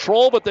in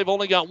control, but they've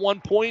only got 1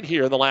 point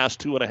here in the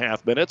last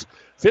 2.5 minutes.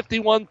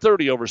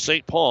 51-30 over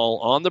St. Paul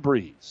on the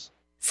Breeze.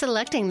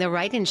 Selecting the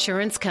right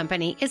insurance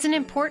company is an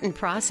important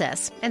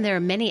process, and there are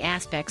many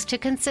aspects to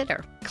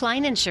consider.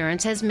 Klein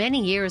Insurance has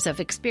many years of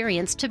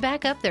experience to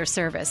back up their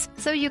service,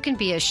 so you can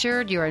be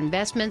assured your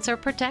investments are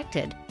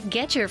protected.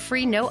 Get your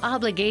free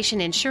no-obligation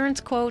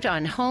insurance quote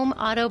on home,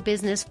 auto,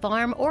 business,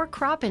 farm, or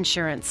crop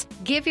insurance.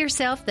 Give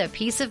yourself the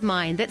peace of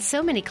mind that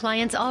so many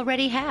clients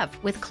already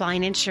have with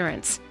Klein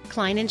Insurance.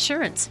 Klein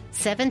Insurance,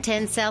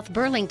 710 South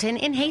Burlington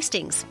in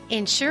Hastings.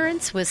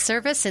 Insurance with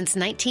service since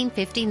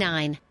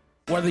 1959.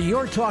 Whether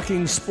you're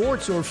talking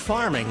sports or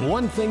farming,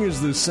 one thing is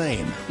the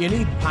same. You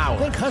need power.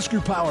 Think Husker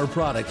Power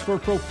products for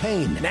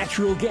propane,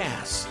 natural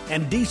gas,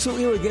 and diesel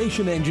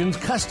irrigation engines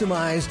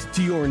customized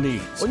to your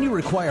needs. When you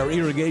require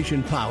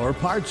irrigation power,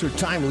 parts, or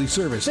timely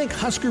service, think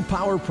Husker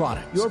Power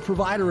products, your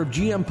provider of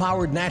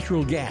GM-powered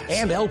natural gas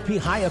and LP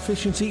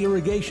high-efficiency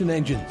irrigation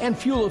engines and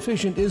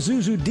fuel-efficient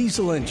Isuzu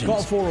diesel engines.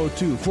 Call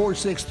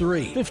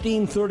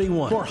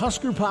 402-463-1531 for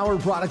Husker Power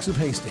Products of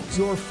Hastings,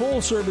 your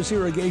full-service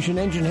irrigation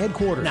engine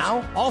headquarters.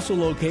 Now, also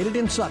located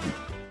in Sutton.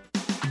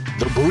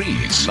 The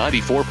Breeze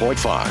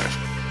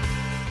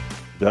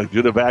 94.5. Doug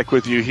Duda back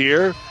with you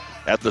here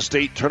at the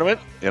state tournament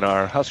in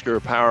our Husker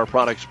Power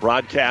Products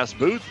broadcast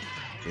booth.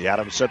 The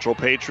Adams Central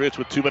Patriots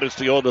with 2 minutes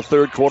to go in the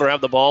third quarter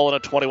have the ball in a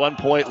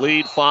 21-point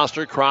lead.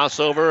 Foster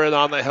crossover, and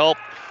on the help,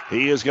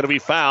 he is going to be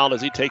fouled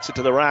as he takes it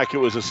to the rack. It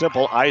was a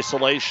simple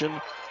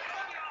isolation,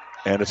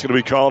 and it's going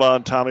to be called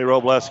on Tommy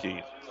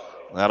Robleski.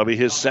 That'll be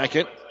his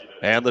second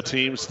and the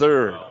team's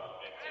third.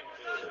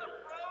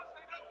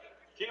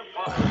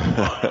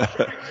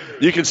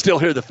 You can still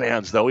hear the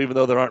fans, though, even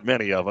though there aren't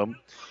many of them.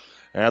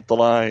 At the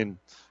line,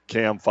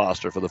 Cam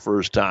Foster for the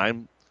first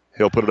time.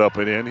 He'll put it up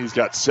and in. He's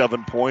got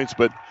 7 points,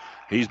 but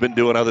he's been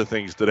doing other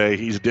things today.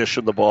 He's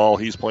dishing the ball.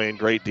 He's playing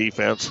great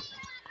defense.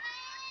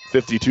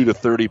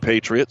 52-30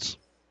 Patriots.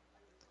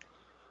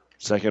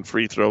 Second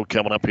free throw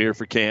coming up here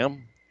for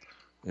Cam.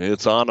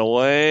 It's on the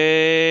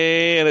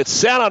way, and it's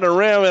sat on the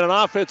rim, and an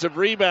offensive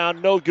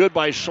rebound, no good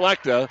by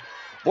Schlechter.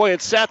 Boy,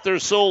 it sat there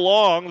so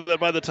long that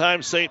by the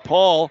time St.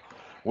 Paul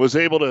was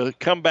able to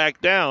come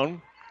back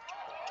down,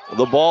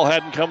 the ball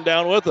hadn't come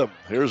down with him.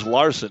 Here's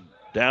Larson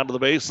down to the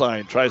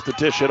baseline, tries to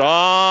dish it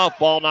off,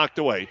 ball knocked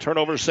away.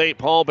 Turnover St.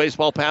 Paul,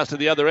 baseball pass to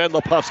the other end.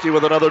 Lepofsky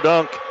with another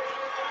dunk.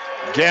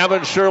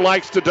 Gavin sure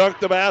likes to dunk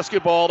the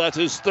basketball. That's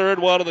his third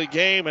one of the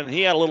game, and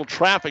he had a little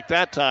traffic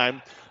that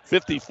time.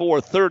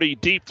 54-30,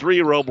 deep three.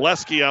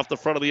 Robleski off the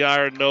front of the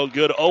iron, no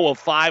good. 0 of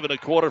 5 in a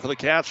quarter for the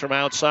Cats from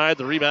outside.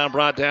 The rebound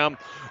brought down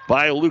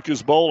by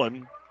Lucas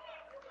Bolin.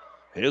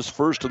 His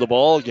first of the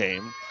ball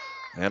game.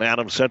 And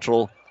Adams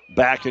Central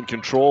back in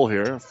control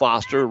here.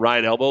 Foster,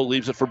 right elbow,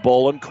 leaves it for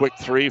Bolin. Quick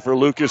three for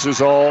Lucas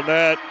is all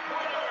net.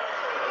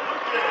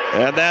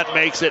 And that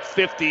makes it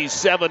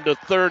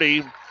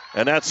 57-30.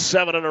 And that's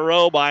 7 in a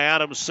row by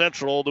Adams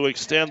Central to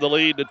extend the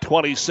lead to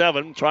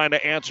 27. Trying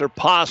to answer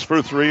Poss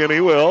for 3, and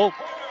he will.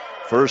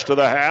 First of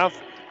the half.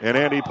 And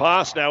Andy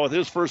Poss now with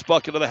his first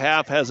bucket of the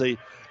half has a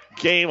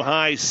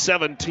game-high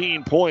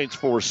 17 points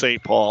for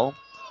St. Paul.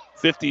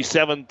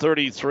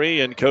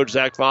 57-33, and Coach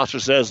Zach Foster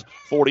says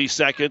 40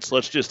 seconds.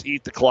 Let's just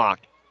eat the clock.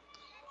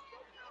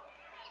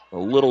 A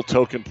little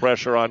token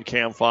pressure on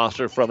Cam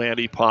Foster from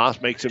Andy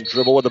Poss. Makes him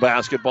dribble with the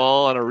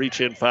basketball, and a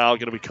reach-in foul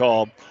going to be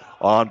called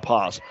on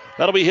Poss.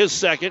 That'll be his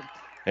second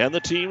and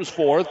the team's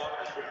fourth.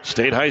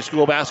 State high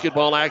school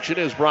basketball action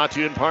is brought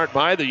to you in part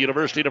by the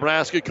University of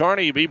Nebraska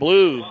Kearney. Be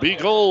blue, be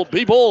gold,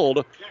 be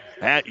bold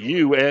at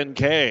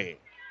UNK.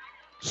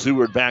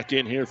 Seward back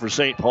in here for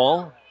St.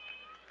 Paul.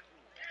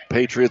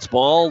 Patriots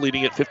ball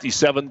leading at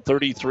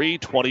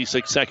 57-33.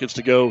 26 seconds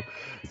to go.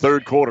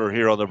 Third quarter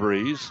here on the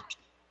Breeze.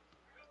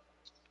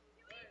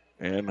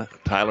 And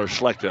Tyler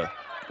Schlechter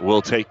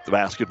will take the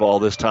basketball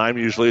this time.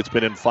 Usually it's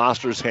been in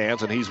Foster's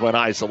hands, and he's went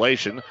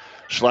isolation.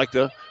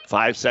 Schlechter,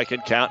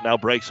 5-second count, now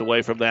breaks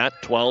away from that.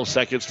 12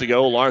 seconds to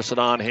go. Larson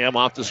on him,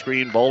 off the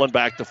screen. Bolin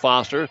back to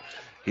Foster.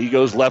 He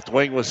goes left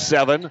wing with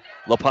 7.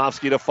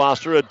 Lepofsky to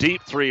Foster, a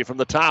deep three from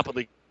the top of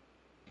the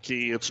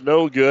key. It's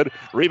no good.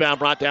 Rebound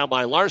brought down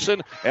by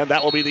Larson, and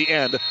that will be the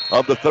end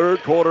of the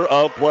third quarter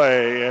of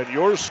play. And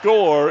your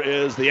score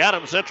is the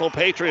Adams Central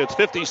Patriots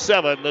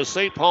 57, the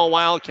St. Paul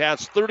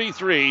Wildcats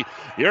 33.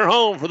 You're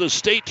home for the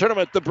state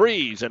tournament, The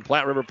Breeze, and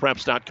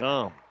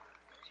PlatteRiverPreps.com.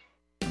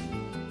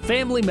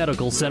 Family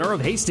Medical Center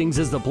of Hastings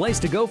is the place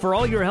to go for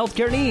all your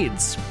healthcare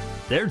needs.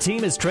 Their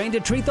team is trained to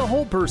treat the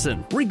whole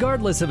person,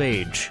 regardless of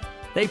age.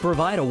 They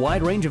provide a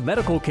wide range of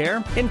medical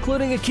care,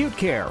 including acute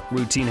care,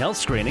 routine health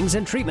screenings,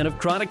 and treatment of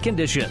chronic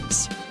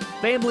conditions.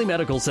 Family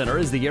Medical Center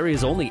is the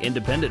area's only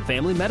independent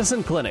family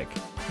medicine clinic.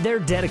 They're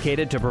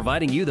dedicated to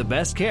providing you the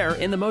best care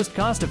in the most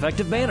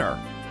cost-effective manner.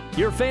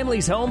 Your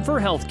family's home for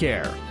health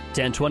care.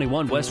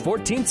 1021 West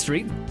 14th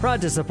Street,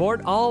 proud to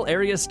support all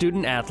area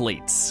student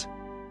athletes.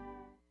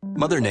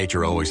 Mother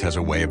Nature always has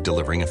a way of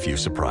delivering a few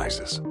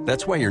surprises.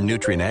 That's why your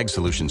Nutrien Ag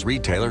Solutions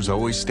retailer's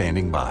always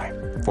standing by.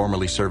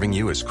 Formerly serving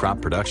you as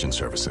crop production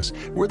services,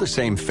 we're the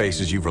same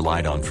faces you've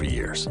relied on for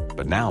years,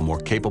 but now more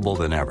capable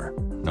than ever,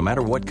 no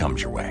matter what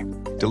comes your way.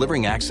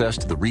 Delivering access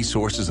to the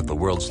resources of the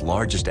world's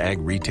largest ag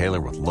retailer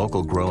with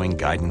local growing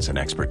guidance and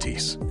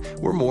expertise.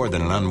 We're more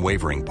than an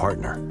unwavering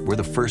partner. We're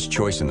the first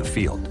choice in the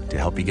field to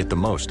help you get the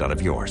most out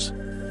of yours.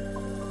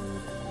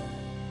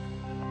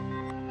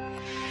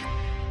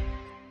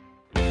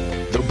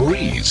 The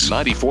Breeze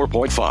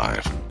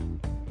 94.5.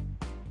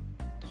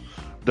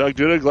 Doug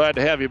Duda, glad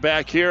to have you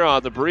back here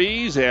on The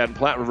Breeze and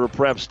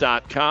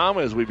PlatteRiverPreps.com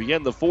as we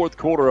begin the fourth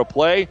quarter of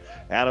play.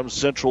 Adams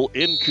Central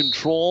in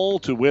control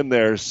to win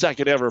their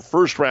second ever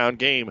first round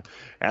game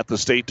at the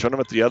state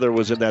tournament. The other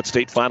was in that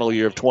state final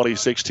year of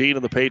 2016,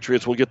 and the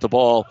Patriots will get the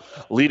ball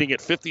leading at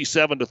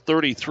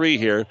 57-33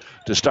 here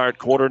to start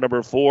quarter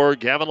number 4.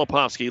 Gavin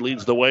Lepofsky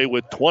leads the way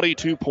with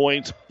 22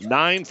 points,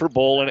 9 for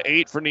Bolin,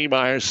 8 for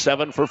Niemeyer,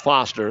 7 for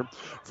Foster.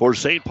 For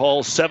St.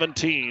 Paul,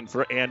 17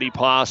 for Andy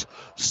Poss,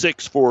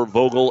 6 for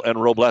Vogel and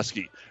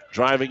Robleski.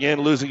 Driving in,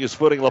 losing his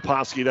footing,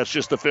 Lepofsky. That's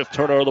just the 5th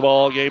turnover of the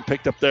ball game.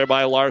 Picked up there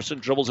by Larson.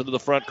 Dribbles into the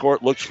front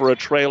court, looks for a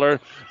trailer.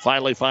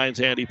 Finally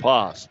finds Andy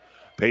Poss.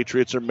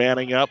 Patriots are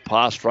manning up.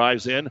 Poss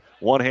drives in.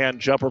 One-hand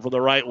jumper from the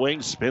right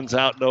wing. Spins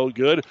out, no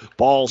good.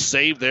 Ball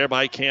saved there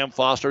by Cam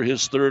Foster,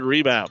 his 3rd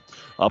rebound.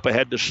 Up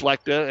ahead to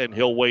Schlechter, and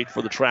he'll wait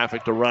for the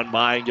traffic to run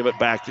by and give it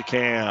back to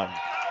Cam.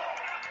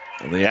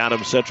 And the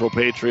Adams Central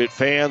Patriot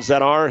fans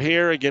that are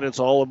here, again, it's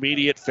all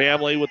immediate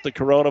family with the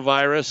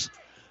coronavirus.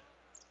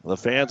 The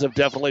fans have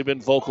definitely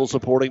been vocal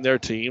supporting their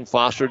team.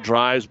 Foster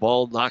drives,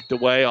 ball knocked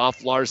away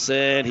off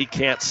Larson. He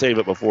can't save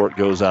it before it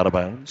goes out of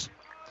bounds.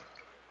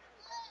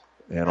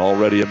 And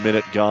already a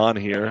minute gone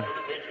here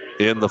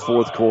in the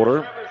fourth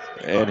quarter.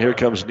 And here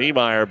comes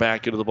Niemeyer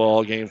back into the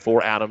ball game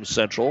for Adams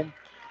Central.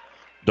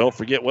 Don't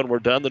forget, when we're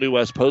done, the New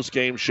West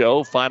postgame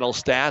show, final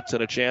stats,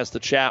 and a chance to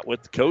chat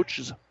with the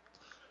coaches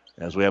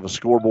as we have a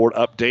scoreboard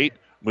update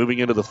moving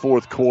into the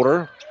fourth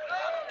quarter.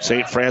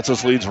 St.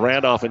 Francis leads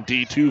Randolph in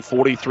D2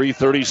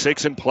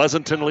 43-36, and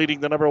Pleasanton leading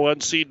the number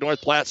 1 seed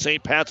North Platte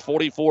St. Pat's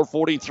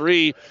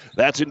 44-43.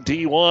 That's in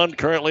D1,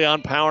 currently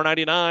on Power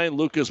 99.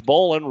 Lucas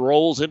Bolin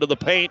rolls into the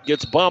paint,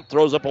 gets bumped,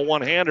 throws up a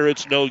one-hander.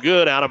 It's no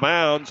good, out of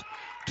bounds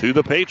to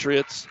the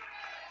Patriots.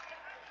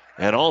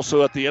 And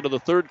also at the end of the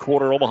third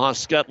quarter, Omaha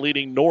Skutt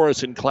leading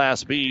Norris in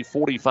Class B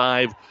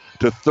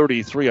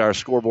 45-33. Our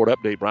scoreboard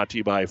update brought to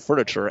you by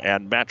Furniture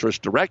and Mattress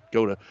Direct.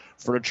 Go to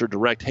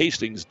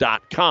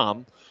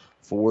FurnitureDirectHastings.com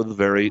for the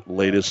very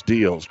latest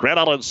deals. Grand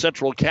Island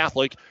Central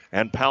Catholic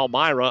and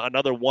Palmyra,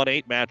 another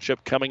 1-8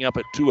 matchup coming up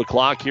at 2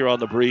 o'clock here on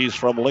the Breeze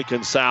from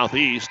Lincoln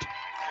Southeast.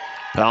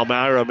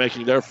 Palmyra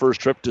making their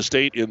first trip to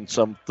state in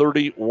some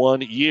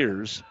 31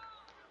 years.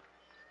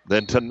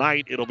 Then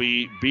tonight it'll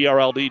be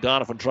BRLD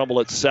Donovan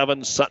Trumbull at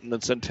 7. Sutton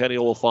and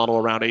Centennial will follow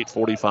around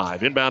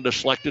 8:45. Inbound to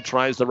Schlechter,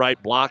 tries the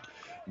right block.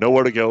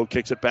 Nowhere to go.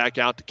 Kicks it back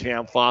out to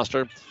Cam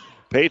Foster.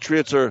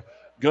 Patriots are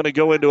going to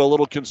go into a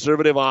little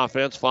conservative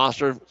offense.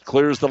 Foster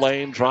clears the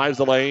lane, drives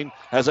the lane,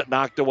 has it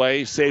knocked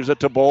away, saves it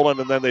to Bolin,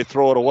 and then they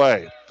throw it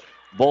away.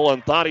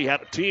 Bolin thought he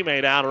had a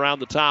teammate out around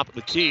the top of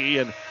the key,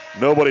 and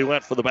nobody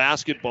went for the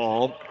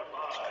basketball.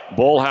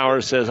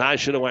 Bolhauer says, I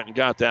should have went and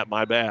got that,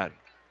 my bad.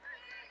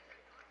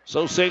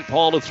 So St.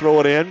 Paul to throw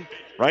it in.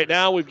 Right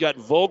now we've got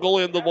Vogel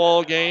in the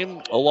ball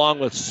game, along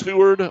with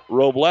Seward,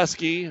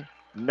 Robleski,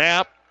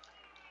 Knapp,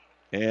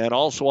 and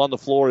also on the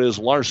floor is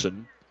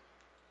Larson.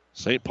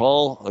 St.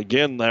 Paul,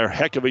 again, their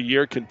heck of a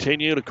year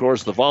continued. Of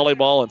course, the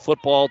volleyball and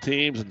football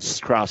teams and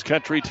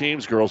cross-country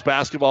teams. Girls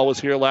basketball was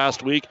here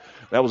last week.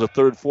 That was a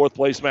 3rd, 4th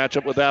place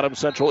matchup with Adams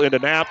Central into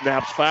Knapp.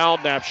 Knapp's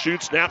fouled. Knapp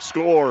shoots. Knapp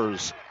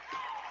scores.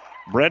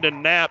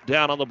 Brendan Knapp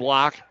down on the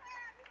block.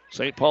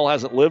 St. Paul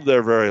hasn't lived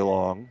there very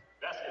long.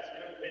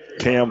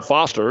 Cam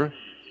Foster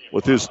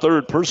with his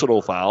 3rd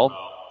personal foul,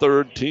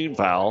 3rd team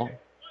foul,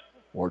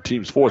 or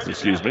team's 4th,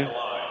 excuse me.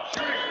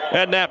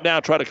 And Knapp now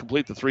try to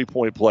complete the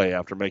 3-point play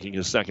after making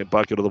his 2nd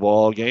bucket of the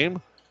ball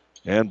game.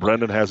 And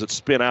Brendan has it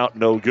spin out,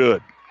 no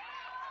good.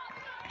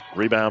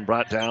 Rebound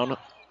brought down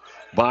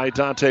by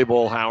Dante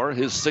Bolhauer,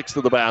 his 6th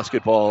of the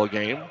basketball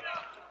game.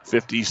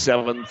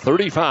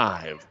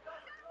 57-35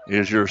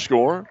 is your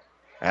score.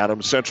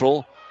 Adams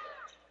Central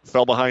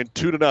fell behind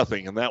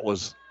 2-0, and that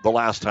was the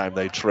last time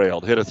they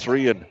trailed. Hit a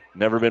 3 and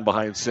never been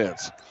behind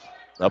since.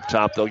 Up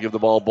top, they'll give the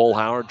ball.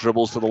 Bolhauer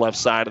dribbles to the left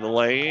side of the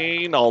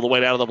lane, all the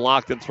way down to the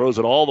block, then throws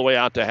it all the way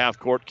out to half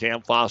court.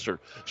 Cam Foster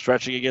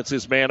stretching against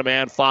his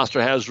man-to-man.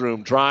 Foster has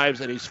room, drives,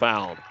 and he's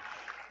fouled.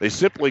 They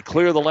simply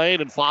clear the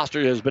lane, and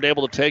Foster has been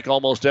able to take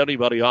almost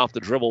anybody off the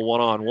dribble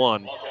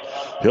one-on-one.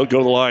 He'll go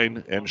to the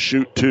line and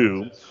shoot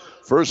 2.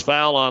 First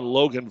foul on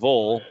Logan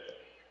Vole,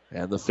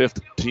 and the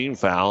 5th team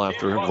foul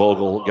after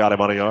Vogel got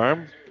him on the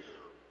arm.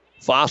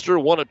 Foster,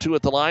 1 of 2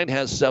 at the line,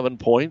 has 7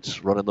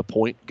 points, running the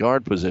point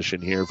guard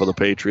position here for the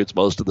Patriots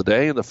most of the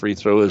day, and the free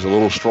throw is a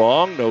little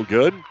strong, no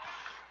good.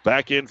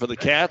 Back in for the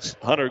Cats,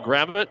 Hunter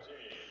Gravitt.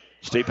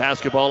 State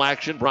basketball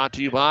action brought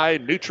to you by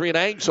Nutrien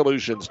Ag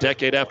Solutions.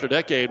 Decade after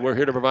decade, we're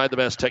here to provide the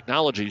best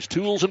technologies,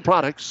 tools, and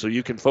products so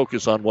you can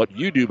focus on what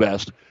you do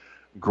best.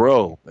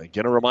 Grow.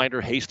 Again, a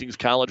reminder, Hastings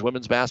College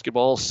women's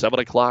basketball, 7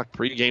 o'clock,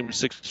 pregame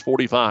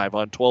 6:45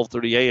 on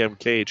 12:30 a.m.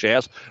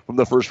 KHS from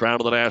the first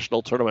round of the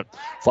national tournament.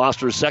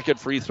 Foster's second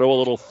free throw a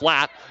little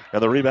flat,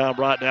 and the rebound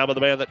brought down by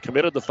the man that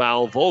committed the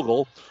foul,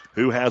 Vogel,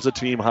 who has a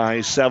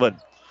team-high 7.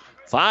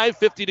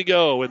 5:50 to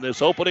go in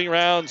this opening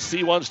round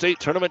C1 state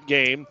tournament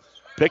game.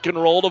 Pick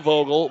and roll to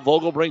Vogel.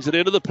 Vogel brings it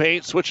into the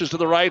paint, switches to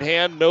the right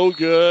hand, no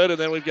good, and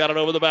then we've got an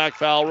over-the-back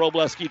foul.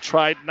 Robleski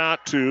tried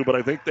not to, but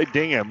I think they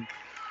ding him.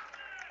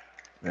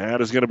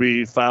 That is going to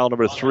be foul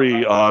number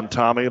 3 on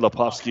Tommy.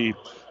 Lepofsky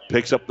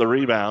picks up the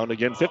rebound.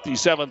 Again,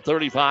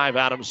 57-35,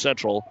 Adams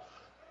Central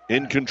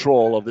in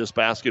control of this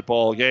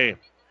basketball game.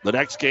 The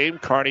next game,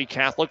 Kearney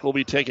Catholic will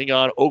be taking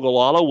on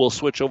Ogallala. We'll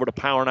switch over to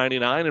Power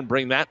 99 and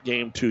bring that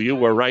game to you,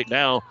 where right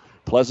now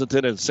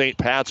Pleasanton and St.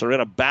 Pat's are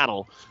in a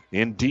battle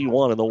in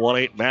D1 in the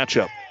 1-8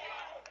 matchup.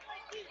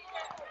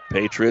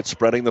 Patriots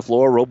spreading the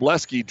floor.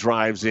 Robleski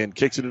drives in,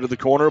 kicks it into the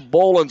corner.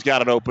 Boland's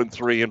got an open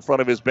 3 in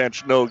front of his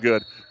bench. No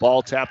good.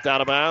 Ball tapped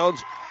out of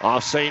bounds.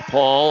 Off St.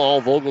 Paul.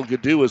 All Vogel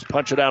could do was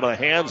punch it out of the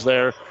hands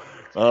there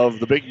of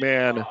the big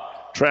man,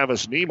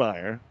 Travis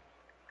Niemeyer.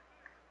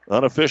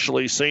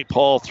 Unofficially, St.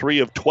 Paul 3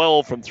 of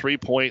 12 from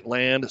three-point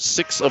land,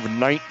 6 of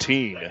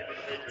 19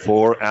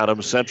 for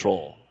Adams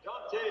Central.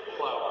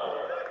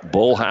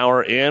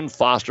 Bullhauer in.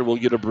 Foster will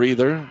get a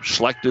breather.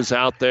 Schlecht is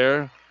out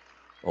there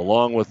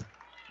along with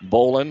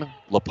Boland,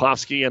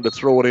 Lepofsky, and to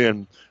throw it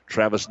in,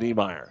 Travis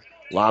Niemeyer.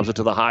 Lobs it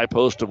to the high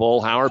post to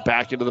Bullhauer.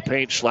 Back into the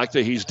paint. Schlecht,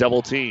 he's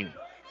double-teamed.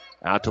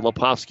 Out to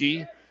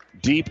Lepofsky.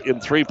 Deep in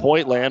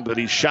three-point land, but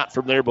he's shot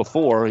from there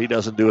before. He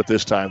doesn't do it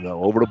this time,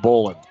 though. Over to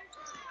Boland.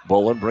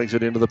 Boland brings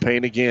it into the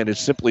paint again. It's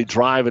simply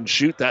drive and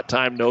shoot. That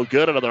time no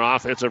good. Another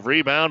offensive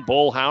rebound.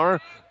 Bullhauer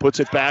puts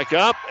it back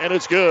up, and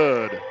it's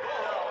good.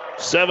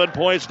 7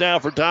 points now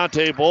for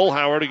Dante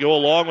Bullhauer to go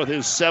along with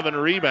his 7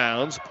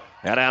 rebounds.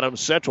 At Adams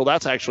Central,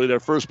 that's actually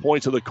their first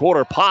points of the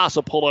quarter. Pass,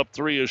 a pull-up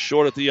 3 is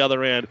short at the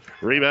other end.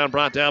 Rebound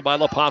brought down by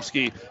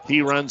Lepofsky.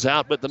 He runs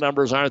out, but the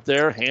numbers aren't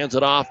there. Hands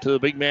it off to the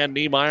big man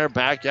Niemeyer.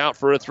 Back out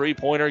for a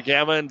three-pointer.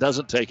 Gavin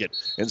doesn't take it.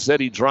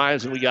 Instead, he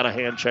drives, and we got a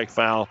hand check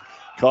foul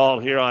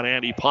called here on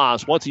Andy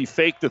Paas. Once he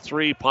faked the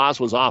 3, Paas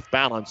was off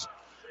balance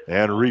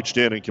and reached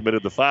in and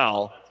committed the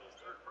foul.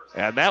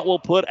 And that will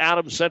put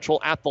Adams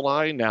Central at the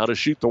line now to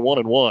shoot the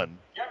 1-and-1.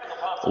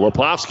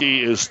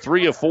 Lepofsky is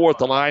 3 of 4 at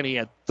the line. He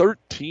had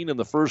 13 in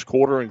the first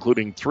quarter,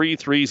 including 3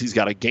 threes. He's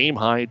got a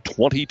game-high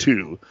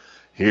 22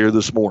 here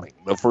this morning.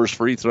 The first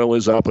free throw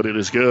is up, and it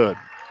is good.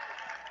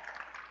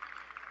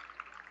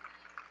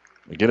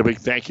 Again, a big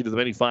thank you to the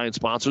many fine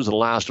sponsors that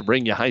allow us to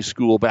bring you high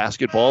school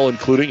basketball,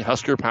 including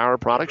Husker Power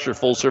Products, your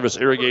full-service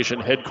irrigation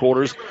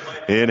headquarters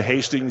in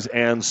Hastings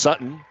and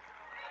Sutton.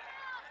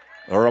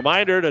 A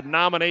reminder to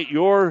nominate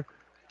your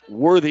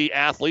worthy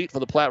athlete for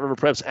the Platte River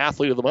Preps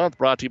Athlete of the Month,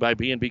 brought to you by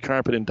B&B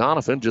Carpet in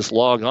Donovan. Just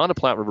log on to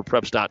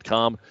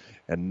PlatteRiverPreps.com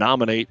and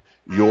nominate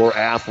your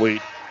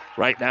athlete.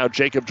 Right now,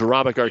 Jacob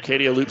Jarabic,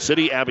 Arcadia Loop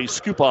City, Abby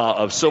Scupa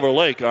of Silver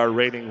Lake are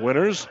reigning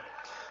winners.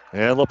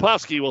 And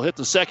Lepofsky will hit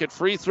the second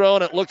free throw,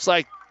 and it looks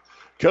like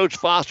Coach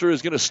Foster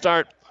is going to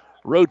start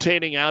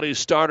rotating out his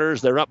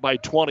starters. They're up by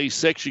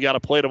 26. You got to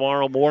play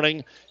tomorrow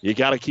morning. You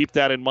got to keep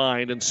that in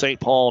mind. And St.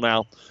 Paul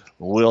now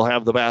will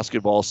have the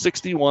basketball.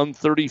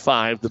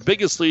 61-35. The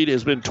biggest lead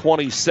has been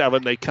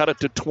 27. They cut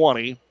it to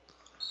 20.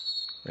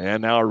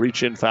 And now a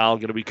reach-in foul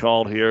going to be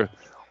called here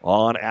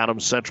on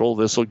Adams Central.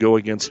 This will go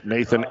against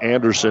Nathan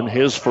Anderson,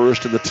 his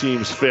first and the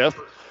team's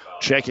 5th.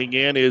 Checking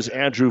in is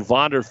Andrew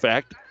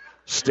Vonderfecht.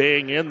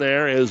 Staying in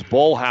there is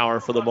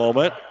Bullhauer for the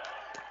moment.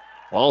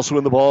 Also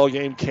in the ball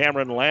game,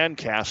 Cameron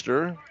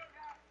Lancaster.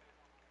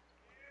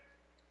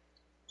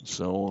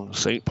 So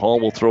St. Paul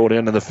will throw it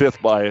in the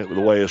 5th, by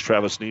the way, is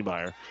Travis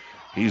Niemeyer.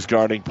 He's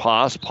guarding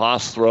Paas.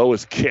 Paas throw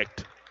is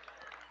kicked.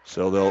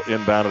 So they'll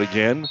inbound it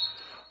again.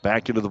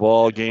 Back into the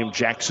ball game,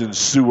 Jackson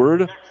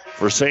Seward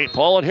for St.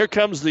 Paul. And here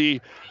comes the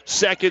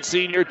second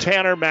senior,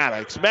 Tanner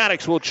Maddox.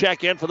 Maddox will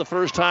check in for the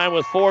first time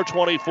with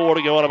 4:24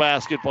 to go in a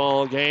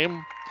basketball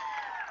game.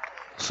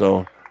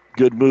 So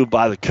good move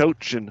by the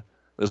coach, and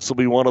this will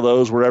be one of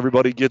those where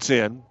everybody gets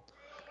in.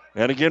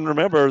 And again,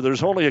 remember,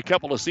 there's only a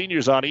couple of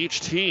seniors on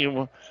each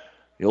team.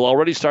 You'll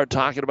already start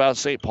talking about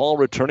St. Paul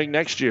returning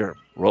next year.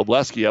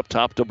 Robleski up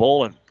top to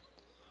Boland.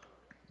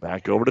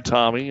 Back over to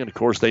Tommy, and of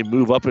course they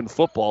move up in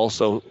football,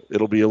 so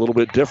it'll be a little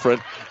bit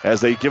different as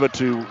they give it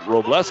to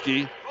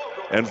Robleski.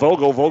 And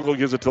Vogel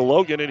gives it to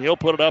Logan, and he'll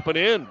put it up and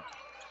in.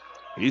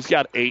 He's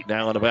got 8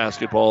 now in a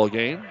basketball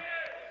game.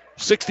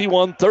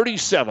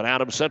 61-37,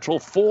 Adams Central.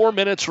 4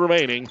 minutes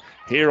remaining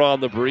here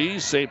on the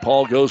Breeze. St.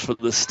 Paul goes for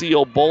the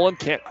steal. Bolin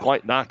can't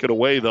quite knock it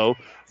away, though,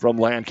 from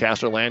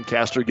Lancaster.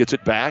 Lancaster gets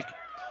it back.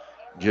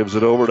 Gives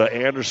it over to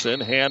Anderson.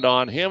 Hand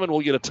on him, and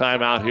we'll get a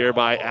timeout here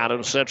by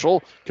Adams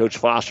Central. Coach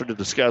Foster to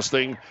discuss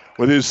things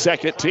with his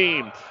second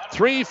team.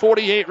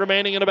 3:48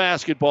 remaining in a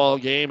basketball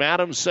game.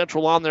 Adams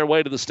Central on their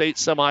way to the state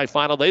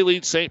semifinal. They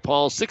lead St.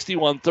 Paul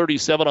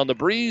 61-37 on the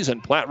Breeze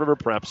and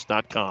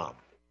PlatteRiverPreps.com.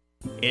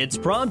 It's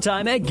prom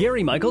time at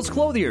Gary Michaels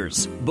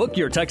Clothiers. Book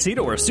your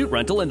tuxedo or suit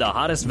rental in the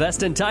hottest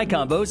vest and tie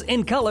combos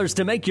in colors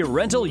to make your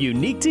rental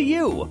unique to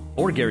you.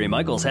 Or Gary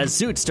Michaels has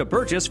suits to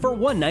purchase for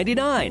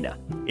 $199.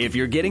 If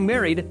you're getting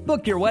married,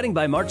 book your wedding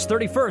by March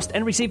 31st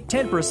and receive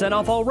 10%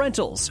 off all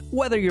rentals.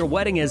 Whether your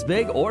wedding is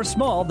big or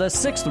small, the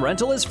 6th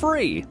rental is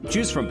free.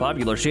 Choose from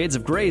popular shades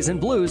of grays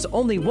and blues,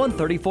 only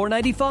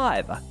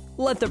 $134.95.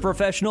 Let the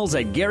professionals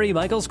at Gary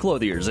Michaels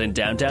Clothiers in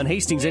downtown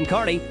Hastings and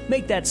Kearney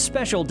make that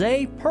special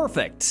day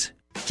perfect.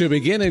 To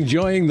begin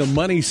enjoying the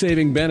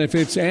money-saving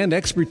benefits and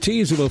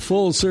expertise of a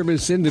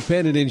full-service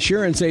independent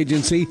insurance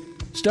agency,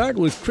 start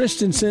with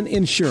Christensen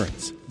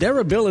Insurance. Their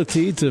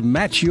ability to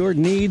match your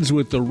needs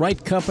with the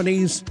right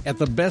companies at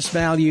the best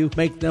value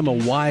make them a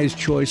wise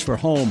choice for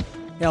home,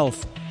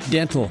 health,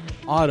 dental,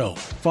 auto,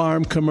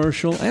 farm,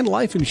 commercial, and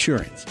life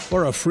insurance.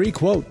 For a free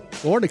quote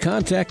or to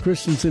contact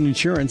Christensen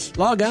Insurance,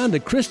 log on to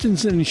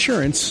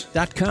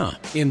ChristensenInsurance.com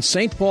in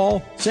St.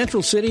 Paul,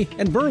 Central City,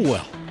 and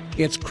Burnwell.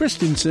 It's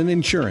Christensen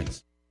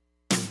Insurance.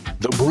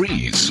 The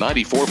Breeze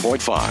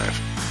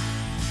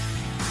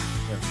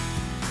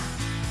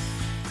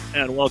 94.5.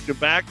 And welcome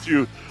back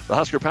to the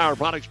Husker Power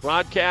Products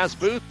broadcast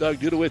booth. Doug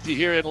Duda with you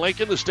here in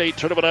Lincoln. The state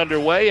tournament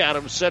underway.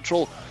 Adams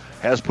Central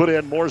has put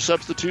in more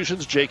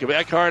substitutions. Jacob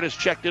Eckhart has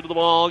checked into the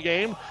ball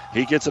game.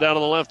 He gets it out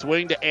of the left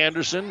wing to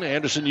Anderson.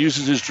 Anderson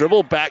uses his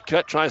dribble. Back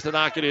cut, tries to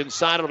knock it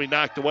inside. It'll be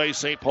knocked away.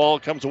 St. Paul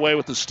comes away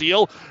with the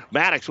steal.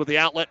 Maddox with the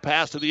outlet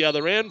pass to the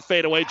other end.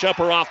 Fadeaway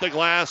jumper off the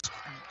glass.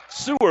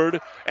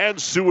 Seward,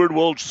 and Seward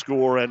will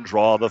score and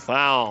draw the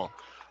foul.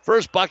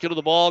 First bucket of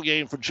the ball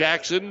game for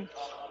Jackson.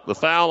 The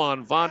foul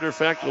on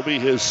Vonderfeck will be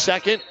his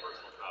second.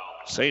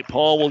 St.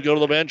 Paul will go to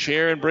the bench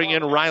here and bring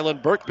in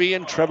Ryland Birkby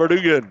and Trevor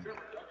Dugan.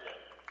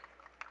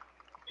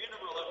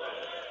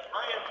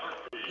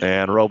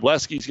 And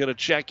Robleski's going to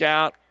check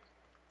out.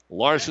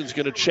 Larson's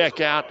going to check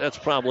out. That's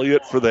probably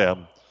it for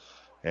them.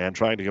 And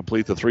trying to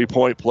complete the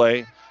three-point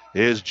play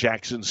is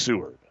Jackson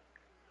Seward.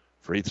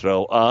 Free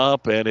throw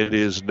up, and it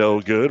is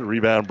no good.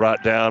 Rebound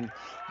brought down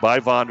by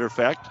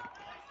Vonderfeck.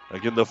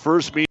 Again, the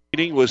first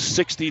meeting was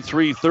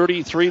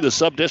 63-33. The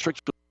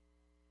sub-district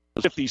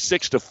was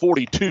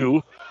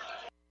 56-42.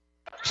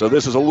 So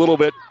this is a little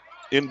bit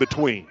in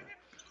between.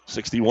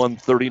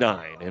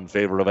 61-39 in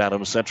favor of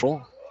Adams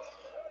Central.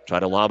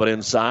 Trying to lob it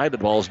inside. The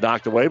ball's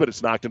knocked away, but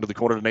it's knocked into the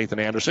corner to Nathan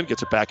Anderson.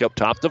 Gets it back up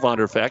top to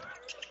Vonderfeck.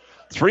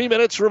 3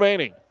 minutes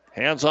remaining.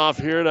 Hands off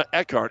here to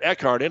Eckhart.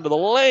 Eckhart into the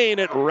lane.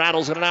 It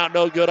rattles in and out.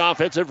 No good.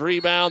 Offensive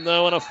rebound,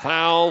 though, and a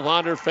foul.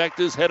 Vonderfeck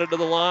is headed to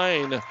the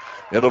line.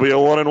 It'll be a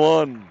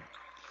 1-and-1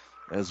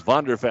 as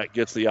Vonderfeck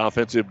gets the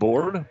offensive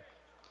board.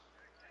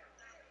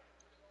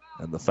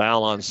 And the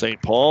foul on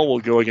St. Paul will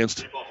go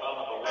against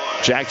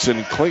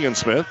Jackson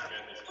Klingensmith,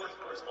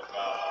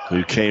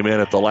 who came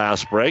in at the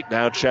last break.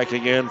 Now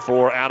checking in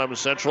for Adams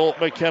Central,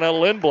 McKenna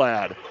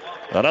Lindblad.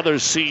 Another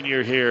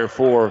senior here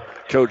for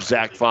Coach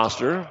Zach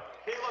Foster.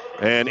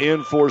 And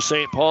in for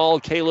St.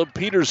 Paul, Caleb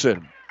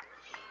Peterson.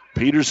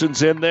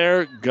 Peterson's in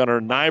there. Gunnar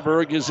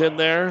Nyberg is in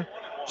there.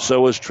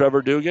 So is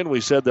Trevor Dugan.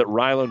 We said that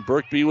Ryland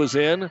Birkby was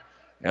in.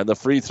 And the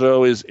free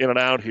throw is in and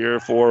out here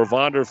for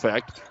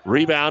Vonderfeck.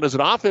 Rebound is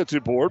an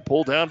offensive board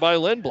pulled down by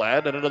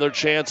Lindblad. And another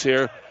chance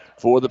here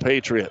for the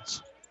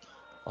Patriots.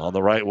 On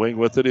the right wing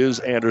with it is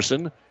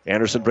Anderson.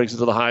 Anderson brings it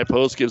to the high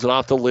post, gives it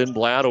off to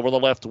Lindblad. Over the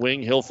left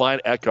wing, he'll find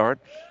Eckhart.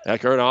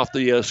 Eckhart off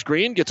the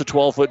screen, gets a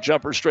 12-foot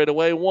jumper straight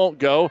away, won't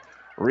go.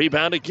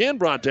 Rebound again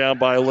brought down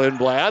by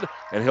Lindblad,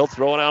 and he'll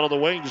throw it out of the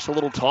wing, just a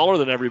little taller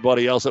than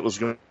everybody else that was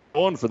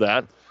going for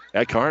that.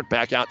 Eckhart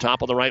back out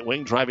top on the right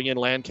wing, driving in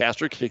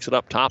Lancaster, kicks it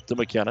up top to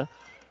McKenna.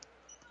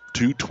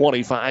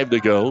 2:25 to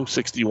go,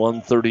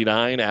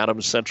 61-39,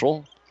 Adams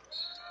Central.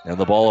 And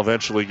the ball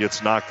eventually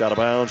gets knocked out of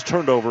bounds,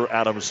 turned over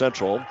Adams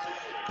Central.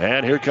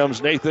 And here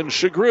comes Nathan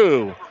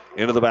Shagru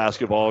into the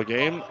basketball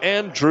game,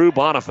 and Drew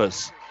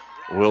Boniface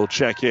will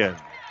check in.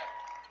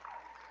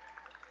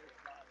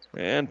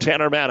 And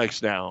Tanner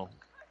Maddox now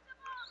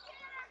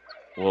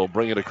will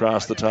bring it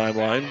across the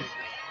timeline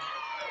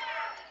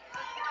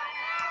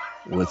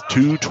with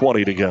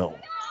 2:20 to go.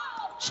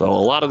 So a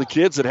lot of the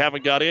kids that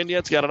haven't got in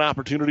yet's got an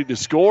opportunity to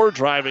score.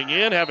 Driving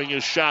in, having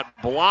his shot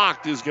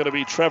blocked is going to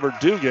be Trevor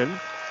Dugan.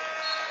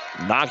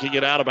 Knocking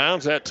it out of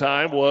bounds that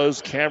time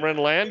was Cameron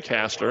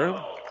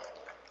Lancaster.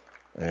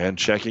 And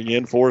checking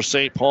in for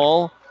St.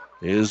 Paul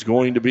is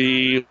going to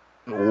be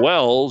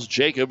Wells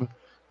Jacob,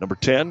 number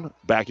 10,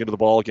 back into the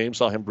ball game.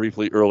 Saw him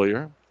briefly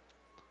earlier.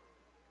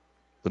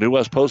 The New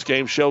West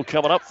postgame show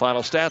coming up.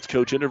 Final stats,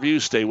 coach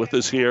interviews. Stay with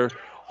us here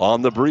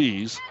on The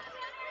Breeze.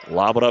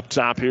 Lob it up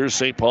top here.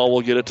 St. Paul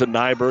will get it to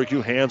Nyberg,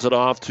 who hands it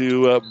off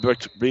to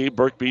Birkby.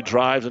 Birkby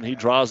drives, and he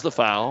draws the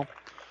foul.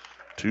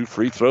 2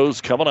 free throws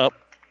coming up.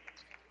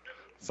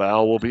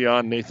 Foul will be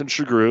on Nathan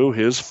Shagru,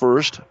 his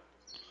first.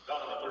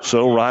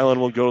 So Ryland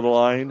will go to the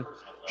line,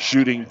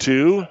 shooting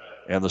 2,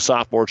 and the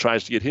sophomore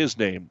tries to get his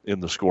name in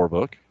the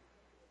scorebook.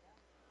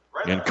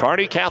 And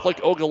Kearney Catholic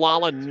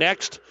Ogallala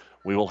next.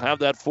 We will have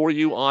that for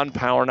you on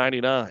Power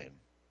 99,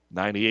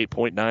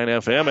 98.9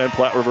 FM, and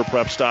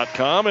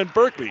PlatteRiverPreps.com. And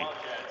Birkby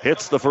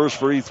hits the first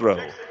free throw.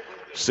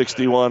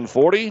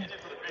 61-40.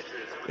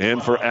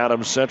 In for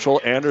Adams Central.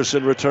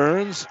 Anderson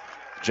returns.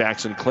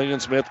 Jackson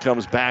Klingensmith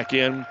comes back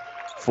in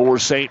for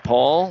St.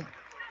 Paul.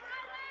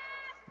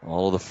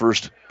 All of the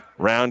first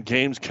round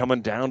games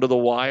coming down to the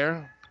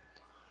wire.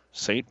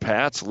 St.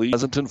 Pat's leads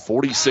Pleasanton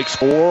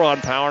 46-4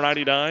 on Power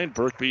 99.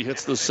 Birkby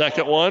hits the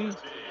second one.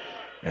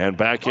 And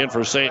back in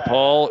for St.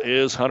 Paul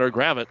is Hunter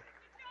Gravitt.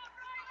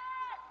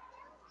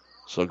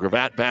 So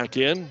Gravatt back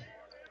in.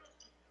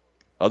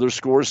 Other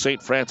scores,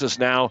 St. Francis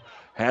now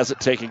has it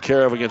taken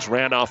care of against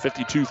Randolph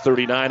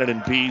 52-39. And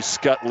in B,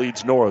 Scott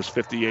leads Norris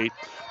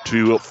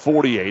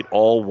 58-48.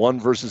 All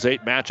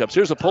 1-versus-8 matchups.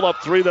 Here's a pull-up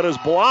 3 that is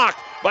blocked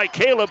by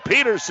Caleb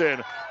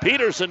Peterson.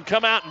 Peterson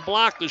come out and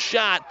block the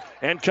shot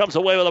and comes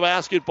away with a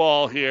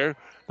basketball here.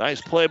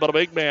 Nice play by the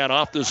big man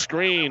off the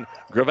screen.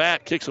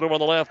 Gravatt kicks it over on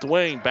the left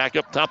wing. Back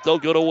up top, they'll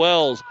go to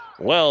Wells.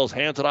 Wells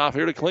hands it off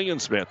here to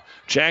Klingensmith.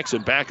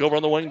 Jackson back over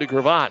on the wing to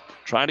Gravatt.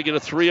 Trying to get a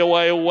 3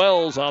 away.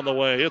 Wells on the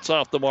way. It's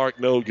off the mark,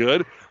 no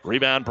good.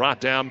 Rebound brought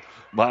down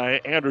by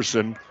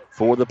Anderson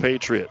for the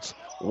Patriots.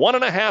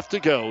 1.5 to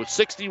go.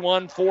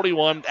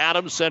 61-41.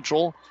 Adams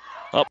Central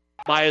up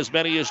by as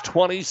many as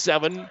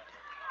 27.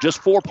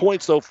 Just 4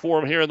 points, though,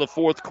 for them here in the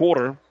fourth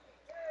quarter.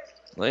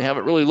 They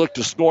haven't really looked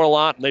to score a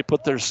lot, and they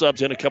put their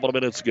subs in a couple of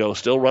minutes ago.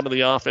 Still running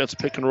the offense.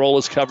 Pick and roll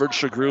is covered.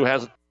 Shagru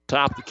has it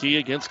top the key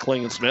against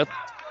Klingensmith.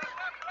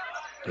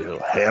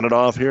 He'll hand it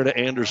off here to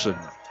Anderson.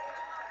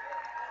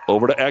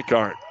 Over to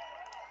Eckhart.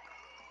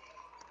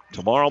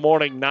 Tomorrow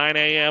morning, 9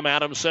 a.m.,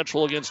 Adams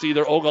Central against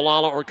either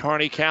Ogallala or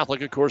Kearney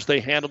Catholic. Of course, they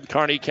handled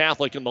Kearney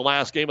Catholic in the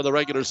last game of the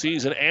regular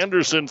season.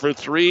 Anderson for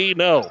 3,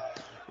 no.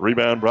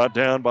 Rebound brought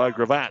down by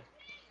Gravatt.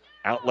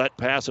 Outlet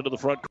pass into the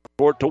front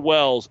court to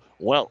Wells.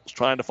 Wells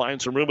trying to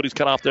find some room, but he's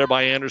cut off there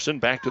by Anderson.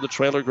 Back to the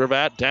trailer,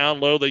 Gravatt. Down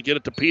low, they get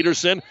it to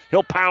Peterson.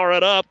 He'll power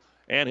it up,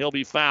 and he'll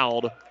be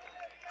fouled.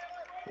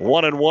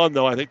 1-1,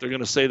 though. I think they're going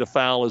to say the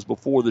foul is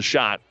before the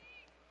shot.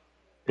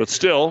 But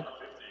still,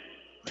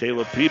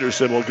 Caleb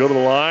Peterson will go to the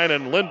line,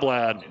 and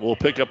Lindblad will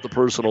pick up the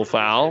personal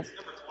foul.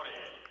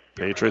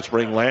 Patriots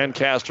bring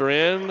Lancaster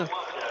in,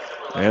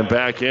 and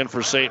back in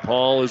for St.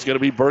 Paul is going to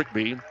be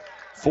Birkby.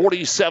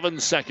 47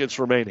 seconds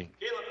remaining.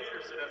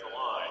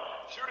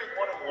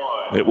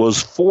 It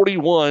was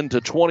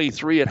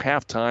 41-23 at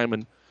halftime,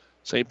 and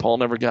St. Paul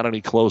never got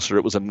any closer.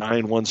 It was a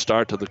 9-1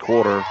 start to the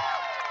quarter,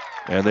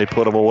 and they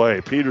put him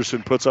away.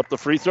 Peterson puts up the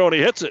free throw, and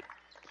he hits it.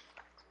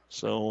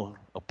 So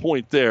a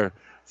point there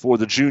for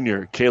the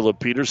junior, Caleb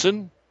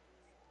Peterson.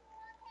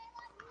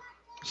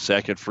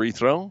 Second free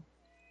throw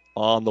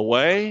on the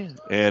way,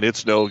 and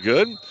it's no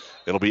good.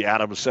 It'll be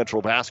Adams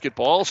Central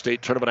basketball.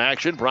 State tournament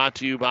action brought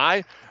to you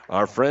by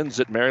our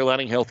friends at Mary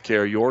Lanning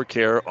Healthcare. Your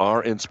care,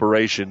 our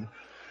inspiration.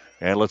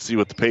 And let's see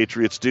what the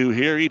Patriots do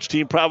here. Each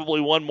team probably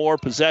one more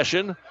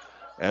possession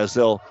as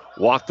they'll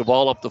walk the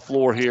ball up the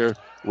floor here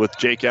with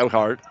Jake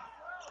Eckhart.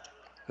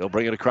 He'll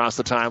bring it across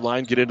the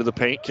timeline, get into the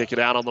paint, kick it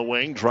out on the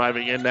wing.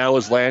 Driving in now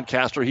is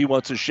Lancaster. He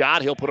wants a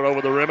shot. He'll put it over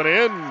the rim and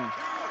in.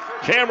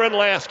 Cameron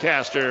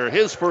Lancaster,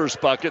 his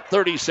first bucket,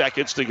 30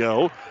 seconds to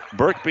go.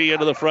 Birkby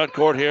into the front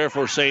court here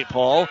for St.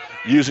 Paul.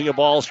 Using a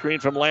ball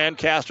screen from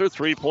Lancaster.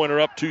 Three-pointer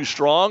up too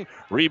strong.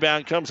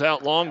 Rebound comes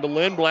out long to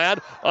Lindblad.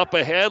 Up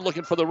ahead,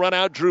 looking for the run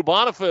out, Drew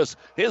Boniface.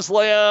 His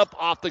layup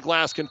off the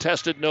glass,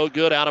 contested, no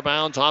good, out of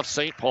bounds off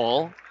St.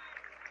 Paul.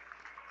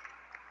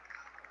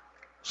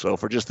 So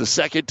for just the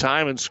second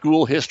time in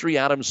school history,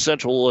 Adams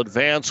Central will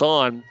advance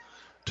on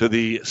to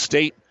the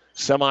state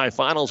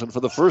semifinals. And for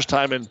the first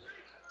time in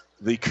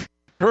the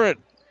current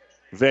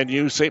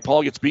venue, St.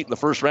 Paul gets beat in the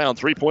first round.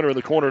 Three-pointer in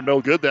the corner,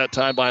 no good that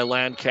time by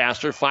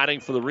Lancaster. Fighting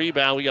for the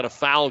rebound. We got a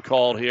foul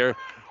called here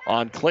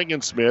on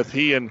Klingensmith.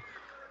 He and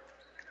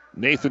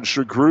Nathan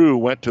Shagru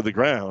went to the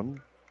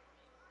ground.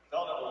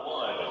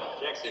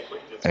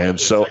 And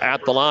so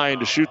at the line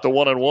to shoot the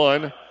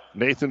 1-and-1,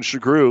 Nathan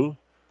Shagru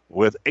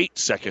with 8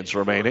 seconds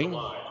remaining.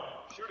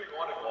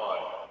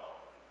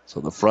 So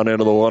the front end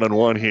of the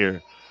 1-and-1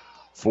 here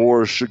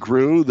for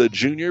Shagru. The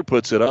junior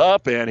puts it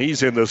up, and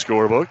he's in the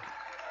scorebook.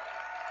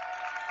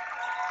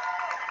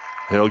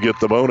 He'll get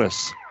the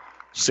bonus.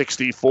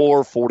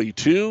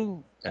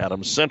 64-42.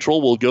 Adams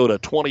Central will go to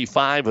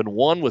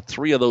 25-1 with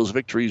 3 of those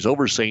victories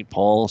over St.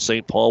 Paul.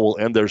 St. Paul will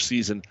end their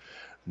season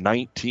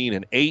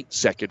 19-8.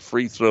 Second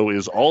free throw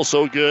is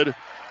also good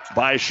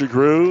by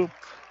Shagru.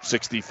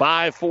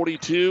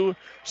 65-42.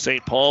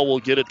 St. Paul will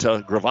get it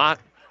to Gravatt.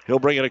 He'll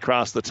bring it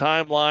across the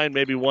timeline.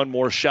 Maybe one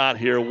more shot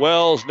here.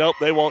 Wells, nope,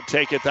 they won't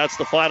take it. That's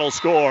the final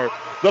score.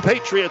 The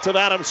Patriots of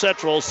Adams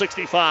Central,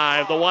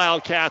 65. The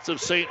Wildcats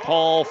of St.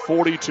 Paul,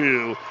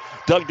 42.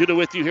 Doug Duda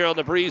with you here on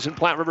The Breeze, and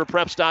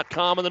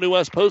PlatteRiverPreps.com, and the New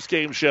West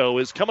postgame show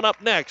is coming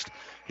up next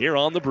here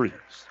on The Breeze.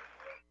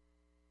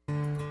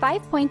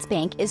 5 Points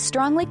Bank is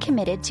strongly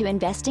committed to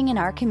investing in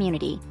our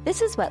community.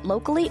 This is what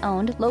locally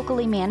owned,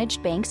 locally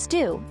managed banks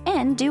do,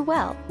 and do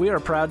well. We are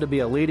proud to be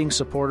a leading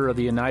supporter of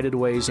the United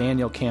Way's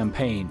annual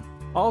campaign.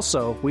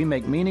 Also, we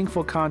make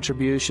meaningful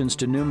contributions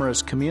to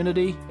numerous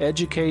community,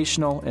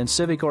 educational, and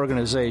civic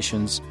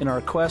organizations in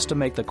our quest to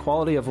make the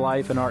quality of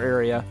life in our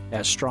area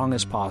as strong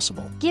as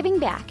possible. Giving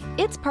back.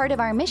 It's part of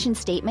our mission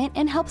statement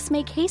and helps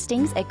make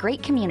Hastings a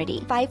great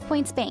community. 5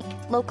 Points Bank.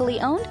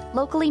 Locally owned,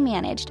 locally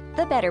managed.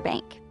 The better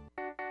bank.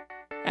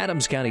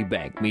 Adams County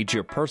Bank meets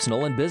your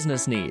personal and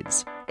business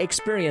needs.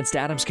 Experienced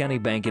Adams County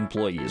Bank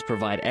employees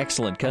provide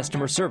excellent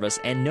customer service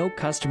and know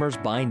customers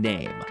by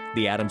name.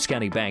 The Adams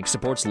County Bank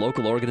supports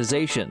local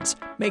organizations,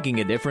 making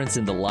a difference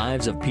in the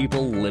lives of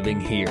people living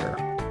here.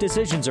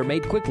 Decisions are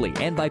made quickly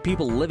and by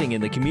people living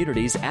in the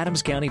communities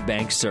Adams County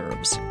Bank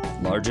serves.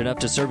 Large enough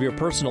to serve your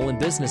personal and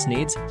business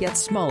needs, yet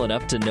small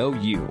enough to know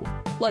you.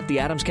 Let the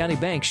Adams County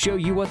Bank show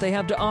you what they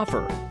have to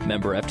offer.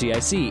 Member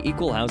FDIC,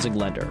 Equal Housing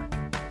Lender.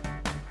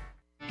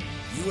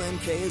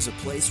 UNK is a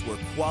place where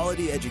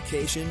quality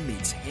education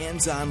meets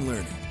hands-on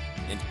learning,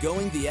 and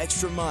going the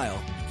extra mile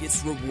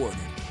gets rewarded.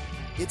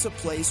 It's a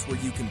place where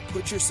you can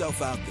put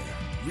yourself out there,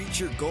 reach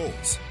your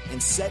goals,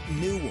 and set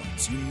new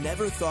ones you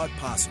never thought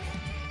possible.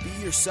 Be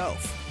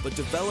yourself, but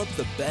develop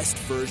the best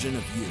version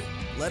of you.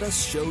 Let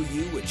us show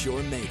you what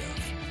you're made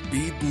of.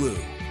 Be blue,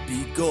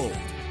 be gold,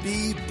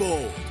 be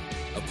bold.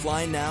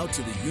 Apply now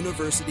to the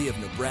University of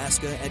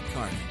Nebraska at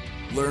Kearney.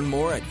 Learn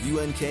more at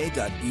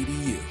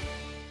unk.edu.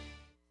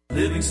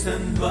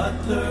 Livingston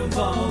Butler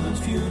Vollen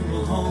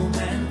Funeral Home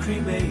and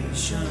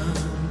Cremation.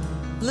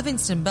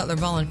 Livingston Butler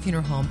Vollen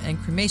Funeral Home and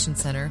Cremation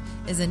Center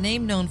is a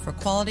name known for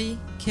quality,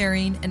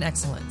 caring, and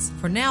excellence.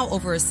 For now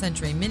over a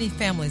century, many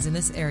families in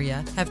this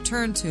area have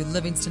turned to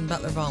Livingston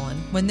Butler Vollen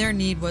when their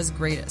need was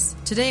greatest.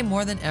 Today,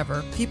 more than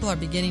ever, people are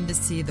beginning to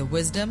see the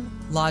wisdom,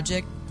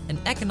 logic, and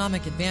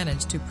economic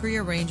advantage to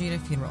pre-arranging a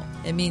funeral.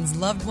 It means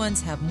loved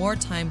ones have more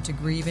time to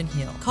grieve and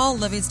heal. Call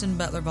Livingston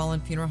Butler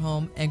Vollen Funeral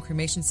Home and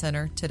Cremation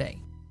Center today.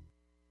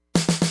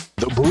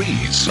 The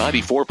Breeze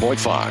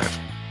 94.5.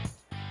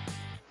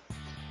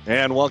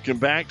 And welcome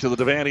back to the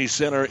Devaney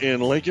Center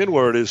in Lincoln,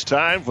 where it is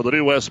time for the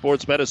New West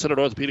Sports Medicine and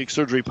Orthopedic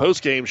Surgery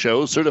postgame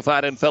show.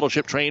 Certified and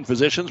fellowship-trained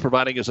physicians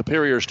providing a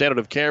superior standard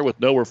of care with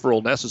no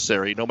referral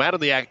necessary. No matter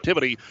the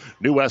activity,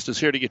 New West is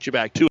here to get you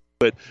back to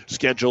it.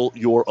 Schedule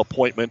your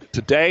appointment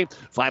today.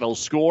 Final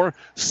score,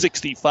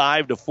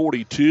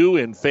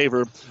 65-42 in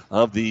favor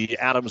of the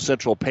Adams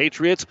Central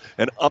Patriots.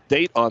 An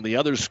update on the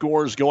other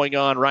scores going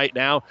on right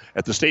now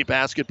at the state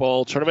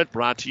basketball tournament,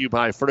 brought to you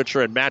by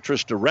Furniture and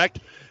Mattress Direct.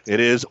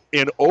 It is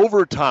in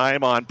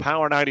overtime on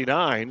Power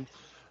 99.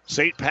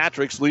 St.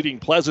 Patrick's leading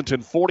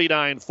Pleasanton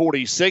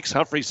 49-46.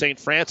 Humphrey St.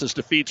 Francis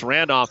defeats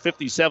Randolph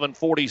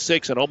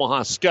 57-46. And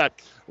Omaha Skutt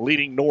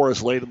leading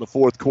Norris late in the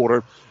fourth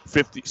quarter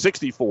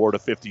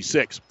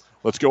 64-56.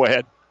 Let's go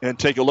ahead and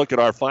take a look at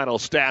our final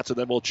stats, and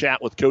then we'll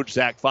chat with Coach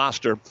Zach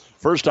Foster.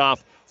 First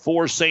off,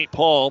 for St.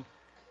 Paul,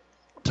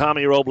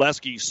 Tommy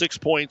Robleski, 6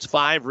 points,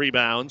 5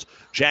 rebounds.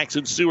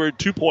 Jackson Seward,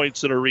 2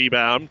 points and a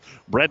rebound.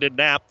 Brendan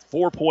Knapp,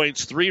 4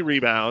 points, 3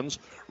 rebounds.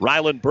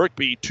 Ryland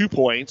Burkby, 2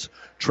 points.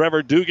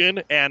 Trevor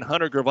Dugan and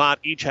Hunter Gravatt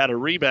each had a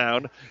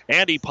rebound.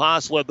 Andy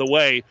Poss led the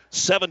way,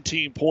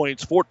 17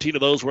 points. 14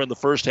 of those were in the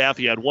first half.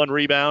 He had 1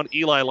 rebound.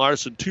 Eli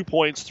Larson, 2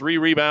 points, 3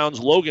 rebounds.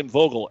 Logan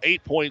Vogel,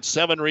 8 points,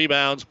 7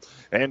 rebounds.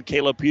 And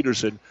Caleb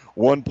Peterson,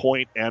 1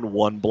 point and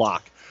 1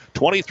 block.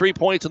 23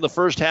 points in the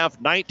first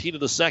half, 19 in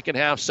the second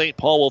half. St.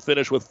 Paul will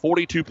finish with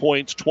 42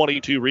 points,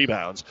 22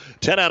 rebounds.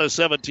 10 out of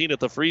 17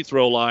 at the free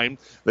throw line.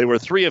 They were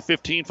 3 of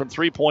 15 from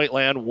three-point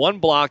land, 1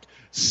 block,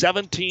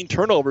 17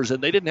 turnovers,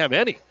 and they didn't have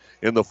any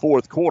in the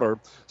fourth quarter.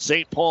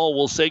 St. Paul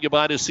will say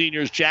goodbye to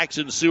seniors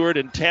Jackson Seward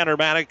and Tanner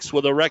Maddox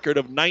with a record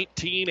of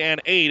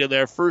 19-8 in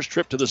their first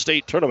trip to the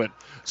state tournament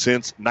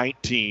since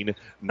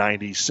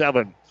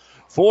 1997.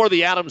 For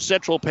the Adams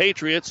Central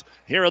Patriots,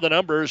 here are the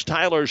numbers.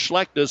 Tyler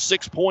Schlecht,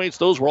 6 points.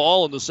 Those were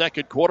all in the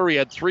second quarter. He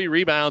had 3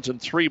 rebounds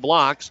and 3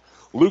 blocks.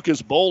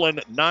 Lucas Bolin,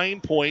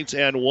 9 points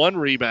and 1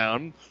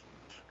 rebound.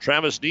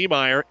 Travis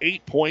Niemeyer,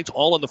 8 points,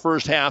 all in the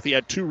first half. He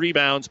had 2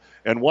 rebounds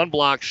and 1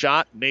 block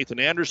shot. Nathan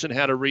Anderson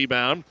had a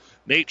rebound.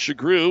 Nate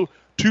Shagru,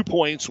 2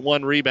 points,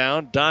 1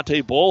 rebound.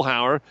 Dante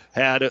Bolhauer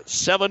had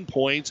 7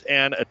 points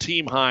and a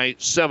team-high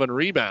 7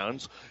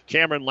 rebounds.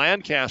 Cameron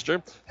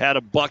Lancaster had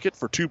a bucket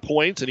for 2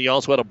 points, and he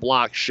also had a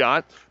block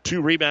shot.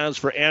 2 rebounds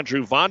for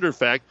Andrew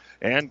Vonderfeck.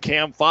 And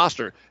Cam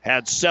Foster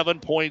had 7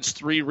 points,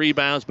 3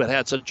 rebounds, but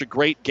had such a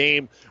great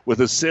game with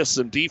assists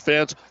and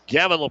defense.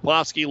 Gavin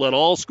Lepofsky led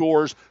all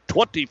scores,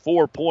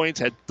 24 points,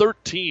 had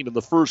 13 in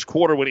the first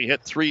quarter when he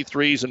hit 3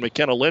 threes, and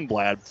McKenna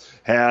Lindblad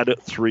had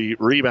 3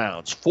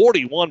 rebounds.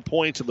 41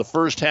 points in the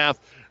first half.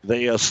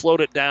 They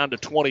slowed it down to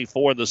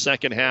 24 in the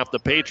second half. The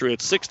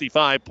Patriots,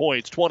 65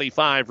 points,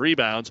 25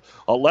 rebounds,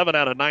 11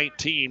 out of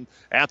 19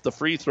 at the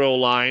free throw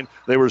line.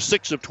 They were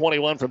 6 of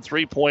 21 from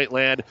three-point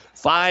land,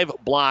 5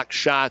 block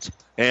shots,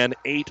 and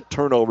 8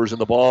 turnovers in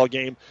the ball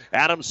game.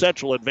 Adams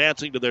Central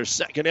advancing to their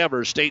second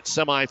ever state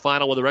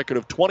semifinal with a record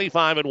of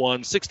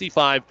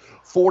 25-1,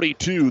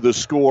 65-42 the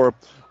score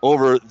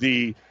over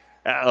the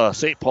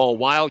St. Paul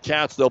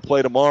Wildcats. They'll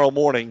play tomorrow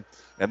morning,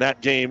 and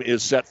that game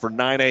is set for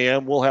 9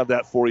 a.m. We'll have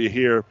that for you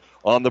here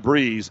on the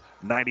Breeze,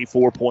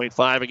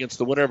 94.5 against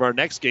the winner of our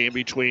next game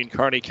between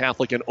Kearney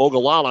Catholic and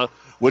Ogallala,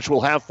 which we'll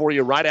have for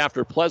you right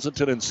after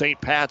Pleasanton and St.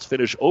 Pat's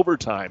finish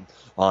overtime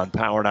on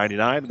Power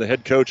 99. The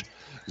head coach,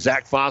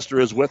 Zach Foster,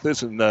 is with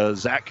us, and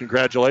Zach,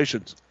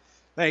 congratulations.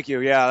 Thank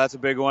you. Yeah, that's a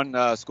big one.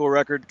 School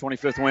record,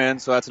 25th win,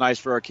 so that's nice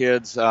for our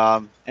kids.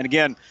 And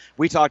again,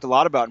 we talked a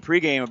lot about in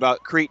pregame about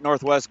Crete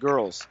Northwest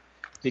girls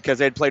because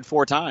they'd played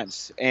 4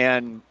 times.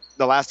 And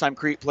the last time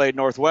Crete played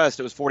Northwest,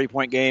 it was a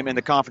 40-point game in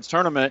the conference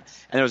tournament,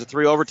 and there was a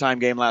 3 overtime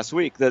game last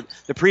week. The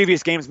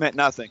previous games meant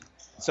nothing.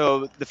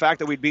 So the fact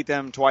that we beat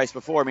them twice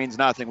before means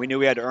nothing. We knew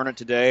we had to earn it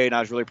today, and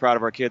I was really proud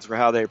of our kids for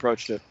how they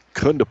approached it.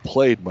 Couldn't have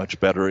played much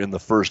better in the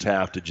first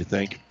half, did you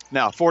think?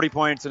 No, 40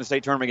 points in a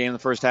state tournament game in the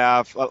first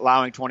half,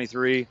 allowing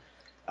 23.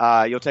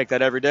 You'll take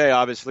that every day,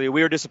 obviously.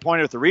 We were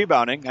disappointed with the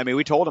rebounding. I mean,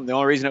 we told them the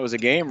only reason it was a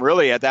game,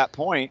 really, at that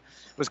point,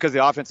 was because of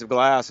the offensive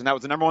glass, and that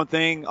was the number one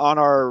thing on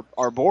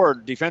our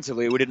board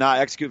defensively. We did not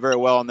execute very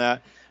well on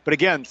that. But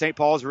again, St.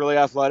 Paul is really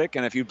athletic,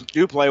 and if you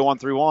do play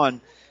 1-3-1,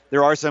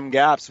 there are some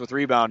gaps with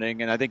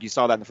rebounding, and I think you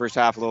saw that in the first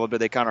half a little bit.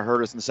 They kind of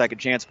hurt us in the second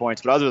chance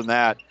points. But other than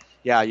that,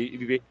 yeah,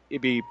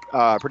 it'd be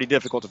pretty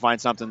difficult to find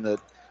something that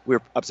we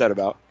were upset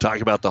about. Talk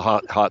about the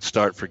hot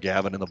start for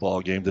Gavin in the ball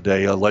game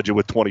today. Led you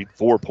with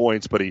 24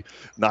 points, but he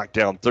knocked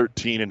down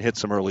 13 and hit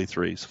some early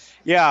threes.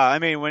 Yeah, I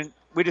mean, when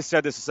we just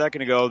said this a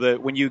second ago,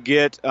 that when you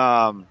get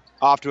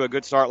off to a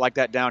good start like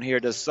that down here,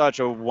 it does such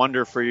a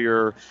wonder for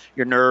your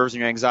nerves and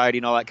your anxiety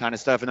and all that kind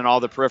of stuff, and then all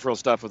the peripheral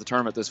stuff with the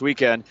tournament this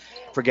weekend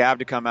for Gav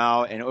to come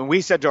out. And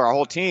we said to our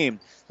whole team,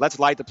 let's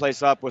light the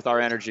place up with our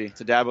energy.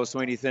 It's a Dabo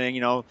Sweeney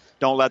thing,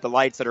 don't let the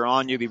lights that are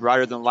on you be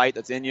brighter than the light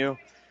that's in you.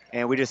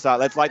 And we just thought,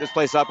 let's light this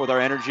place up with our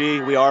energy.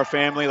 We are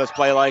family. Let's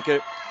play like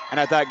it. And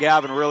I thought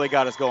Gavin really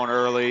got us going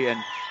early.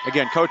 And,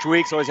 again, Coach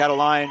Weeks always had a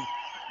line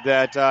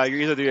that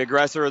you're either the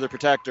aggressor or the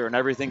protector in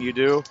everything you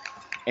do.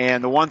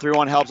 And the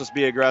 1-3-1 helps us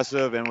be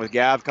aggressive. And with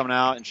Gav coming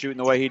out and shooting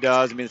the way he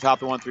does, the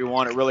top of the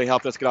 1-3-1, it really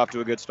helped us get off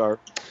to a good start.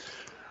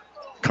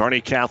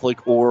 Kearney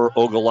Catholic or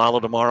Ogallala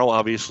tomorrow.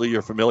 Obviously,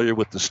 you're familiar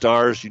with the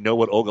Stars. You know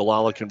what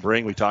Ogallala can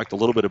bring. We talked a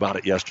little bit about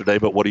it yesterday,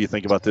 but what do you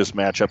think about this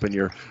matchup and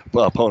your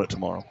opponent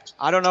tomorrow?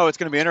 I don't know. It's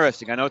going to be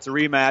interesting. I know it's a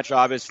rematch,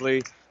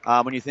 obviously.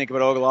 When you think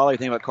about Ogallala, you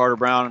think about Carter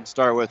Brown to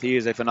start with. He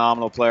is a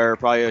phenomenal player,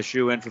 probably a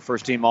shoe-in for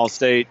first-team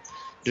All-State,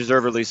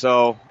 deservedly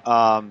so.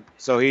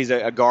 So he's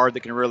a guard that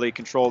can really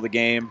control the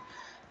game.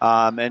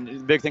 And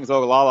the big thing with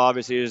Ogallala,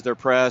 obviously, is their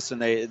press and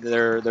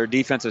their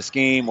defensive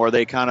scheme where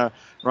they kind of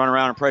run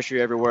around and pressure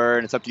you everywhere,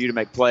 and it's up to you to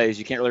make plays.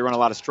 You can't really run a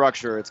lot of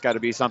structure. It's got to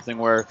be something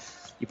where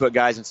you put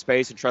guys in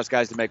space and trust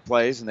guys to make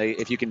plays. And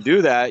if you can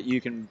do that,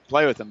 you can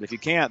play with them. But if you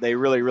can't, they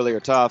really, really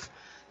are tough.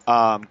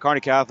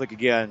 Kearney Catholic,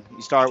 again,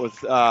 you start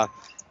with,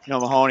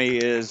 Mahoney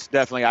is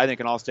definitely, I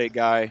think, an all-state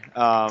guy.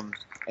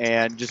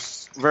 And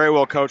just very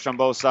well coached on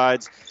both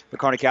sides.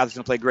 But Kearney Catholic's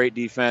going to play great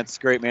defense,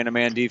 great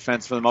man-to-man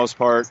defense for the most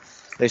part.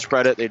 They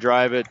spread it. They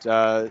drive it.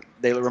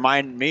 They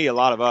remind me a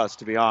lot of us,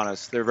 to be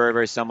honest. They're very,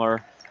 very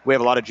similar. We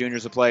have a lot of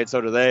juniors that play, and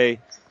so do they.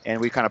 And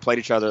we kind of played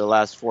each other the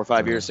last 4 or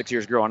 5 years, 6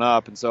 years growing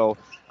up. And so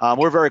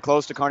we're very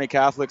close to Kearney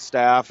Catholic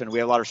staff, and we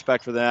have a lot of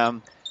respect for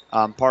them.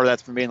 Part of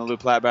that's from being in the Lou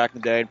Platte back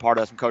in the day, and part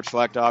of that's from Coach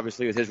Select,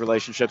 obviously, with his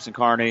relationships in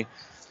Kearney.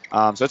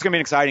 So it's going to be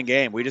an exciting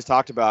game. We just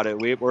talked about it.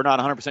 We're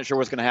not 100% sure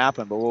what's going to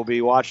happen, but we'll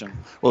be watching.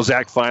 Well,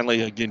 Zach,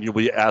 finally, again, you'll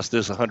be asked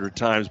this 100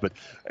 times, but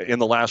in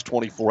the last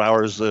 24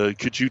 hours,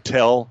 could you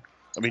tell?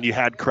 I mean, you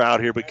had crowd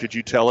here, but could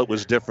you tell it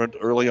was different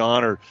early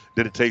on, or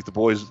did it take the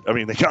boys? I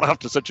mean, they got off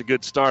to such a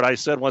good start. I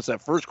said once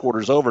that first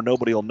quarter's over,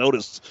 nobody will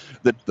notice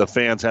that the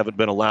fans haven't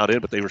been allowed in,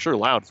 but they were sure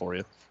loud for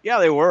you. Yeah,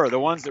 they were. The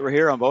ones that were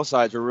here on both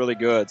sides were really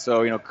good.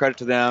 So, credit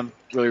to them.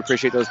 Really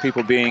appreciate those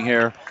people being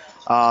here.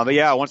 But,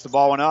 yeah, once the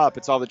ball went up,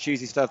 it's all the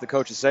cheesy stuff the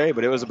coaches say,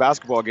 but it was a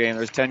basketball game.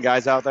 There's 10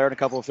 guys out there and a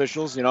couple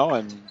officials,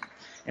 and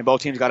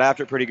both teams got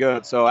after it pretty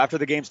good. So after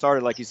the game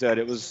started, like you said,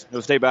 it was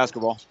state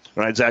basketball.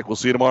 All right, Zach, we'll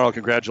see you tomorrow.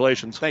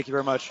 Congratulations. Thank you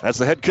very much. That's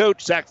the head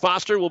coach, Zach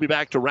Foster. We'll be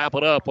back to wrap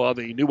it up on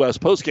the New West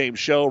postgame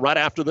show right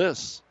after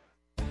this.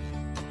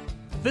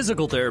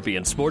 Physical Therapy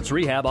and Sports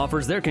Rehab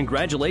offers their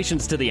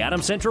congratulations to the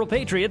Adams Central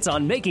Patriots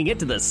on making it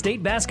to the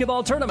state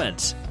basketball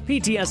tournament.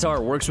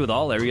 PTSR works with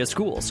all area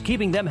schools,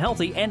 keeping them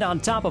healthy and on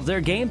top of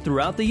their game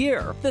throughout the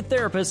year. The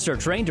therapists are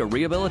trained to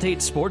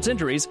rehabilitate sports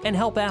injuries and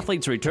help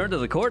athletes return to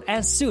the court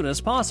as soon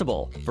as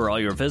possible. For all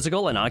your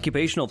physical and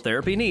occupational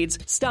therapy needs,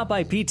 stop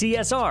by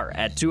PTSR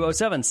at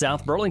 207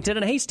 South Burlington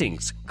and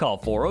Hastings. Call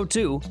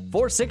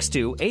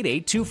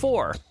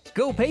 402-462-8824.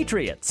 Go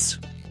Patriots!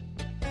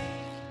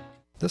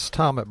 This is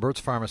Tom at Burt's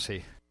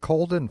Pharmacy.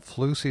 Cold and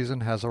flu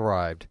season has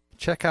arrived.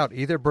 Check out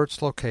either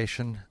Burt's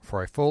location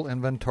for a full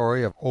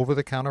inventory of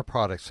over-the-counter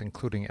products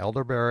including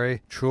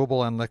elderberry,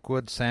 chewable and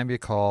liquid,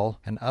 Sambucol,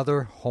 and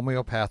other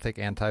homeopathic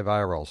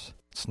antivirals.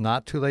 It's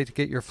not too late to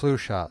get your flu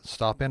shot.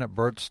 Stop in at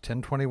Burt's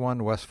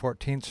 1021 West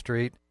 14th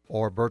Street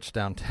or Burt's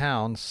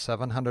Downtown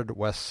 700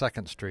 West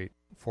 2nd Street,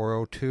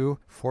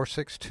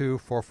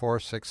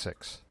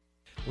 402-462-4466.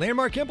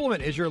 Landmark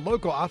Implement is your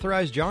local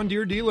authorized John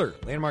Deere dealer.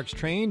 Landmark's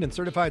trained and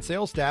certified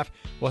sales staff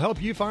will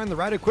help you find the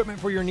right equipment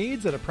for your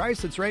needs at a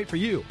price that's right for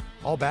you,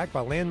 all backed by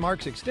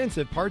Landmark's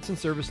extensive parts and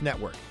service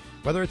network.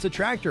 Whether it's a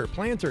tractor,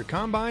 planter,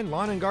 combine,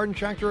 lawn and garden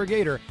tractor, or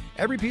gator,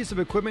 every piece of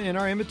equipment in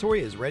our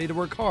inventory is ready to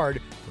work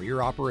hard for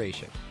your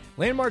operation.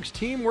 Landmark's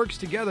team works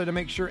together to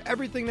make sure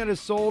everything that is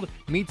sold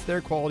meets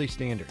their quality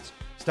standards.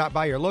 Stop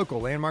by your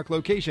local Landmark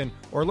location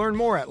or learn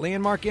more at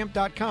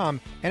landmarkimp.com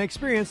and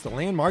experience the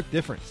Landmark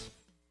difference.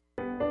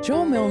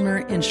 Joel Milner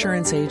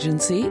Insurance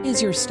Agency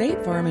is your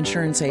State Farm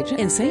insurance agent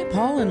in St.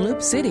 Paul and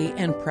Loop City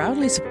and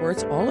proudly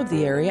supports all of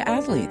the area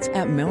athletes.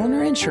 At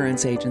Milner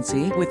Insurance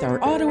Agency, with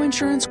our auto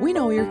insurance, we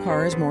know your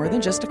car is more than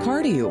just a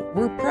car to you.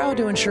 We're proud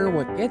to insure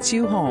what gets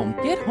you home.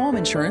 Get home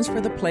insurance for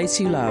the place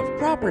you love.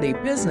 Property,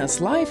 business,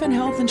 life, and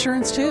health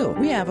insurance too.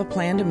 We have a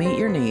plan to meet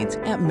your needs.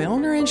 At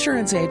Milner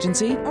Insurance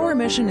Agency, our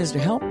mission is to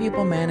help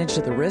people manage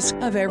the risk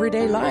of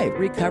everyday life,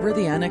 recover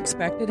the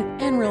unexpected,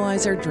 and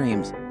realize their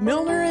dreams.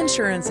 Milner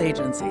Insurance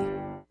Agency.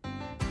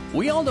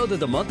 We all know that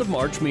the month of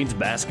March means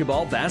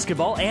basketball,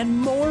 and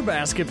more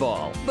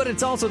basketball. But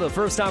it's also the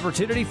first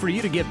opportunity for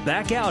you to get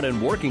back out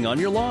and working on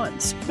your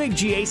lawns. Big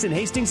G Ace in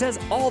Hastings has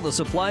all the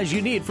supplies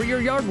you need for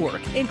your yard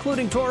work,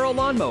 including Toro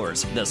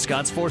lawnmowers, the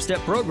Scott's 4-Step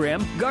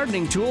program,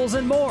 gardening tools,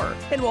 and more.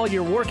 And while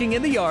you're working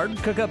in the yard,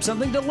 cook up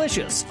something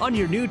delicious on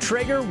your new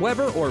Traeger,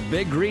 Weber, or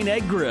Big Green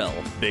Egg grill.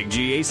 Big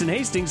G Ace in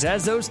Hastings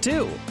has those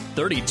too.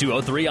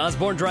 3203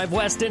 Osborne Drive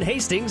West in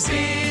Hastings.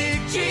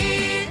 Big G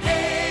Ace.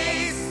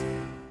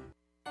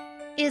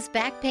 Is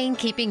back pain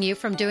keeping you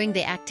from doing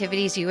the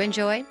activities you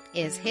enjoy?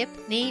 Is hip,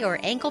 knee, or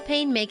ankle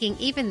pain making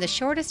even the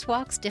shortest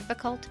walks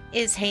difficult?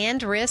 Is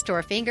hand, wrist,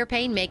 or finger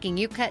pain making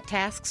you cut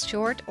tasks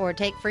short or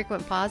take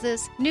frequent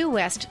pauses? New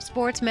West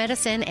Sports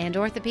Medicine and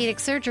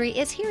Orthopedic Surgery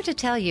is here to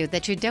tell you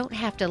that you don't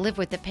have to live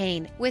with the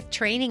pain. With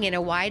training in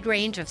a wide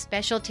range of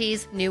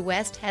specialties, New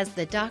West has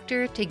the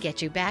doctor to get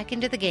you back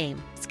into the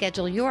game.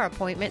 Schedule your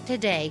appointment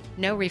today.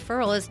 No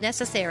referral is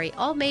necessary.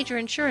 All major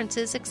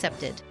insurances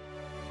accepted.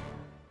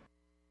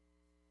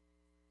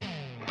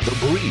 The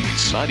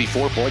Breeze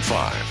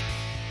 94.5.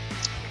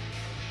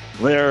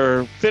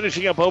 They're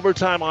finishing up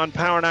overtime on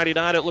Power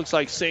 99. It looks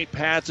like St.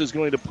 Pat's is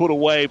going to put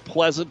away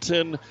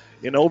Pleasanton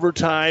in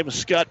overtime.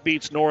 Scott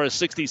beats Norris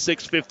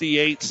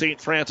 66-58.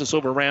 St. Francis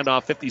over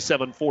Randolph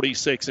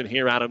 57-46. And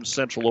here Adams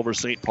Central over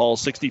St. Paul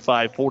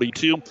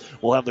 65-42.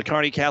 We'll have the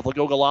Kearney Catholic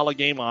Ogallala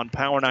game on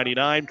Power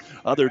 99.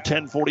 Other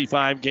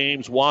 10:45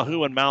 games,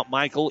 Wahoo and Mount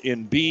Michael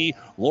in B.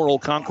 Laurel,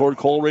 Concord,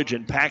 Coleridge,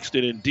 and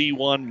Paxton in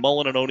D1.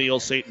 Mullen and O'Neill,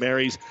 St.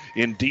 Mary's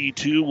in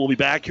D2. We'll be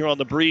back here on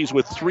the Breeze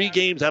with 3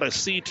 games out of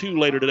C2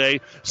 later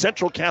today.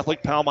 Central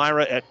Catholic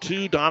Palmyra at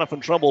 2. Donovan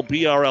Trumbull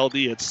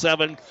BRLD at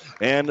 7.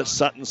 And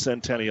Sutton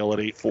Centennial at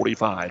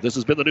 8:45. This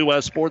has been the New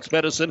West Sports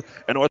Medicine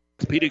and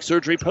Orthopedic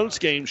Surgery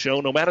post-game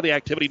show. No matter the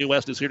activity, New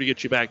West is here to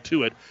get you back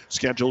to it.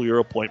 Schedule your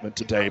appointment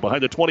today.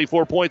 Behind the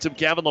 24 points of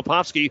Gavin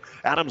Lepofsky,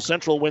 Adams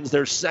Central wins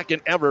their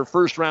second ever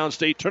first-round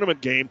state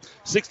tournament game,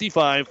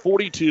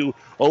 65-42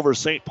 over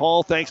St.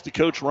 Paul. Thanks to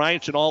Coach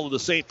Reich and all of the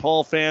St.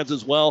 Paul fans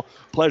as well.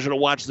 Pleasure to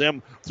watch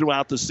them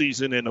throughout the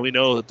season, and we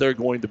know that they're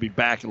going to be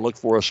back and look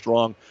for a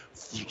strong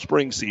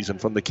spring season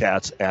from the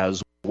Cats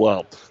as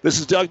well. This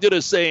is Doug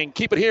Dudas saying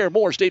keep it here.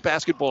 More state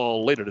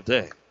basketball later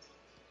today.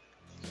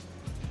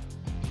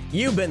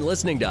 You've been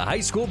listening to high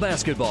school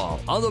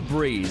basketball on the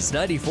Breeze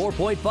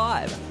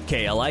 94.5,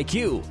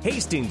 KLIQ,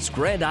 Hastings,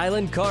 Grand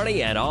Island,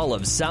 Kearney, and all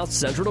of South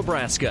Central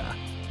Nebraska.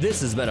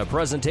 This has been a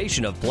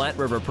presentation of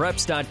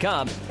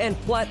PlatteRiverPreps.com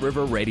and Platte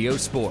River Radio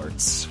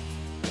Sports.